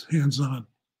its hands-on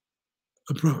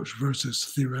approach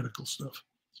versus theoretical stuff.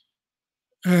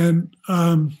 And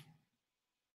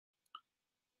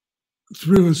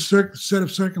through a set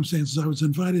of circumstances, I was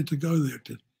invited to go there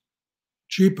to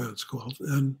Chipa, it's called,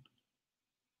 and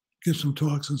give some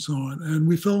talks and so on. And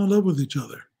we fell in love with each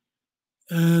other.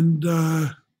 And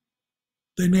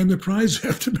they named the prize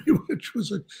after me, which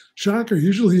was a shocker.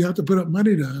 Usually you have to put up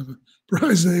money to have a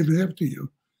prize named after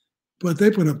you. But they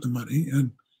put up the money,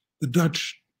 and the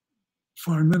Dutch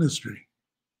Foreign Ministry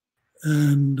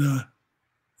and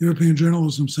European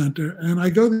Journalism Center. And I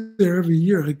go there every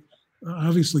year. I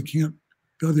obviously can't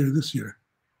go there this year.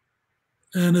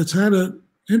 And it's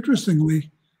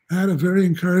interestingly, had a very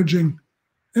encouraging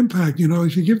impact. You know,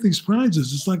 if you give these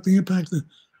prizes, it's like the impact that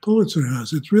Pulitzer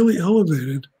has. It's really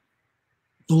elevated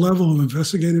the level of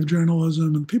investigative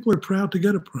journalism, and people are proud to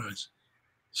get a prize.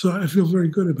 So I feel very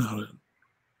good about it.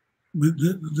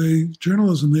 The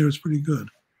journalism there is pretty good.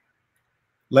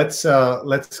 Let's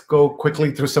go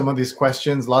quickly through some of these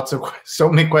questions. So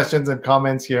many questions and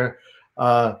comments here.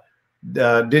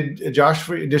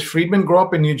 Did Friedman grow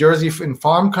up in New Jersey in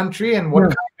farm country? And what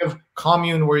kind of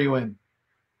commune were you in?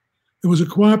 It was a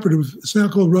cooperative. It's now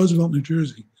called Roosevelt, New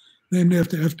Jersey, named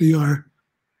after FDR.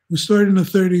 It was started in the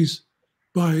 30s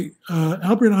by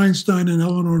Albert Einstein and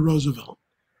Eleanor Roosevelt,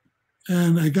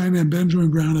 and a guy named Benjamin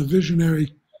Brown, a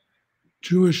visionary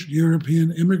Jewish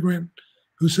European immigrant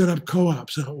who set up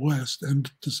co-ops out west and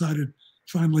decided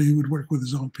finally he would work with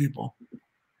his own people.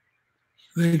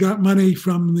 They got money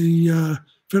from the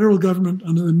federal government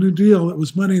under the New Deal. It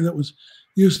was money that was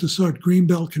used to sort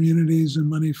greenbelt communities and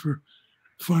money for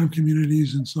farm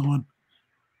communities and so on.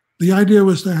 The idea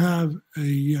was to have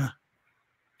a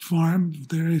farm,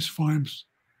 various farms,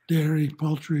 dairy,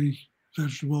 poultry,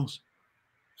 vegetables,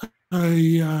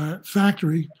 a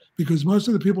factory, because most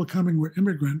of the people coming were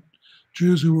immigrant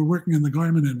Jews who were working in the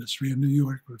garment industry in New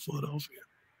York or Philadelphia.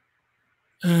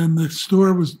 And the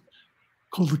store was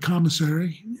called the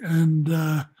commissary, and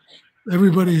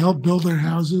everybody helped build their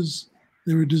houses.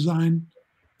 They were designed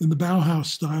in the Bauhaus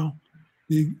style.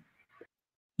 The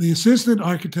assistant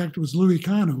architect was Louis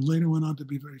Kahn, who later went on to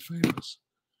be very famous.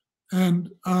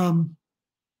 And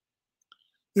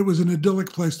it was an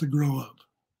idyllic place to grow up.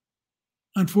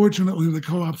 Unfortunately, the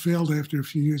co-op failed after a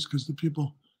few years because the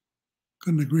people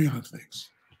couldn't agree on things,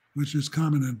 which is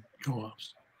common in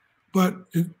co-ops. But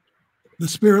the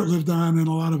spirit lived on, and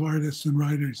a lot of artists and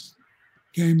writers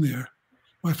came there.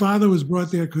 My father was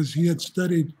brought there because he had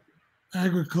studied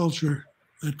agriculture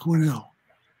at Cornell,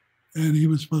 and he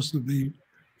was supposed to be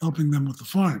helping them with the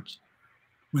farms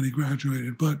when he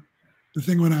graduated. But the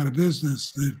thing went out of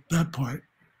business, that part.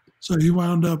 So he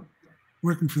wound up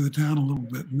working for the town a little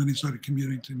bit, and then he started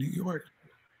commuting to New York.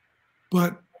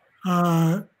 But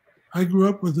I grew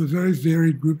up with a very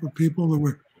varied group of people. There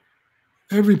were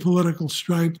every political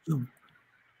stripe, the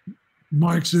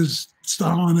Marxists,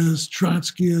 Stalinists,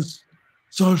 Trotskyists,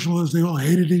 socialists, they all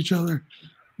hated each other.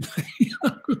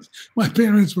 My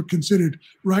parents were considered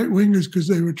right-wingers because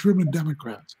they were Truman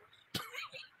Democrats.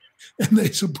 And they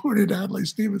supported Adlai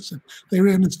Stevenson. They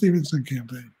ran the Stevenson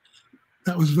campaign.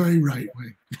 That was very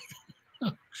right-wing.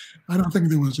 I don't think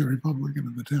there was a Republican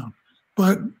in the town.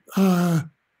 But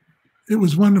it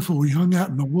was wonderful. We hung out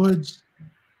in the woods.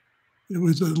 It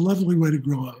was a lovely way to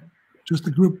grow up. Just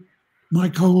a group. My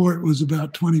cohort was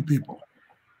about 20 people.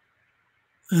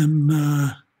 And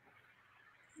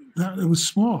it was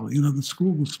small. The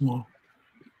school was small.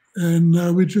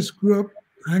 And we just grew up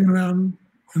hanging around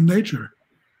in nature.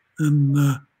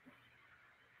 And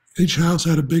each house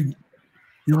had a big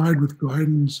yard with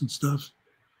gardens and stuff.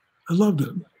 I loved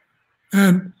it.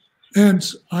 And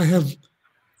I have,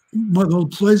 the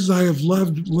places I have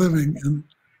loved living in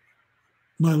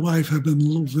my life have been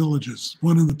little villages.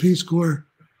 One in the Peace Corps,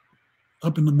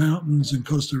 up in the mountains in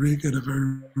Costa Rica, at a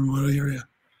very remote area.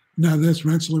 Now there's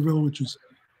Rensselaerville, which is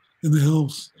in the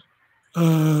hills,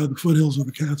 the foothills of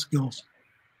the Catskills,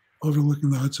 overlooking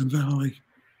the Hudson Valley.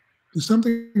 There's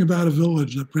something about a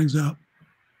village that brings out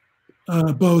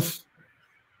both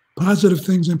positive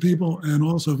things in people and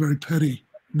also very petty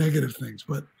negative things.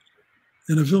 But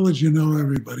in a village, you know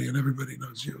everybody and everybody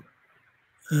knows you,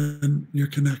 and you're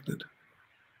connected.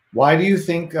 Why do you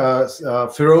think,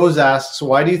 Firoz asks,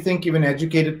 why do you think even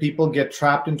educated people get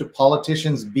trapped into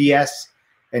politicians' BS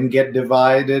and get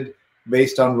divided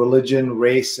based on religion,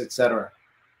 race, etc.?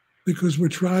 Because we're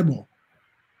tribal.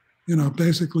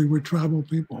 Basically we're tribal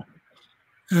people.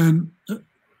 And,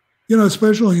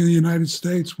 especially in the United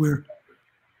States, where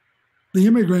the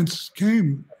immigrants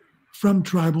came from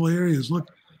tribal areas. Look,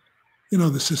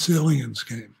 the Sicilians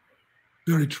came,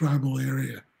 very tribal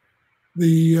area.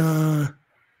 The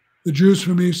Jews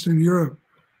from Eastern Europe,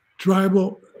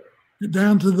 tribal,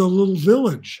 down to the little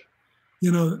village,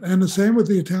 and the same with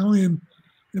the Italian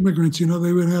immigrants.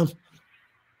 They would have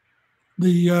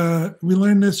we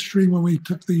learned this, Sree, when we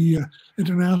took the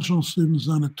international students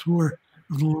on a tour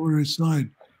of the Lower East Side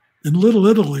in Little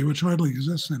Italy, which hardly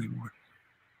exists anymore.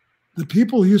 The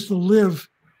people used to live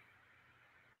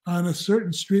on a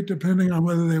certain street, depending on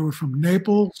whether they were from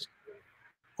Naples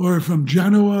or from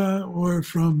Genoa or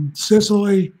from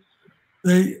Sicily.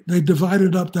 They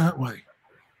divided up that way.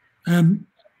 And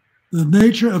the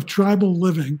nature of tribal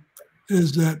living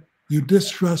is that you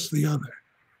distrust the other.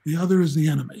 The other is the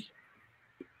enemy.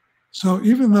 So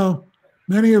even though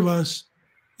many of us,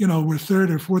 we're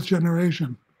third or fourth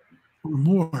generation or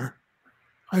more,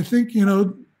 I think,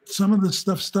 some of this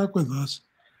stuff stuck with us.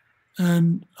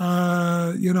 And,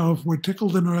 if we're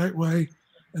tickled in the right way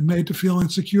and made to feel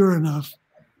insecure enough,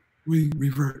 we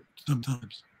revert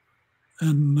sometimes.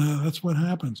 And that's what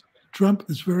happens. Trump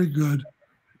is very good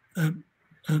at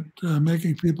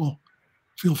making people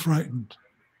feel frightened.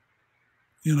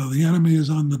 You know, the enemy is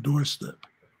on the doorstep.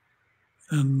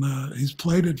 And he's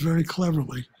played it very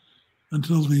cleverly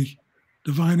until the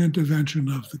divine intervention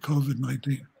of the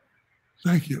COVID-19.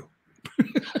 Thank you.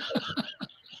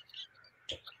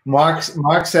 Mark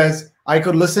says, I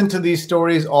could listen to these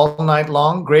stories all night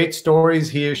long. Great stories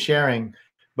he is sharing.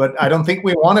 But I don't think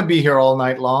we want to be here all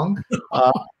night long.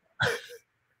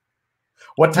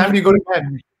 What time do you go to bed?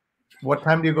 What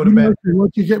time do you go to bed?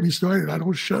 Once you get me started, I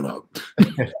don't shut up.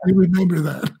 You remember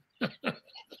that.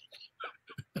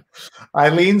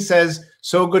 Eileen says,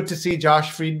 so good to see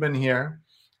Josh Friedman here.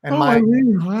 And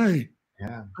Eileen, hi.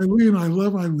 Yeah. Eileen, I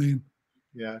love Eileen.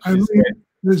 Yeah. Eileen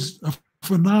is a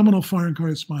phenomenal foreign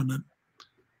correspondent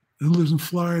who lives in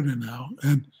Florida now.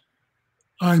 And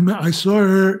I saw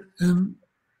her, and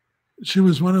she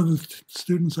was one of the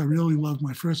students I really loved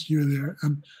my first year there.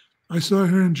 And I saw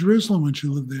her in Jerusalem when she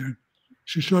lived there.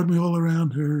 She showed me all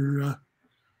around her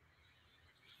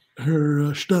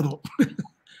shtetl.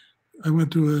 I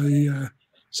went to a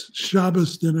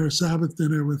Shabbos dinner, Sabbath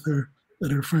dinner with her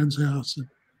at her friend's house. And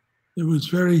it was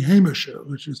very Hamisha,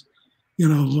 which is, you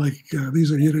know, like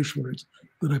these are Yiddish words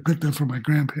that I picked up from my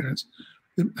grandparents.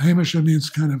 Hamisha means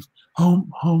kind of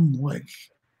home-like.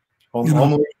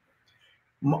 Home.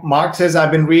 Mark says,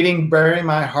 I've been reading Bury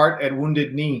My Heart at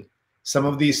Wounded Knee. Some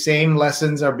of these same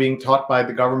lessons are being taught by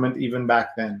the government even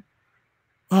back then.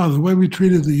 Oh, the way we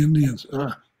treated the Indians,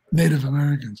 Native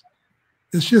Americans.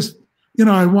 It's just, you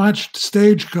know, I watched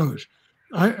Stagecoach.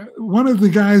 One of the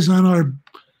guys on our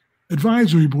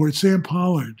advisory board, Sam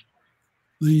Pollard,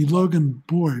 the Logan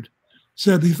board,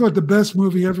 said he thought the best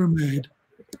movie ever made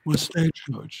was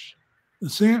Stagecoach.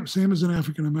 Sam is an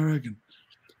African American.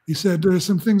 He said there are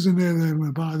some things in there that are going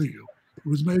to bother you. It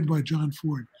was made by John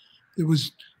Ford. It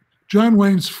was John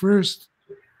Wayne's first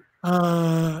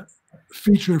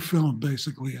feature film,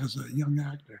 basically, as a young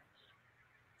actor.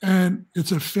 And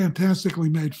it's a fantastically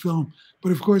made film.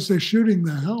 But of course, they're shooting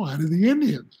the hell out of the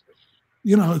Indians.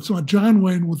 You know, it's on John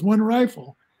Wayne with one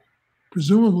rifle.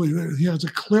 Presumably, he has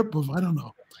a clip of, I don't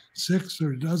know, 6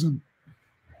 or a dozen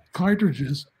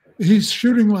cartridges. He's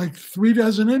shooting like 3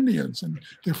 dozen Indians, and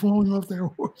they're falling off their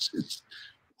horses.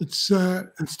 It's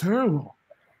terrible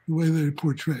the way they're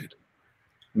portrayed.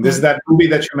 And this is that movie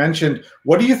that you mentioned.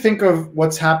 What do you think of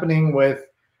what's happening with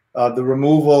the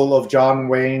removal of John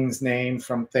Wayne's name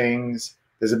from things?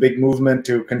 There's a big movement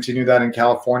to continue that in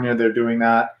California. They're doing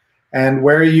that. And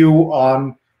where are you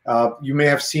on? You may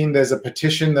have seen there's a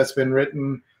petition that's been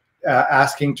written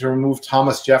asking to remove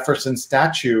Thomas Jefferson's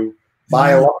statue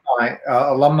by alumni.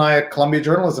 Alumni at Columbia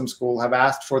Journalism School have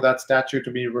asked for that statue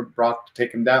to be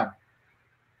taken down.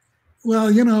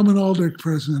 Well, you know, I'm an older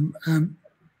person, and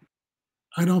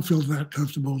I don't feel that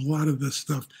comfortable with a lot of this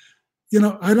stuff. You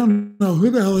know, I don't know who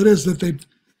the hell it is that they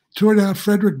tore down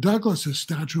Frederick Douglass's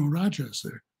statue in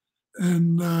Rochester,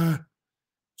 and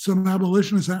some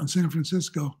abolitionists out in San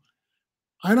Francisco.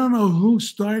 I don't know who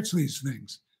starts these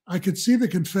things. I could see the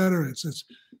Confederates. It's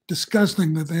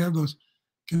disgusting that they have those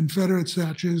Confederate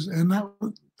statues, and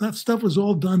that stuff was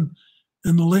all done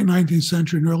in the late 19th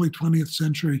century and early 20th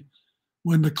century,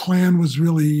 when the Klan was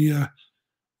really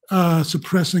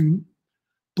suppressing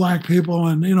Black people,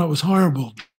 and you know, it was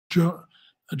horrible.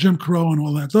 Jim Crow and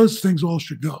all that. Those things all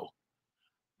should go.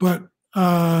 But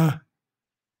I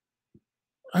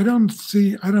don't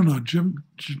know,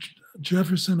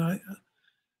 Jefferson.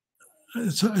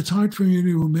 It's hard for me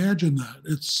to imagine that.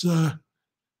 It's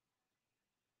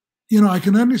you know, I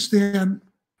can understand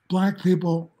Black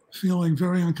people feeling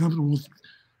very uncomfortable with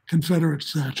Confederate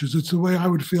statues. It's the way I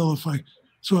would feel if I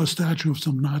saw a statue of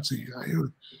some Nazi guy,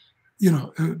 you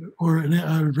know, or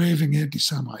a raving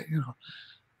anti-Semite. You know,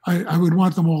 I would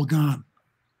want them all gone.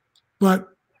 But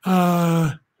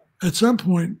at some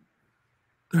point,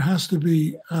 there has to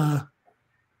be a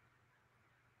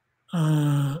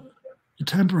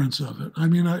temperance of it. I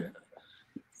mean,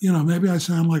 you know, maybe I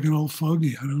sound like an old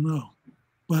fogey. I don't know,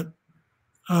 but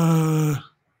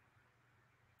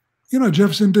you know,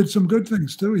 Jefferson did some good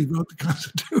things too. He wrote the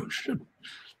Constitution.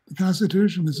 The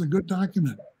Constitution is a good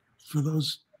document. For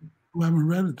those who haven't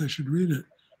read it, they should read it.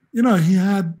 You know, he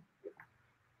had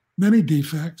many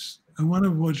defects, and one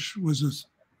of which was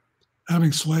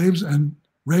having slaves and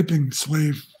raping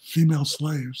female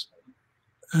slaves,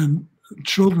 and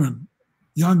children,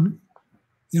 young,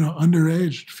 you know,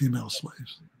 underage female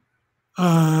slaves.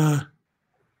 I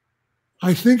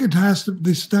think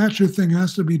the statue thing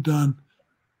has to be done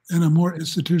in a more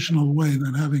institutional way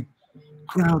than having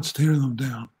crowds tear them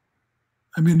down.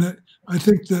 I mean, I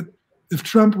think that if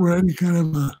Trump were any kind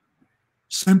of a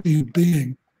sentient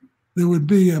being, there would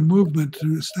be a movement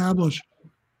to establish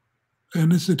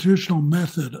an institutional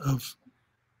method of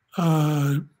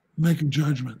making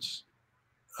judgments.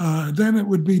 Then it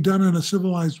would be done in a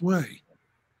civilized way.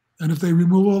 And if they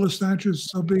remove all the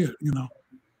statues, so be it.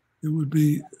 It would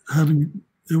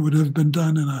have been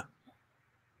done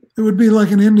it would be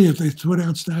like in India if they threw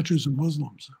down statues of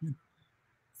Muslims. I mean,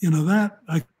 that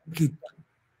I could.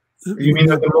 You mean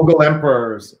the Mughal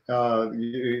emperors?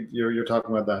 You're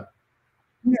talking about that?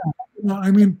 Yeah.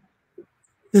 I mean,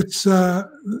 it's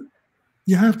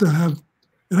you have to have.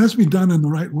 It has to be done in the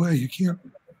right way. You can't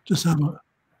just have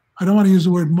I don't want to use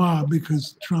the word mob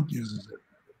because Trump uses it,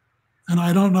 and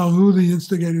I don't know who the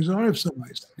instigators are of some of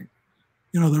these things.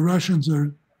 The Russians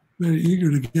are very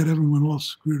eager to get everyone all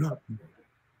screwed up,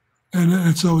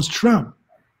 and so is Trump.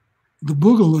 The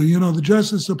Boogaloo, the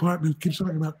Justice Department keeps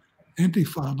talking about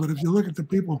Antifa, but if you look at the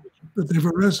people that they've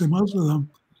arrested, most of them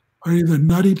are either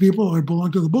nutty people or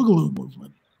belong to the Boogaloo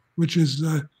movement, which is,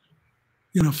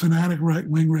 fanatic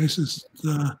right-wing racist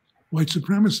white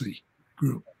supremacy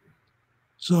group.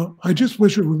 So I just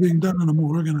wish it were being done in a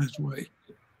more organized way,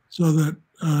 so that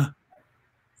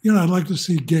I'd like to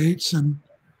see Gates and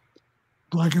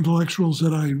Black intellectuals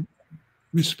that I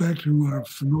respect who are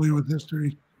familiar with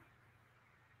history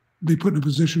be put in a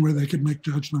position where they could make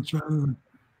judgments rather than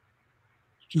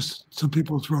just some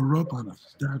people throw a rope on a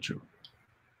statue.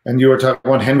 And you were talking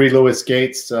about Henry Louis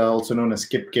Gates, also known as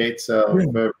Skip Gates, a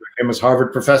famous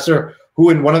Harvard professor, who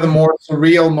in one of the more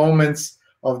surreal moments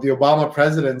of the Obama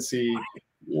presidency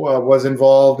was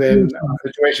involved in a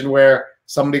situation where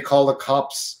somebody called the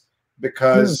cops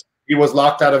because he was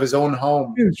locked out of his own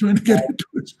home. He was trying to get into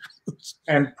his house.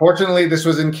 And fortunately, this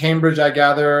was in Cambridge, I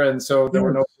gather, and so there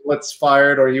were no bullets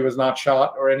fired or he was not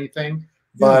shot or anything.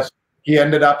 But he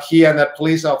and that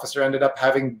police officer ended up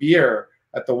having beer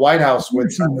at the White House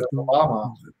with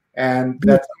Obama. And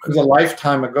that was a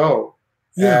lifetime ago.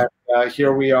 Yeah. And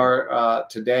here we are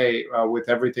today with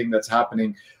everything that's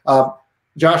happening.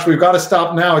 Josh, we've got to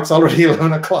stop now. It's already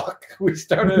 11 o'clock. We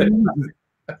started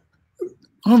it.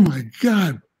 Oh, my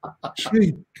God.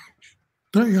 Gee,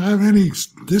 don't you have any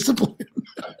discipline?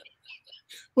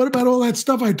 What about all that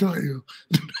stuff I taught you?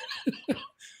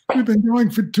 We've been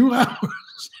going for 2 hours.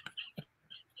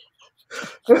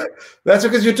 That's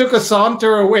because you took a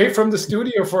saunter away from the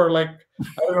studio for I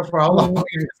don't know for how long.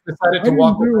 You decided to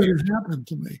walk away. It happened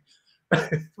to me.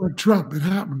 For Trump, it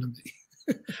happened to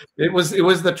me. It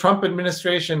was the Trump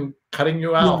administration cutting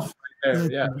you off. Yeah. Right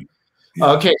there.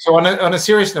 Yeah. Okay, so on a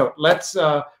serious note,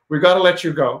 we've got to let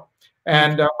you go.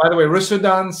 And by the way,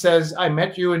 Rusudan says, I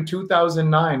met you in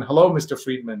 2009. Hello, Mr.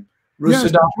 Friedman.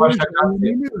 Rusudan,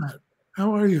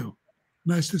 how are you?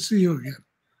 Nice to see you again.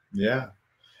 Yeah.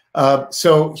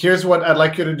 So here's what I'd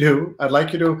like you to do. I'd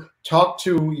like you to talk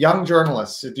to young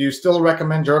journalists. Do you still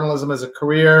recommend journalism as a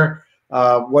career?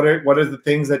 What are the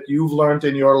things that you've learned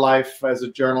in your life as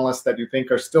a journalist that you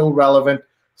think are still relevant,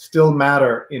 still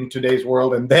matter in today's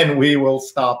world? And then we will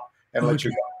stop and let you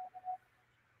go.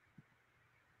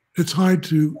 It's hard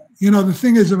to, the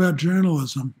thing is about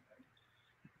journalism,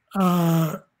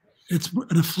 it's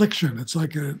an affliction. It's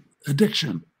like an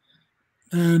addiction.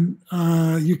 And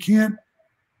you can't,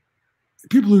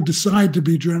 people who decide to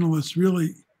be journalists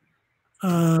really,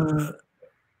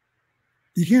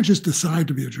 you can't just decide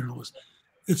to be a journalist.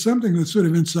 It's something that's sort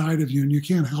of inside of you and you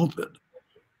can't help it.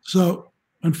 So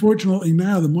unfortunately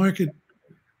now the market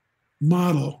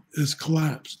model is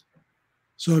collapsed.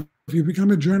 So if you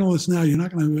become a journalist now, you're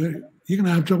going to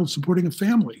have trouble supporting a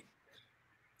family.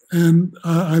 And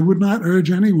I would not urge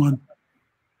anyone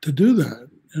to do that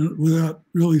without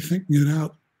really thinking it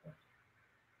out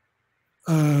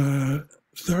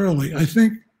thoroughly. I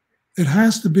think it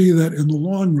has to be that in the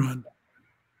long run,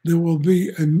 there will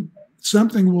be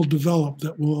something will develop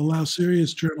that will allow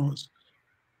serious journalists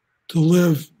to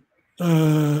live,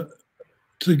 to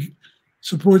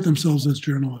support themselves as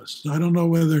journalists. I don't know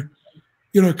whether,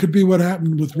 it could be what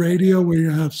happened with radio where you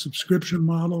have subscription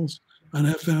models on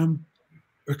FM.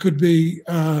 It could be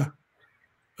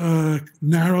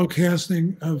narrow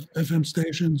casting of FM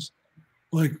stations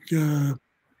like, that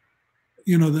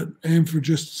aim for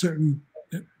just certain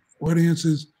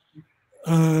audiences.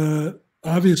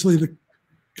 Obviously, the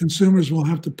consumers will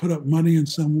have to put up money in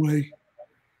some way.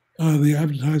 The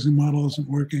advertising model isn't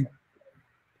working.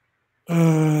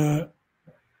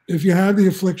 If you have the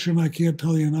affliction, I can't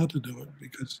tell you not to do it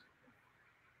because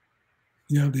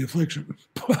you have the affliction.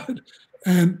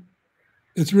 And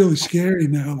it's really scary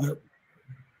now that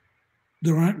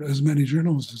there aren't as many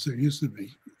journalists as there used to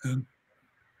be. And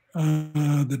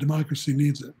the democracy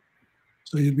needs it.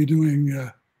 So you'd be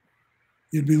doing,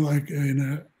 you'd be like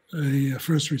a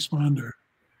first responder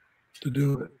to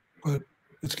do it. But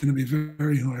it's going to be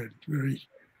very hard, very,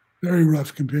 very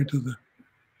rough compared to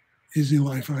easy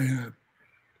life I had,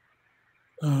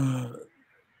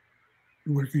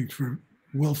 working for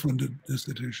well-funded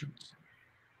institutions.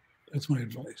 That's my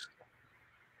advice.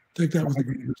 Take that with a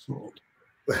grain of salt.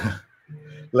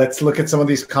 Let's look at some of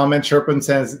these comments. Sherpin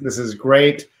says, this is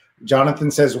great. Jonathan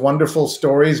says, wonderful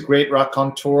stories, great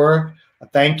raconteur.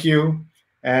 Thank you.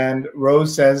 And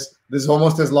Rose says, this is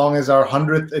almost as long as our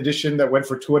 100th edition that went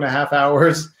for 2.5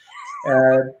 hours.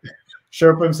 And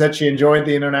Sherpin said she enjoyed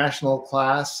the international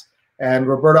class. And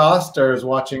Roberta Oster is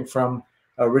watching from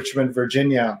Richmond,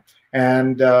 Virginia.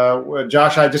 And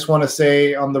Josh, I just want to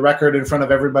say on the record in front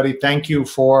of everybody, thank you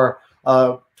for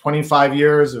 25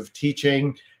 years of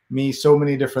teaching me so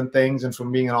many different things, and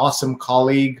from being an awesome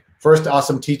colleague, first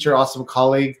awesome teacher, awesome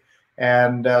colleague,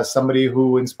 and somebody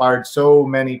who inspired so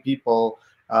many people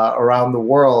around the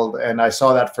world. And I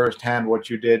saw that firsthand, what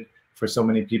you did for so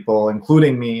many people,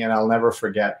 including me, and I'll never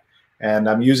forget. And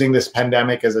I'm using this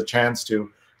pandemic as a chance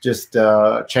to just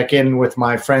check in with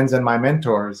my friends and my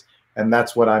mentors. And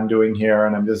that's what I'm doing here.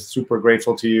 And I'm just super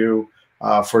grateful to you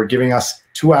for giving us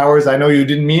 2 hours. I know you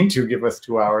didn't mean to give us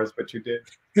 2 hours, but you did.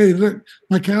 Hey, look,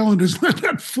 my calendar's not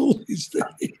that full these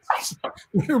days.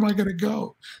 Where am I going to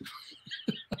go?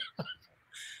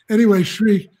 Anyway,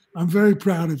 Sree, I'm very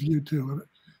proud of you too.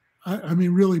 I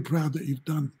mean, really proud that you've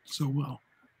done so well.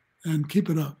 And keep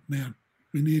it up, man.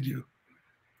 We need you.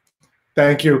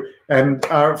 Thank you. And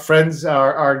our friends,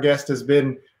 our guest has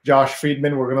been Josh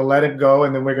Friedman. We're going to let it go,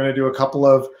 and then we're going to do a couple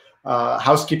of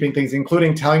housekeeping things,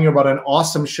 including telling you about an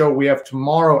awesome show we have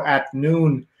tomorrow at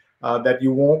noon that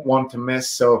you won't want to miss.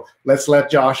 So let's let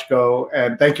Josh go.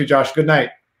 And thank you, Josh. Good night.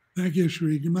 Thank you,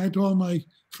 Sree. Good night to all my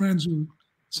friends who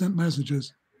sent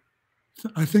messages.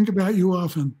 I think about you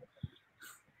often.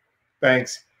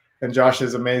 Thanks. And Josh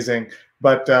is amazing.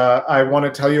 But I want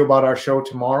to tell you about our show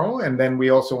tomorrow. And then we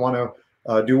also want to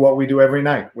do what we do every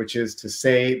night, which is to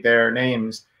say their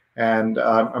names. And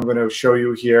I'm going to show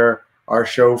you here our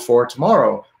show for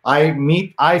tomorrow.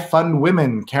 I Fund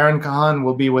Women. Karen Kahan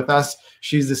will be with us.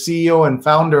 She's the CEO and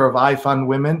founder of I Fund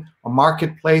Women, a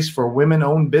marketplace for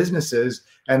women-owned businesses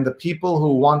and the people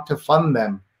who want to fund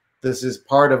them. This is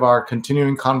part of our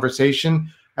continuing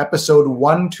conversation, episode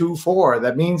 124.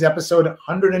 That means episode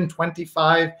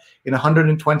 125 in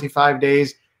 125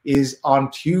 days is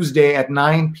on Tuesday at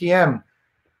 9 p.m.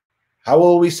 How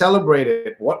will we celebrate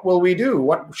it? What will we do?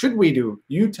 What should we do?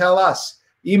 You tell us.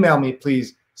 Email me,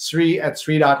 please,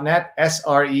 sree@sree.net,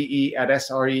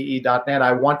 sree@sree.net.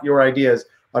 I want your ideas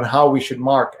on how we should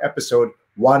mark episode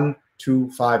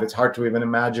 125. It's hard to even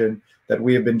imagine that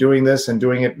we have been doing this and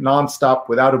doing it nonstop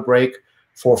without a break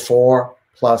for 4+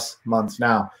 months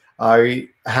now. I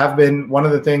have been, one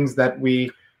of the things that we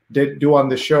did do on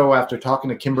the show after talking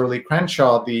to Kimberly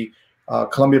Crenshaw, the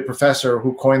Columbia professor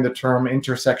who coined the term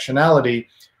intersectionality,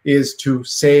 is to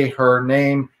say her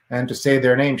name and to say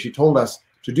their name. She told us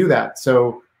to do that.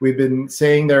 So we've been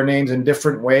saying their names in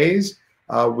different ways.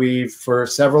 For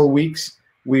several weeks,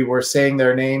 we were saying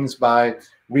their names by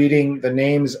reading the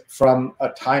names from a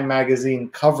Time magazine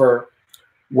cover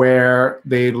where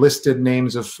they listed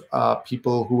names of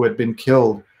people who had been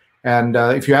killed. And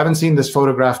if you haven't seen this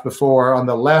photograph before, on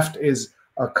the left is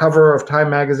a cover of Time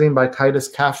magazine by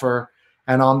Titus Kaffir,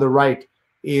 and on the right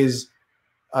is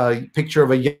a picture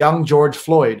of a young George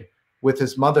Floyd with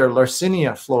his mother,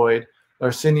 Larcinia Floyd.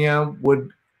 Larcinia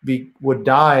would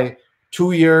die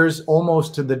 2 years,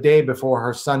 almost to the day before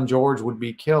her son George would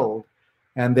be killed.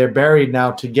 And they're buried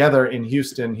now together in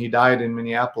Houston. He died in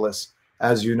Minneapolis,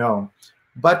 as you know.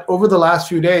 But over the last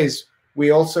few days,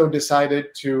 we also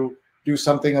decided to do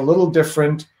something a little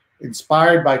different,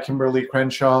 inspired by Kimberly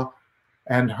Crenshaw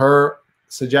and her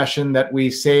suggestion that we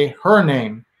say her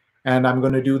name. And I'm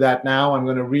going to do that now. I'm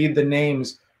going to read the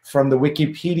names from the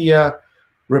Wikipedia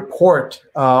report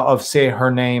of Say Her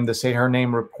Name, the Say Her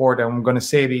Name report. And I'm going to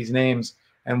say these names.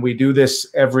 And we do this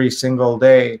every single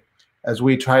day as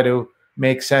we try to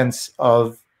make sense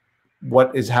of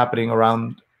what is happening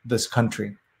around this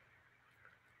country.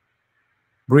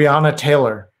 Breonna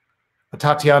Taylor,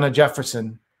 Tatiana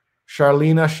Jefferson,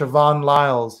 Charlena Siobhan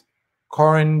Lyles,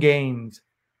 Corinne Gaines,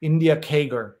 India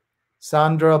Kager,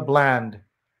 Sandra Bland,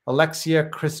 Alexia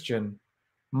Christian,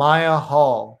 Maya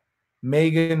Hall,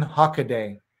 Megan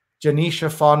Hockaday, Janisha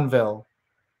Fonville,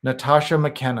 Natasha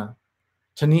McKenna,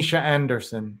 Tanisha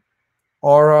Anderson,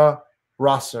 Aura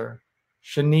Rosser,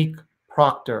 Shanique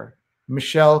Proctor,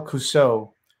 Michelle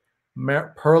Cousseau,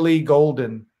 Pearlie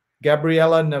Golden,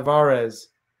 Gabriela Navarez,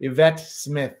 Yvette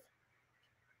Smith,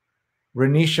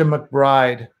 Renisha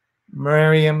McBride,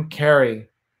 Miriam Carey,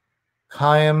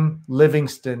 Chaim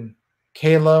Livingston,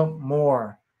 Kayla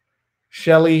Moore,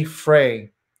 Shelley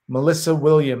Frey, Melissa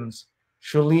Williams,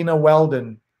 Shalina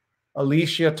Weldon,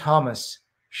 Alicia Thomas,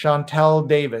 Chantel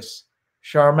Davis,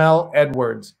 Charmel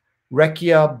Edwards,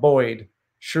 Rekia Boyd,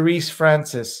 Cherise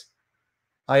Francis,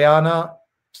 Ayana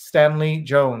Stanley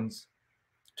Jones,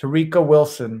 Tarika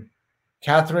Wilson,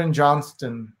 Catherine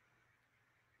Johnston,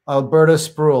 Alberta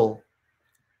Spruill,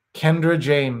 Kendra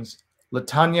James,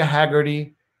 Latanya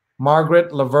Haggerty,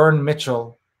 Margaret Laverne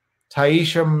Mitchell,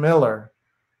 Taisha Miller,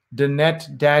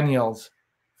 Danette Daniels,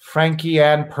 Frankie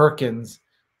Ann Perkins,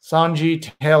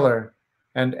 Sanji Taylor,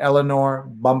 and Eleanor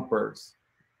Bumpers.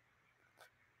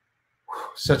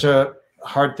 Such a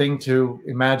hard thing to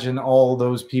imagine all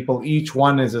those people. Each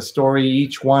one is a story.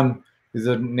 Each one is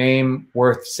a name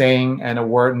worth saying and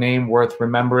a name worth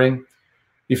remembering.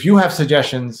 If you have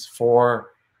suggestions for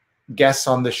guests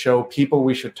on the show, people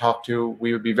we should talk to,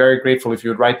 we would be very grateful if you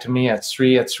would write to me at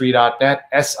sree@sree.net,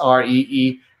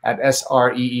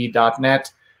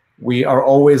 SREE@sree.net. We are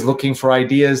always looking for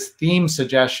ideas, theme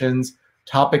suggestions,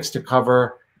 topics to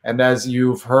cover. And as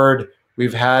you've heard,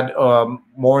 we've had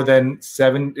more than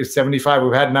 75.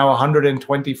 We've had now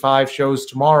 125 shows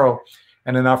tomorrow.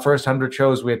 And in our first 100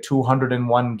 shows, we had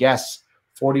 201 guests.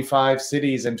 45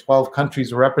 cities and 12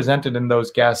 countries were represented in those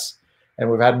guests.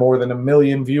 And we've had more than 1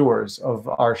 million viewers of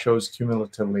our shows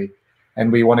cumulatively.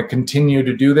 And we want to continue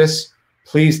to do this.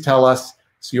 Please tell us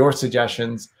your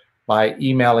suggestions by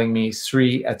emailing me,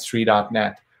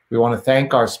 sree@sree.net. We want to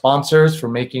thank our sponsors for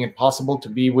making it possible to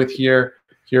be here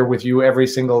with you every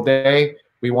single day.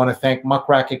 We want to thank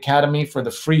Muckrack Academy for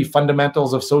the free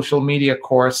Fundamentals of Social Media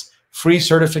course, free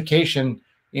certification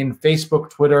in Facebook,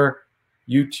 Twitter,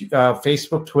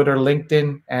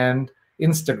 LinkedIn, and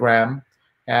Instagram.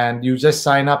 And you just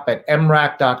sign up at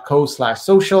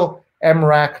mrac.co/social,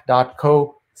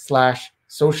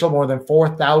 mrac.co/social. More than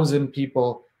 4,000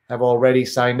 people have already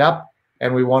signed up.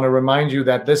 And we want to remind you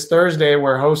that this Thursday,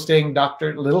 we're hosting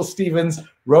Dr. Little Steven's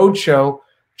Roadshow.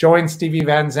 Join Stevie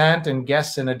Van Zandt and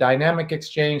guests in a dynamic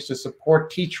exchange to support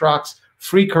TeachRock's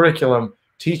free curriculum,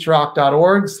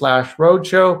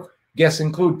 teachrock.org/roadshow. Guests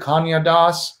include Kanya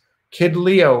Das, Kid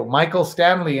Leo, Michael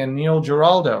Stanley, and Neil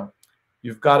Giraldo.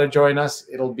 You've got to join us.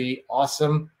 It'll be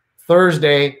awesome.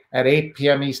 Thursday at 8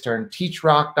 p.m. Eastern,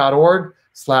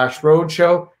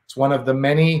 teachrock.org/roadshow. It's one of the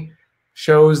many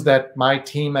shows that my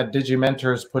team at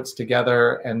Digimentors puts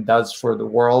together and does for the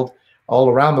world, all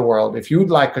around the world. If you'd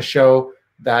like a show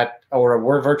or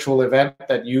a virtual event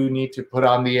that you need to put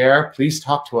on the air, please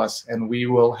talk to us and we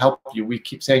will help you. We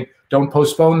keep saying, don't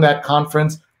postpone that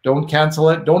conference, don't cancel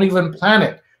it, don't even plan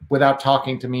it without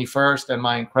talking to me first and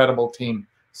my incredible team,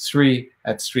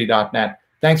 Sree@Sree.net.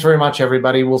 Thanks very much,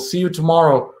 everybody. We'll see you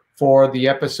tomorrow for the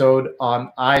episode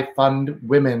on I Fund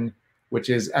Women, which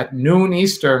is at noon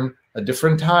Eastern, a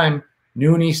different time,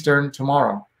 noon Eastern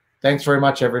tomorrow. Thanks very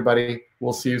much, everybody.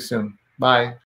 We'll see you soon. Bye.